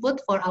good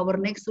input for our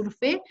next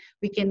survey.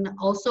 We can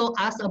also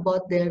ask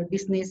about their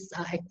business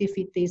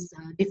activities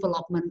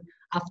development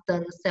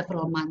after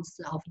several months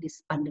of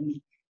this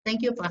pandemic.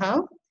 Thank you,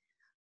 Pahal.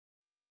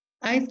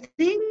 I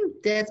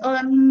think that's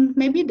on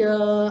maybe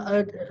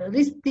the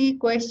risky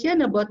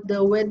question about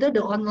whether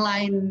the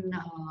online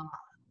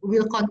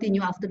will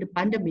continue after the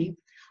pandemic.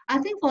 I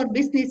think for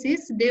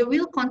businesses, they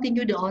will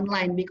continue the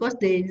online because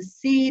they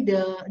see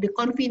the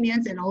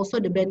convenience and also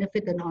the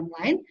benefit in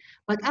online.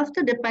 But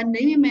after the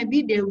pandemic,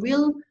 maybe they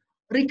will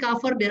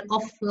recover their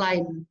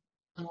offline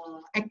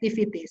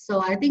activities. So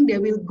I think they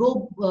will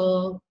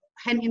go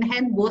hand in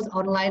hand, both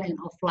online and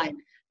offline.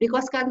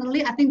 Because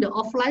currently, I think the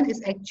offline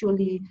is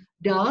actually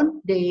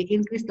down. They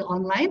increase the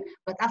online,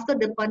 but after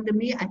the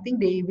pandemic, I think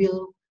they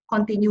will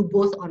continue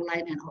both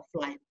online and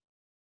offline.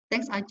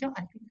 Thanks, Acho.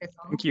 I think that's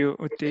all. Thank you,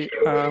 Uti.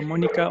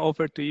 Monica,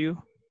 over to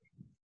you.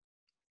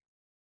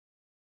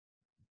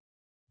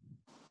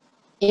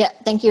 Yeah,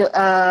 thank you,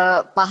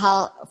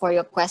 Pahal, for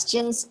your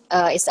questions.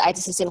 Is the IT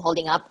system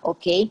holding up?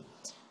 Okay.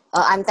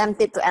 I'm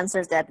tempted to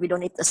answer that. We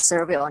don't need a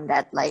survey on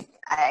that, like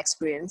I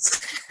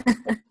experienced.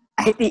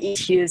 IT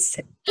issues.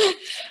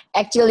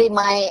 Actually,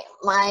 my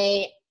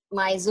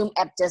Zoom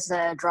app just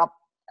dropped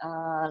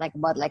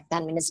about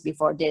 10 minutes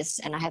before this,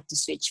 and I have to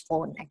switch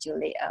phone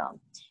actually.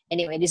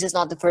 Anyway, this is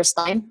not the first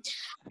time.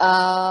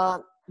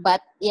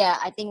 But yeah,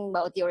 I think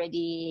Mbak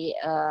already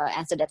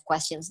answered that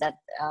questions that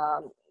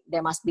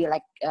there must be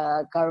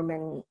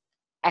government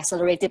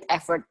accelerated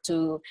effort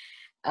to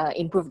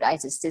improve the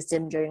IT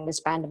system during this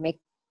pandemic.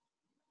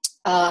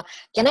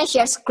 Can I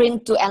share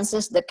screen to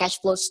answer the cash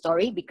flow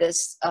story?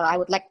 Because I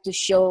would like to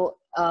show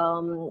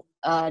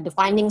the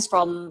findings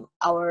from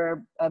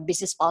our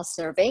Business Pulse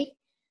survey.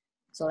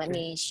 So let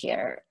me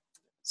share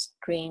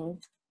screen.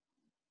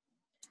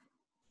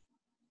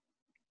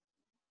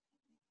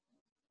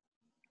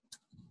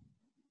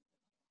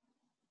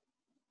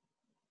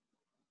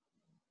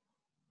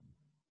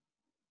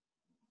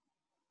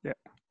 Yeah.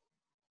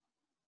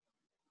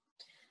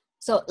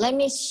 So let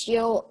me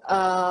show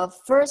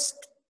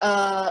first.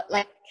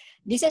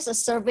 This is a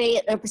survey,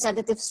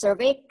 representative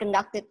survey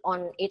conducted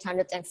on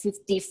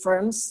 850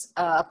 firms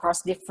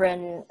across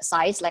different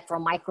sizes, like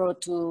from micro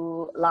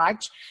to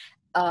large,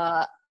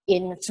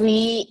 in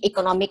 3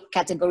 economic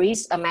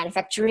categories: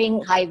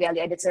 manufacturing, high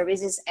value-added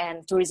services,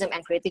 and tourism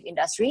and creative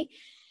industry.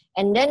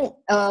 And then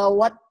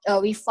what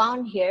we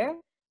found here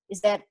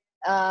is that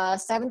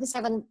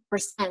 77%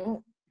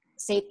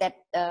 say that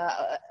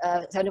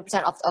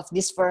 70% of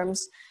these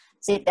firms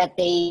say that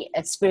they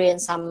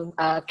experience some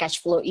cash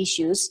flow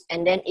issues.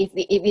 And then if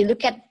we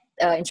look at,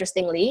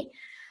 interestingly,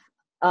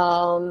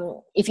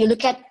 if you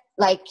look at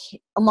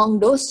among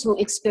those who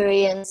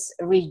experience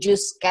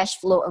reduced cash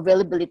flow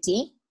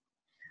availability,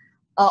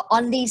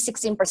 only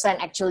 16%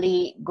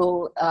 actually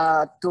go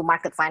to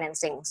market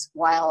financings,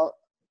 while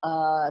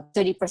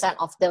 30%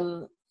 of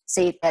them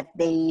say that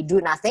they do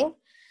nothing,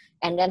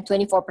 and then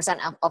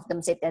 24% of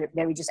them say that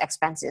they reduce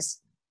expenses.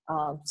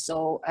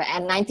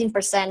 And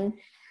 19%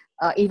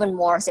 even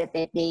more said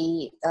that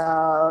they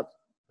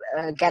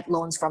get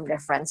loans from their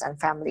friends and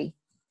family.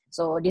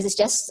 So this is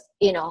just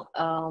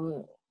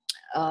the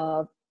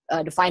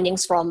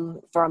findings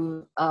from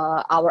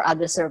our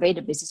other survey,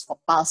 the Business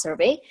Pulse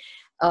survey.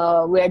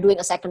 We are doing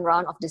a second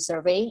round of the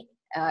survey,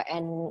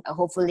 and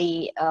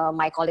hopefully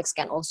my colleagues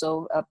can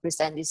also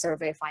present the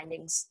survey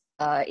findings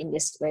in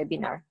this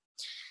webinar.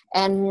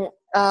 And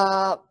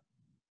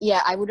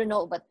yeah, I wouldn't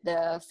know about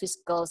the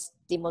fiscal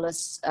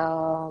stimulus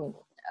and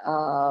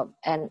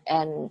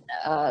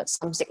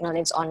some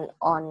signalings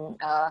on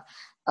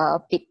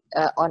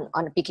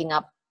picking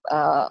up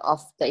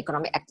of the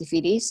economic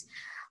activities.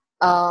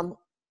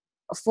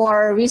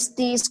 For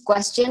Risti's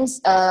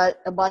questions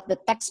about the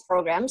tax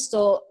programs,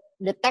 so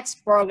the tax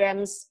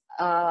programs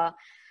are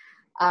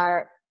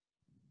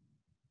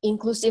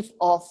inclusive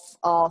of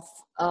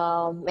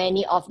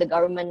many of the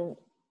government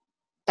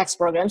tax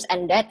programs,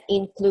 and that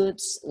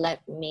includes,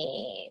 let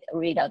me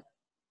read out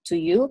to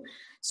you.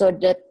 So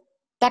the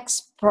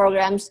tax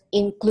programs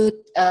include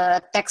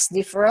tax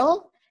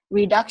deferral,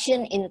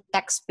 reduction in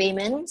tax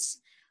payments,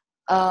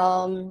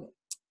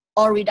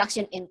 or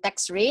reduction in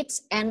tax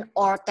rates, and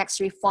or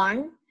tax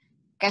refund,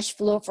 cash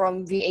flow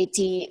from VAT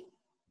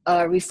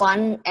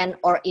refund, and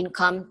or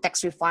income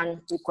tax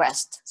refund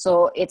request.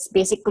 So it's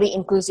basically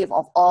inclusive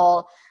of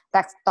all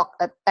tax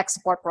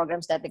support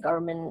programs that the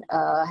government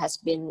has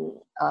been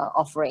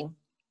offering.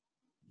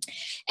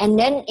 And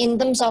then in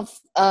terms of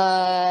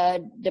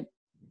the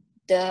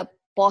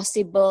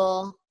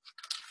possible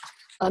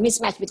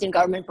mismatch between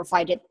government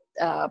provided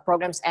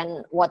programs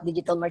and what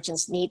digital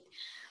merchants need,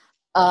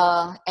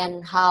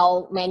 and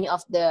how many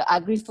of the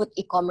agri-food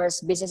e-commerce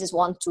businesses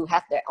want to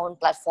have their own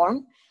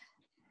platform.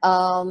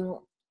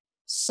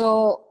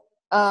 So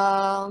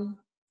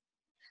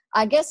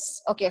I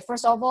guess, okay,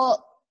 first of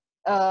all,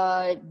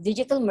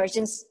 digital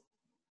merchants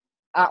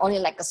are only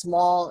like a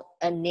small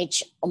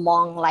niche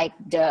among like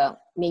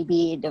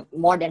maybe the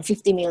more than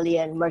 50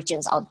 million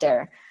merchants out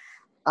there,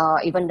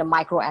 even the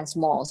micro and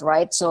smalls,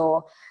 right?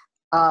 So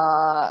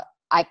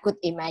I could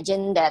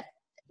imagine that,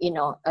 you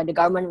know, the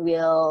government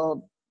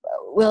will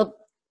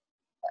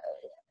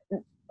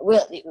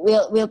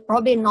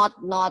probably not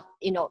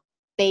you know,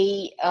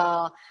 pay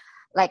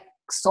like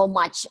so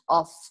much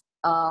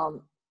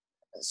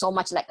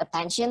like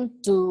attention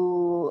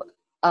to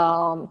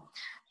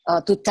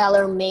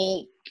tailor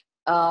make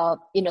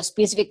you know,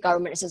 specific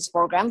government assistance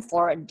program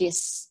for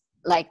this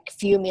like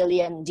few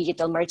million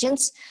digital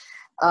merchants.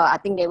 I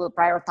think they will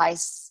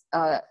prioritize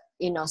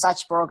you know,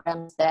 such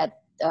programs that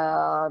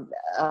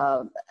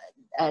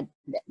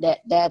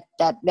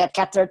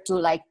cater to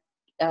like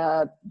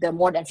the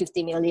more than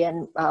 50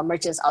 million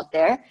merchants out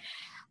there.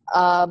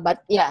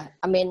 But yeah,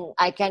 I mean,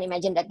 I can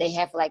imagine that they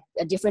have like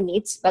different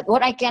needs. But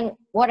what I can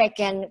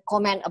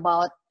comment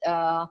about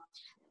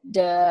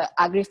the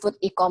agri-food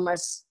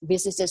e-commerce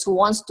businesses who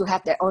wants to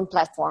have their own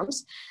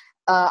platforms,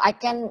 I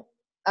can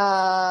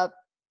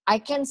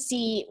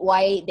see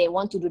why they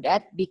want to do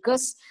that,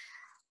 because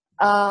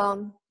a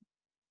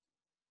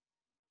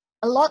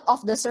lot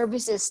of the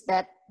services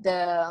that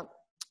the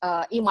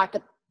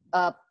e-market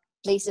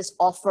places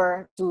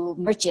offer to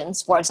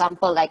merchants, for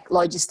example, like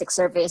logistics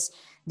service,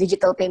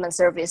 digital payment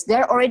service,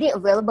 they're already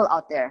available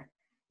out there.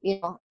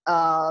 You know,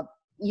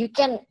 you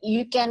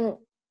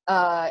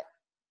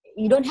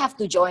don't have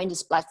to join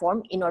this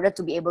platform in order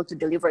to be able to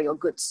deliver your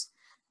goods,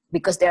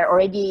 because they're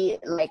already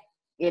like,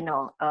 you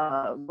know,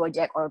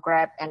 Gojek or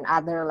Grab and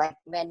other like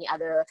many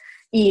other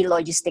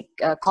e-logistic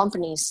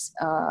companies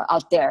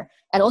out there.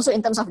 And also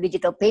in terms of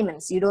digital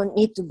payments, you don't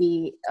need to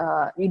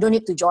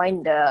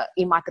join the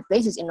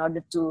e-marketplaces in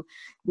order to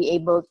be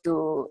able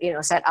to, you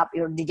know, set up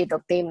your digital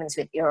payments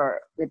with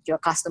your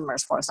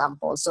customers, for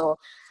example. So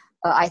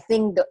I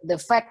think the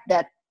fact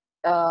that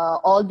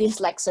all these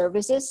like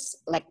services,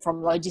 like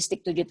from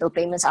logistic to digital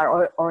payments,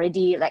 are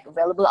already like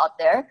available out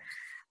there,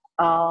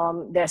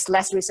 there's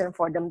less reason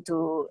for them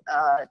to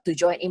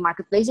join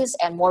e-marketplaces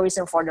and more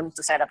reason for them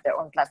to set up their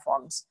own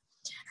platforms.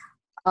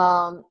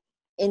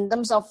 In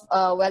terms of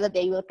whether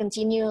they will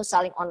continue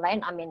selling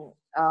online, I mean,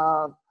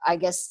 I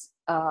guess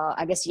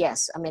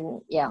yes. I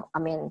mean, yeah. I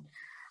mean,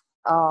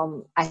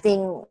 I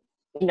think,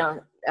 you know,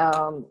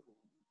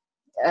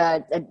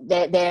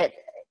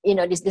 you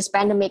know, this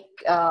pandemic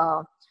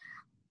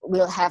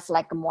will have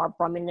like a more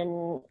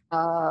prominent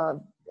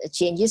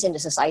changes in the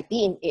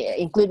society,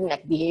 including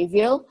like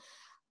behavioral.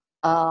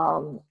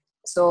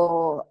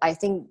 So I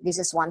think this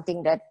is one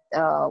thing that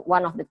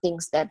one of the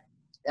things that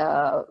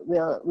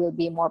will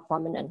be more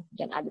prominent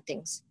than other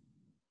things.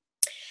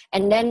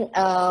 And then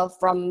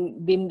from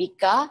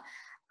Bimbika,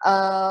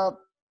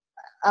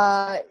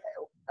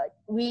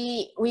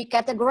 we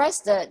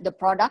categorize the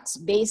products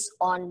based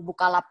on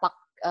Bukalapak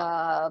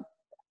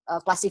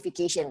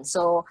classification.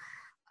 So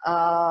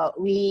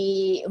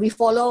we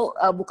follow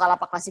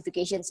Bukalapak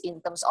classifications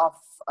in terms of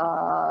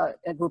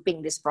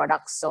grouping these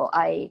products. So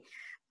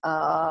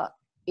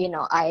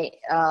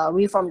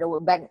we from the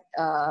World Bank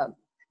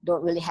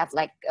don't really have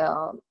like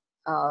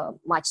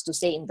much to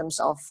say in terms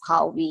of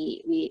how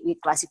we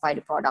classify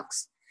the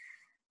products.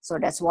 So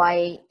that's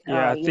why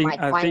you might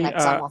find like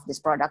some of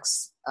these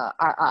products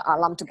are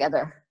lumped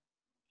together.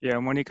 Yeah,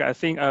 Monica, I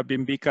think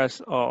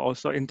Bimbika's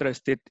also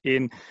interested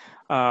in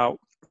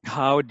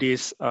how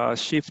this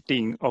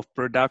shifting of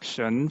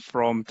production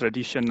from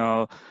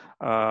traditional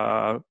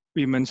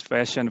women's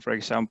fashion, for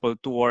example,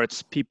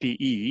 towards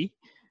PPE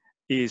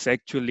is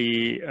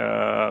actually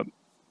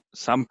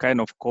some kind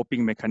of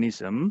coping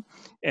mechanism?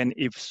 And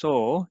if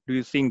so, do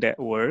you think that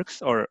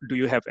works, or do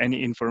you have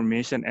any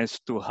information as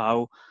to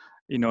how,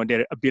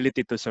 their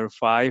ability to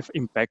survive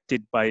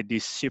impacted by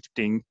this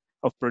shifting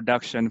of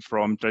production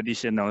from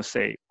traditional,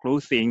 say,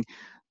 clothing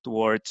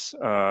towards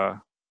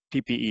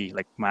PPE,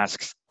 like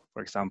masks,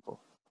 for example?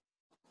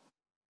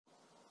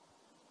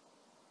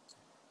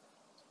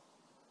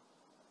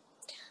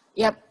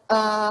 Yep.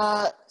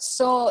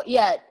 So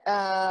yeah,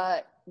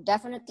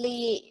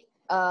 definitely.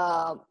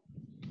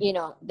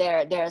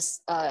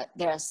 There's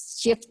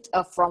shift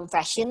from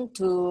fashion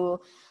to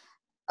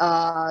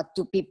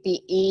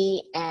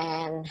PPE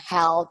and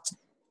health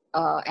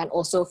and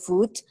also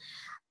food.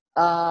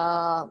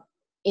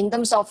 In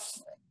terms of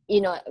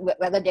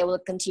whether they will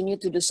continue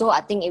to do so,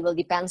 I think it will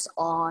depends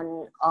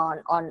on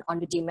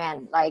the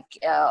demand. Like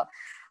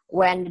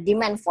when the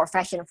demand for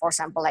fashion, for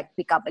example, like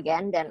pick up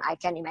again, then I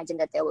can imagine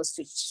that they will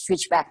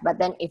switch back. But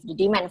then if the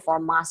demand for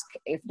mask,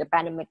 if the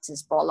pandemic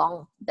is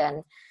prolonged,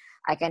 then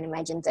I can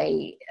imagine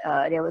they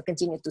will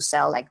continue to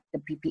sell like the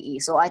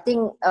PPE. So I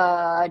think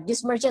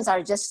these merchants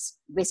are just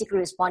basically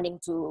responding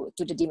to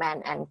the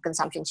demand and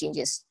consumption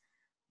changes.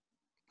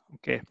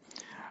 Okay.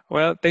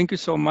 Well, thank you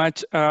so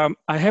much. I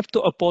have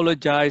to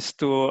apologize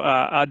to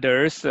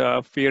others,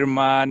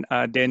 Firman,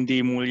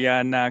 Dendi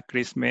Mulyana,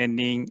 Chris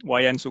Manning,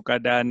 Wayan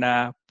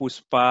Sukadana,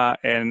 Puspa,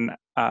 and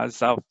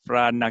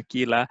Zafra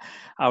Nakila.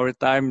 Our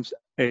time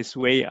is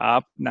way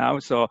up now,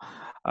 so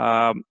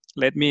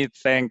let me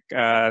thank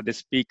the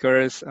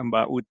speakers,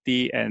 Mbak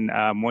Uti and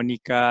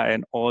Monica,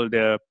 and all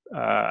the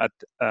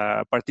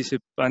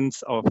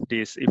participants of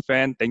this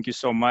event. Thank you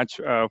so much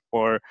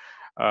for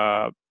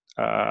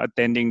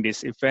attending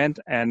this event,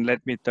 and let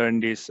me turn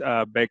this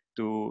back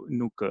to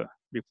Nuka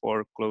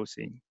before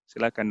closing.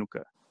 Silakan,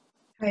 Nuka.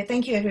 Hi,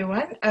 thank you,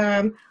 everyone.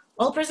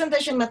 All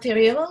presentation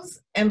materials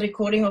and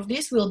recording of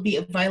this will be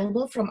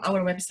available from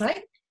our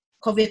website,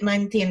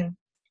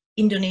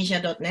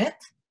 covid19indonesia.net.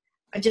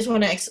 I just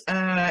want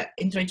to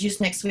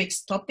introduce next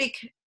week's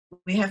topic.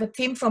 We have a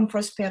team from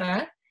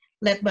Prospera,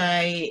 led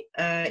by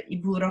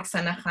Ibu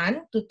Roxana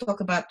Khan, to talk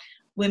about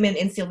women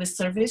in civil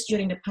service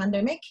during the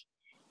pandemic.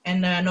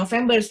 And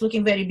November is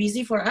looking very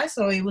busy for us,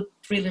 so we would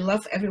really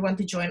love everyone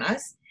to join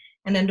us.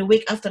 And then the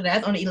week after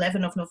that, on the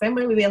 11th of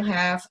November, we will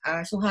have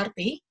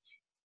Suharti,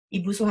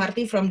 Ibu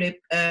Suharti from the,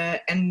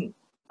 and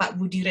Pak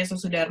Budi Reso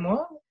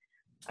Sudarmo.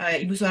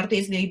 Ibu Suharti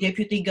is the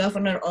Deputy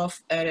Governor of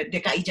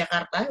DKI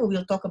Jakarta, who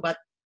will talk about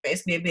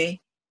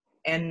PSBB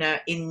and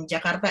in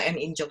Jakarta and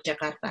in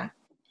Yogyakarta.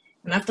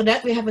 And after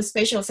that, we have a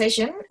special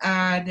session,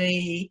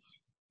 the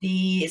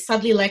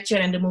Sadli Lecture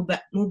and the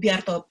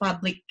Mubiarto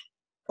Public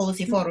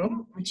Policy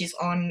Forum, which is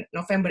on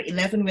November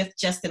 11 with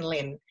Justin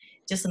Lin.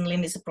 Justin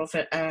Lin is a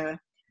prophet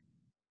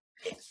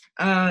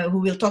who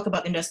will talk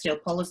about industrial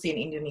policy in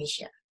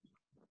Indonesia.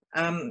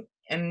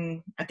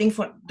 And I think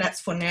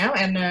that's for now.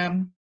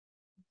 And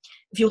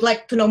if you would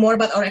like to know more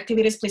about our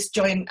activities, please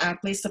join.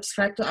 Please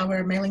subscribe to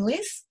our mailing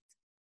list.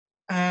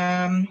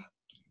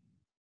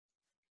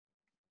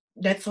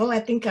 That's all. I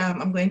think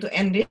I'm going to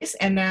end this.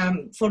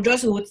 And for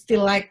those who would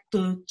still like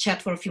to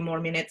chat for a few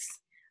more minutes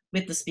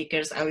with the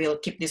speakers, I will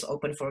keep this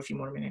open for a few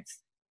more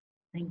minutes.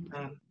 Thank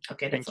you.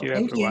 Okay, that's Thank you, all.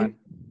 everyone.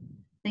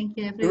 Thank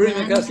you, Terima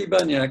everyone. kasih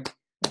banyak.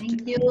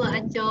 Thank you,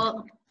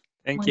 Aco.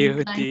 Thank you,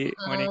 Monica, Uti,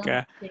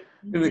 Monica.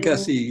 Terima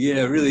kasih.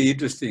 Yeah, really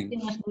interesting.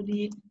 Mas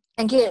Budi.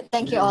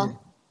 Thank you all.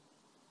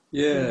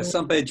 Yeah,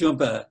 sampai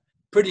jumpa.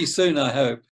 Pretty soon, I hope.